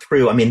she'd gone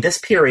through, this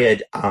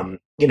period, I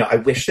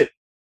wish that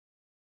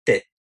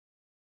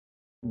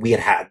we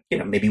had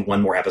maybe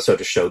one more episode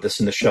to show this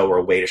in the show or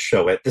a way to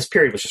show it. This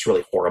period was just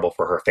really horrible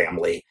for her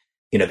family.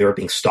 They were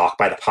being stalked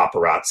by the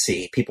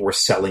paparazzi. People were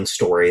selling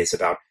stories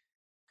about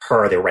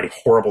her. They were writing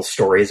horrible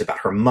stories about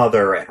her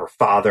mother and her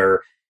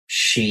father.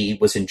 She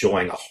was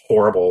enjoying a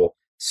horrible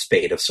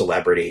spate of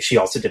celebrity. She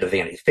also did a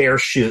Vanity Fair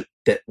shoot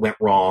that went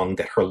wrong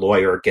that her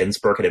lawyer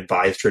Ginsburg had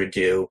advised her to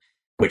do,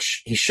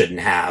 which he shouldn't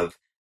have.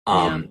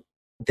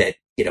 That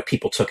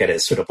people took it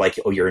as sort of like,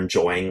 oh, you're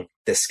enjoying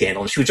this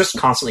scandal. And she was just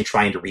constantly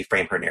trying to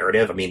reframe her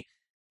narrative.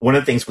 One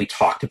of the things we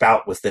talked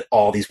about was that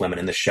all these women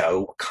in the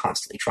show were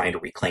constantly trying to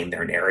reclaim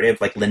their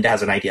narrative. Linda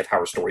has an idea of how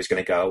her story's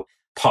going to go.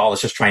 Paul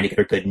is just trying to get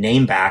her good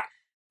name back.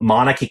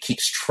 Monica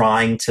keeps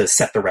trying to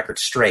set the record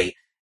straight,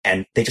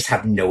 and they just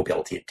have no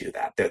ability to do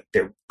that.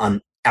 They're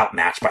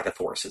outmatched by the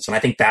forces. And I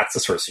think that's the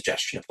sort of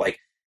suggestion of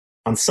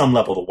on some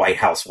level, the White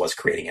House was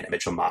creating an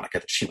image of Monica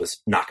that she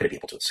was not going to be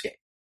able to escape.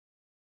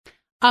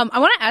 I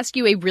want to ask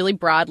you a really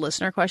broad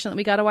listener question that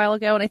we got a while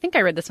ago, and I think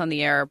I read this on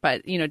the air,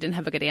 but didn't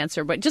have a good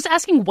answer. But just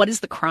asking, what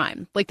is the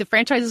crime? The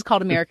franchise is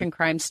called American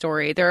Crime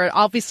Story. There are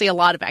obviously a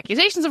lot of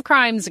accusations of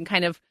crimes and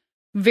kind of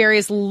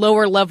various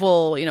lower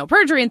level,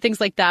 perjury and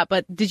things like that.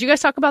 But did you guys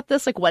talk about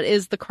this? What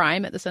is the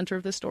crime at the center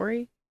of the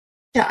story?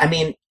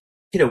 Yeah,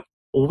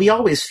 we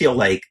always feel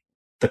like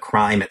the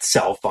crime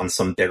itself on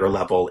some bigger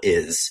level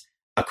is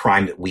a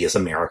crime that we as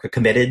America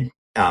committed.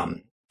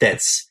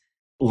 That's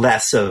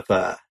less of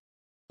a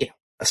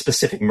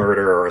specific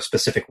murder or a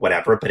specific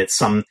whatever, but it's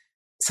something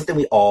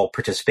we all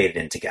participated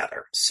in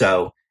together.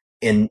 So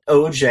in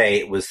OJ,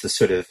 it was the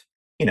sort of,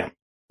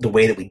 the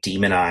way that we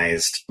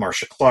demonized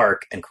Marcia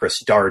Clark and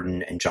Chris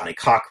Darden and Johnny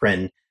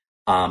Cochran.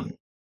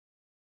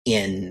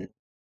 In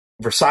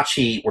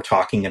Versace, we're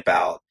talking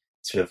about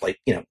sort of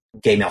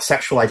gay male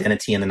sexual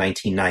identity in the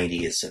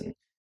 1990s and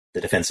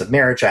the Defense of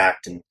Marriage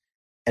Act. And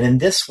in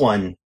this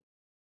one,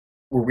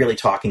 we're really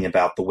talking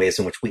about the ways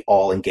in which we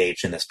all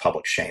engage in this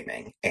public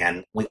shaming,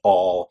 and we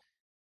all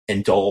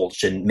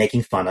indulge in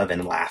making fun of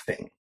and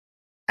laughing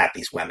at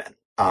these women.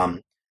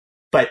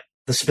 But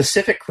the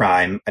specific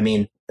crime, I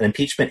mean, an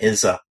impeachment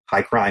is a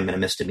high crime and a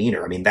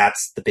misdemeanor. I mean,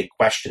 that's the big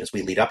question as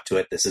we lead up to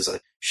it. This is a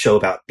show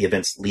about the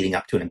events leading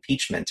up to an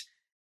impeachment.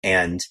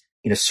 And,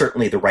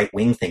 certainly the right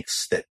wing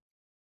thinks that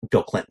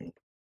Bill Clinton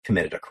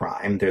committed a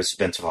crime. There's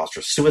Vince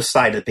Foster's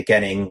suicide at the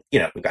beginning.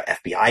 We've got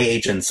FBI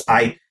agents.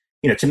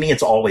 To me,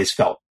 it's always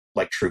felt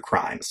like true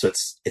crime. So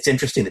it's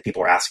interesting that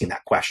people are asking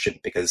that question,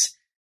 because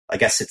I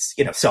guess it's,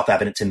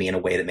 self-evident to me in a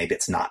way that maybe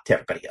it's not to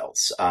everybody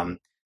else.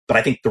 But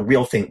I think the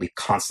real thing we've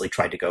constantly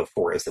tried to go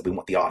for is that we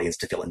want the audience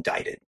to feel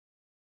indicted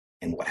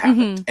in what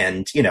happened.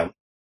 And,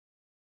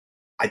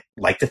 I'd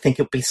like to think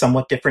it would be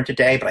somewhat different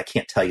today, but I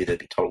can't tell you that it'd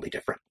be totally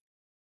different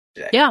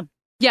today. Yeah.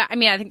 Yeah. I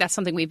mean, I think that's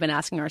something we've been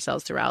asking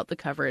ourselves throughout the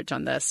coverage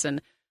on this.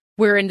 And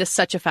we're into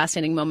such a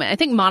fascinating moment. I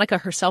think Monica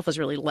herself has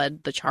really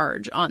led the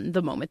charge on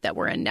the moment that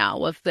we're in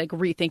now, of like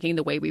rethinking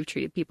the way we've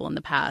treated people in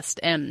the past.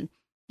 And,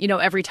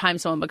 every time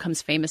someone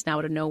becomes famous now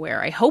out of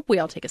nowhere, I hope we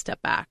all take a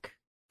step back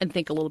and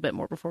think a little bit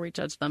more before we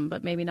judge them,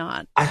 but maybe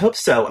not. I hope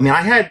so. I mean,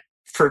 I had,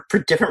 for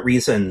different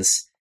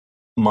reasons,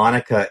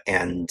 Monica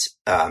and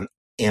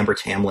Amber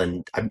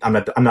Tamlin,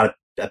 I'm not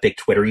a big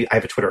Twitter. I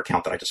have a Twitter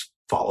account that I just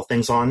follow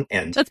things on,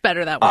 and that's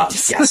better that way.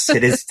 Yes,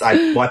 it is.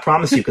 I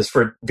promise you, because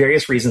for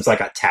various reasons, I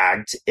got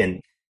tagged in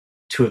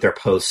 2 of their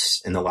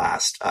posts in the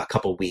last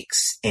couple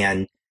weeks,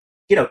 and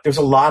there's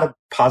a lot of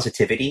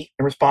positivity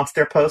in response to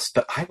their posts,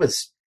 but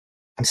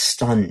I'm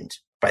stunned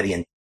by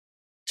the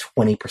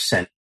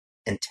 20%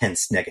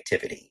 intense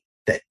negativity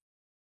that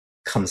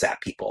comes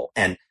at people,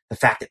 and the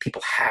fact that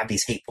people have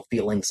these hateful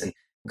feelings and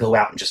go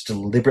out and just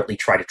deliberately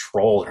try to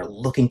troll and are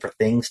looking for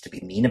things to be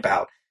mean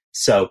about.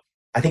 So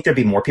I think there'd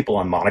be more people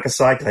on Monica's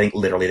side, because I think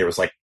literally there was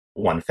like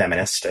one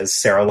feminist, as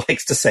Sarah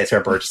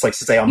Burgess likes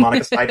to say, on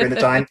Monica's side during the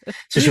time.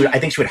 So I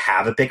think she would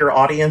have a bigger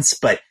audience,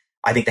 but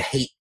I think the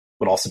hate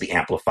would also be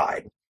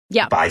amplified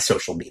by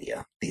social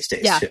media these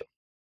days too.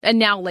 And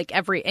now, like,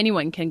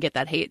 anyone can get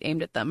that hate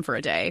aimed at them for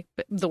a day.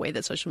 But the way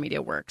that social media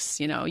works,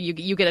 you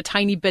get a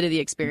tiny bit of the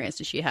experience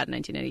that she had in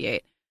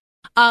 1998.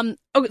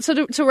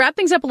 So to wrap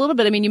things up a little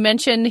bit, I mean, you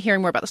mentioned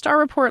hearing more about the Star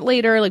Report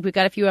later. Like, we've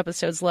got a few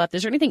episodes left.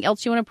 Is there anything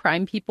else you want to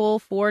prime people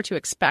to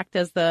expect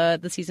as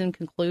the season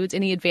concludes?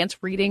 Any advanced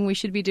reading we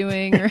should be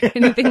doing, or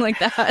anything like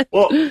that?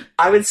 Well,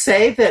 I would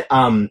say that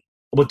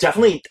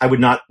definitely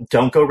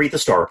don't go read the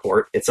Star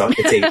Report. It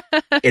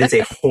is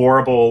a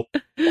horrible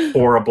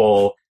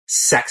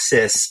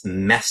sexist,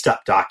 messed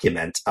up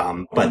document.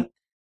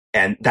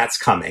 And that's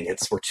coming.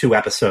 We're 2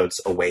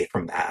 episodes away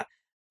from that.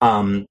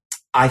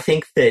 I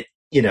think that,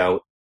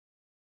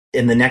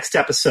 in the next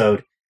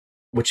episode,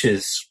 which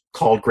is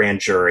called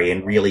Grand Jury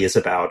and really is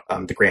about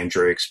the grand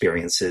jury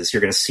experiences, you're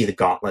going to see the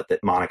gauntlet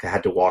that Monica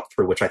had to walk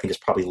through, which I think is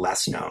probably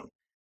less known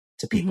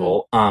to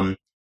people.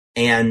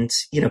 And,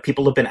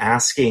 people have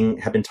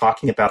been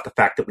talking about the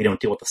fact that we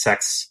don't deal with the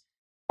sex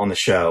on the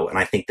show. And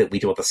I think that we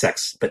deal with the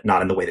sex, but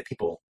not in the way that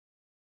people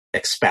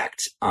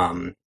expect.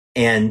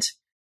 And,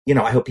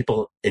 I hope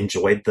people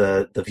enjoyed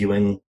the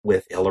viewing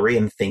with Hillary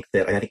and think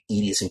that I think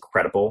Edie is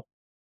incredible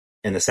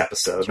in this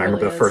episode. And I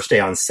remember the first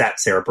day on set,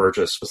 Sarah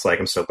Burgess was like,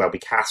 I'm so glad we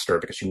cast her,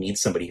 because you need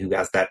somebody who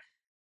has that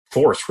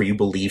force where you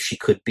believe she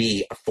could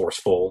be a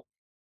forceful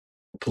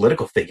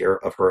political figure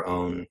of her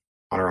own,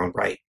 on her own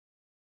right.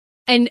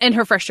 And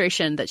her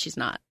frustration that she's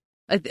not.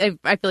 I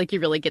feel like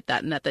you really get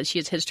that, in that she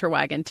has hitched her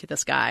wagon to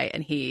this guy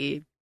and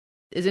he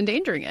is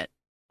endangering it.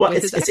 Well,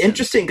 it's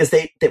interesting because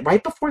they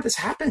right before this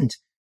happened,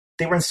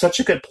 they were in such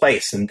a good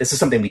place. And this is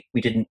something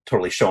we didn't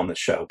totally show on the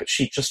show, but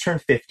she just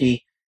turned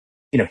 50.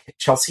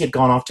 Chelsea had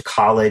gone off to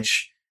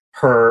college.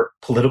 Her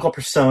political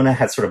persona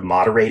had sort of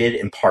moderated,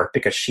 in part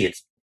because she had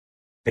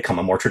become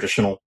a more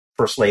traditional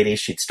first lady.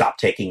 She'd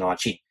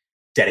she'd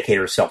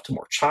dedicated herself to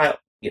more child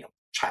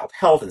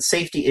health and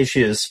safety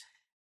issues.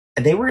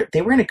 And they were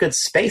in a good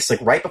space.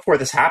 Like, right before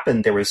this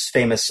happened, there was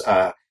famous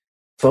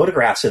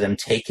photographs of them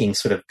taking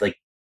sort of like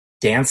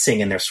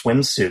dancing in their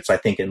swimsuits, I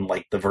think in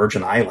like the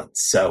Virgin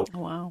Islands. So,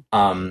 wow.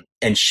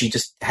 And she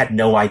just had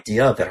no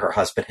idea that her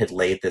husband had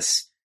laid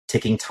this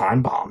ticking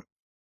time bomb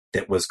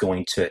that was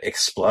going to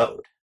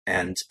explode.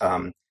 And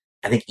I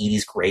think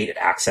Edie's great at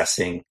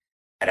accessing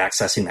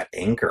that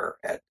anger.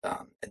 At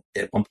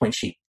one point,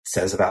 she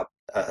says about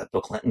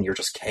Bill Clinton, "You're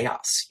just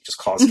chaos. You just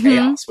cause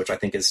chaos," which I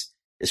think is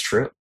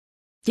true.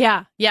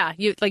 Yeah.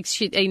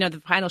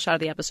 The final shot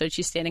of the episode,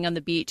 she's standing on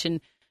the beach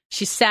and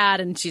she's sad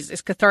and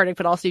it's cathartic,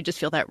 but also you just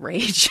feel that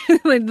rage.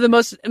 Like the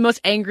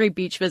most angry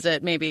beach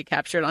visit maybe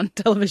captured on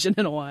television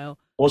in a while.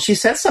 Well, she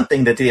says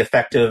something that to the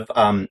effect of,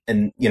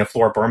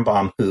 Flora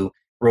Birnbaum, who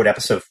wrote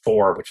episode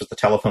 4, which was the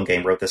telephone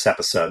game, wrote this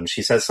episode. And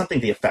she says something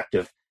to the effect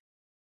of,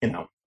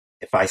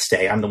 if I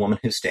stay, I'm the woman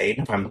who stayed.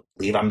 And if I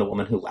leave, I'm the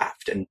woman who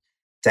left. And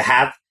to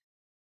have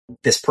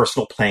this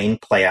personal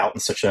play out in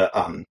such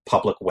a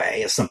public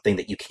way is something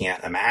that you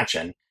can't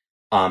imagine.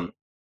 But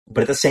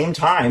at the same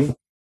time,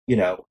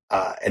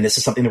 and this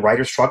is something the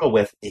writers struggle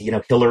with,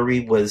 Hillary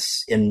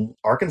was in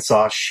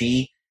Arkansas.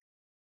 She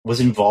was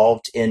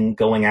involved in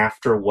going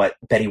after what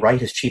Betty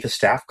Wright, his chief of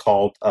staff,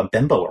 called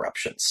bimbo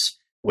eruptions,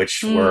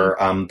 which were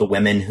the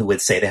women who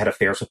would say they had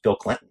affairs with Bill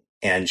Clinton.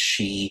 And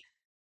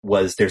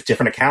there's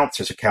different accounts.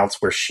 There's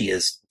accounts where she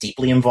is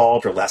deeply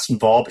involved or less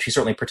involved, but she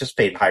certainly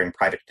participated in hiring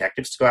private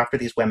detectives to go after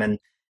these women.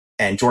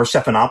 And George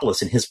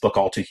Stephanopoulos, in his book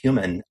All Too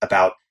Human,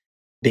 about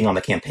being on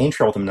the campaign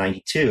trail with him in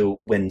 92,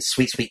 when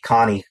Sweet Sweet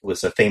Connie, who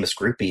was a famous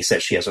groupie,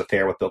 says she has an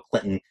affair with Bill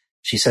Clinton,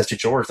 she says to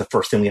George, the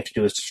first thing we have to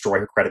do is destroy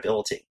her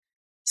credibility.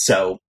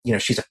 So,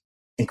 she's an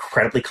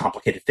incredibly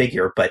complicated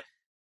figure, but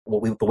the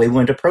way we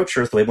want to approach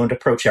her is the way we want to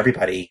approach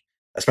everybody,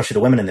 especially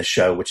the women in this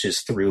show, which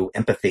is through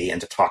empathy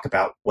and to talk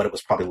about what it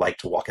was probably like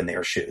to walk in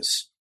their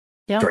shoes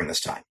during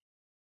this time.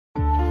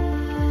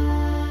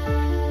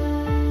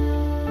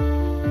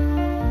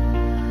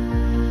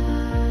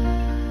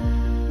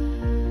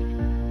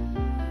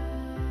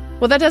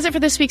 Well, that does it for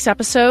this week's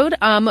episode.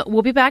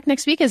 We'll be back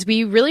next week as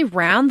we really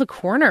round the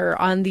corner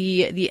on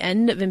the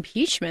end of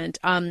impeachment.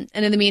 And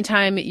in the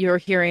meantime, you're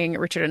hearing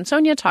Richard and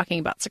Sonia talking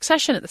about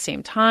Succession at the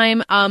same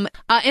time. And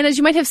as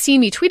you might have seen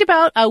me tweet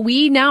about,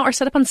 we now are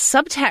set up on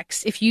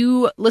Subtext. If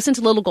you listen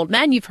to Little Gold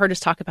Men, you've heard us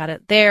talk about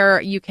it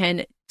there. You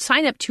can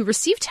sign up to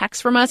receive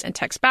texts from us and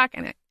text back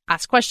and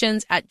ask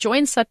questions at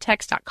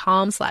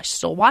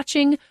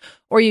joinsubtext.com/stillwatching,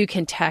 or you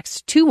can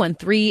text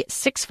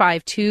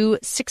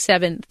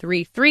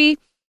 213-652-6733.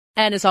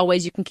 And as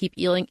always, you can keep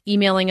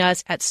emailing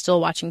us at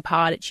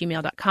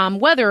stillwatchingpod@gmail.com,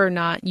 whether or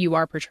not you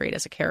are portrayed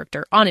as a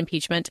character on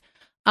impeachment.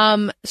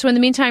 So in the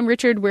meantime,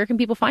 Richard, where can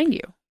people find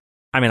you?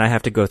 I mean, I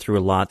have to go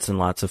through lots and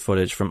lots of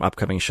footage from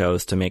upcoming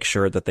shows to make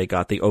sure that they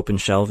got the open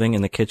shelving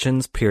in the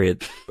kitchens,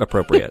 period,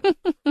 appropriate,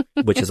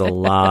 which is a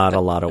lot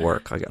of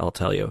work, I'll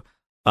tell you.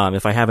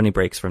 If I have any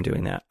breaks from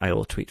doing that, I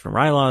will tweet from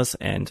Rylaws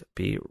and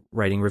be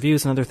writing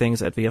reviews and other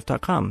things at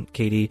vf.com.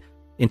 Katey,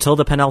 until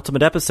the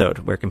penultimate episode,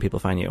 where can people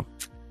find you?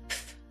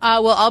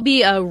 Well, I'll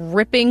be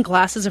ripping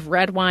glasses of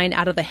red wine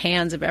out of the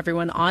hands of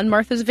everyone on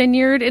Martha's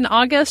Vineyard in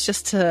August,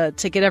 just to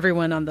get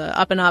everyone on the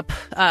up and up.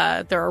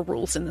 There are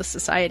rules in this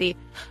society.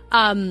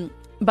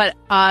 But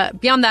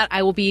beyond that,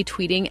 I will be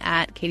tweeting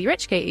at Katey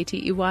Rich,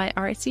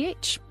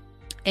 KateyRich.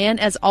 And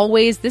as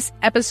always, this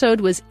episode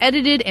was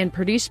edited and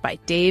produced by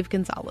Dave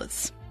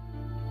Gonzalez.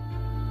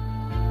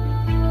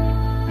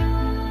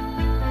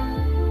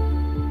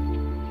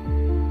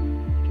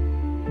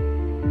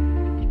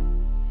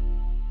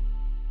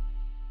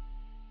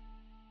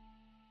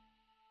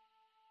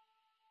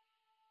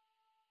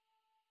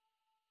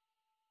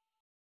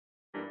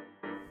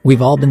 We've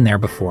all been there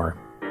before.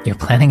 You're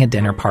planning a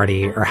dinner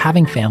party or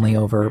having family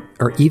over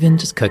or even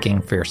just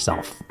cooking for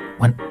yourself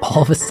when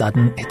all of a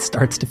sudden it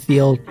starts to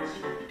feel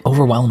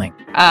overwhelming.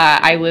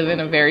 I live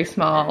in a very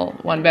small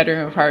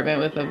one-bedroom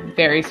apartment with a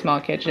very small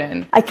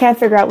kitchen. I can't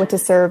figure out what to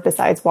serve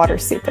besides water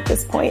soup at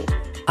this point.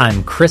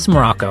 I'm Chris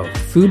Morocco,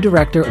 food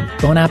director of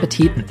Bon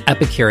Appetit and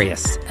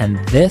Epicurious, and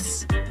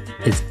this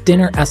is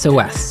Dinner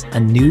SOS, a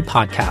new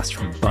podcast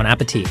from Bon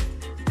Appetit.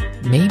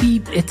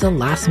 Maybe it's a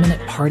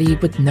last-minute party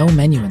with no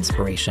menu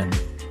inspiration,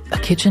 a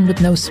kitchen with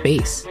no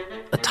space,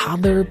 a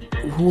toddler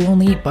who will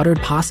only eat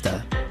buttered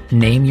pasta.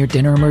 Name your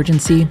dinner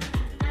emergency.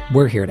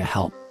 We're here to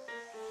help.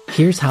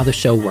 Here's how the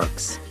show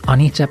works.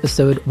 On each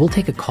episode, we'll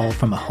take a call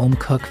from a home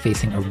cook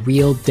facing a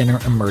real dinner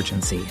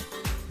emergency.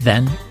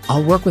 Then,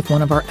 I'll work with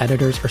one of our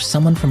editors or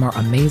someone from our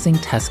amazing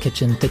test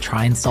kitchen to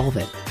try and solve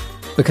it.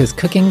 Because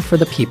cooking for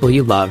the people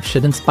you love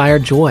should inspire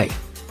joy,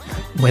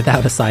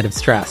 without a side of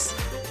stress.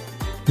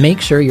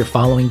 Make sure you're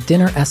following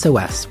Dinner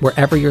SOS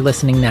wherever you're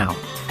listening now,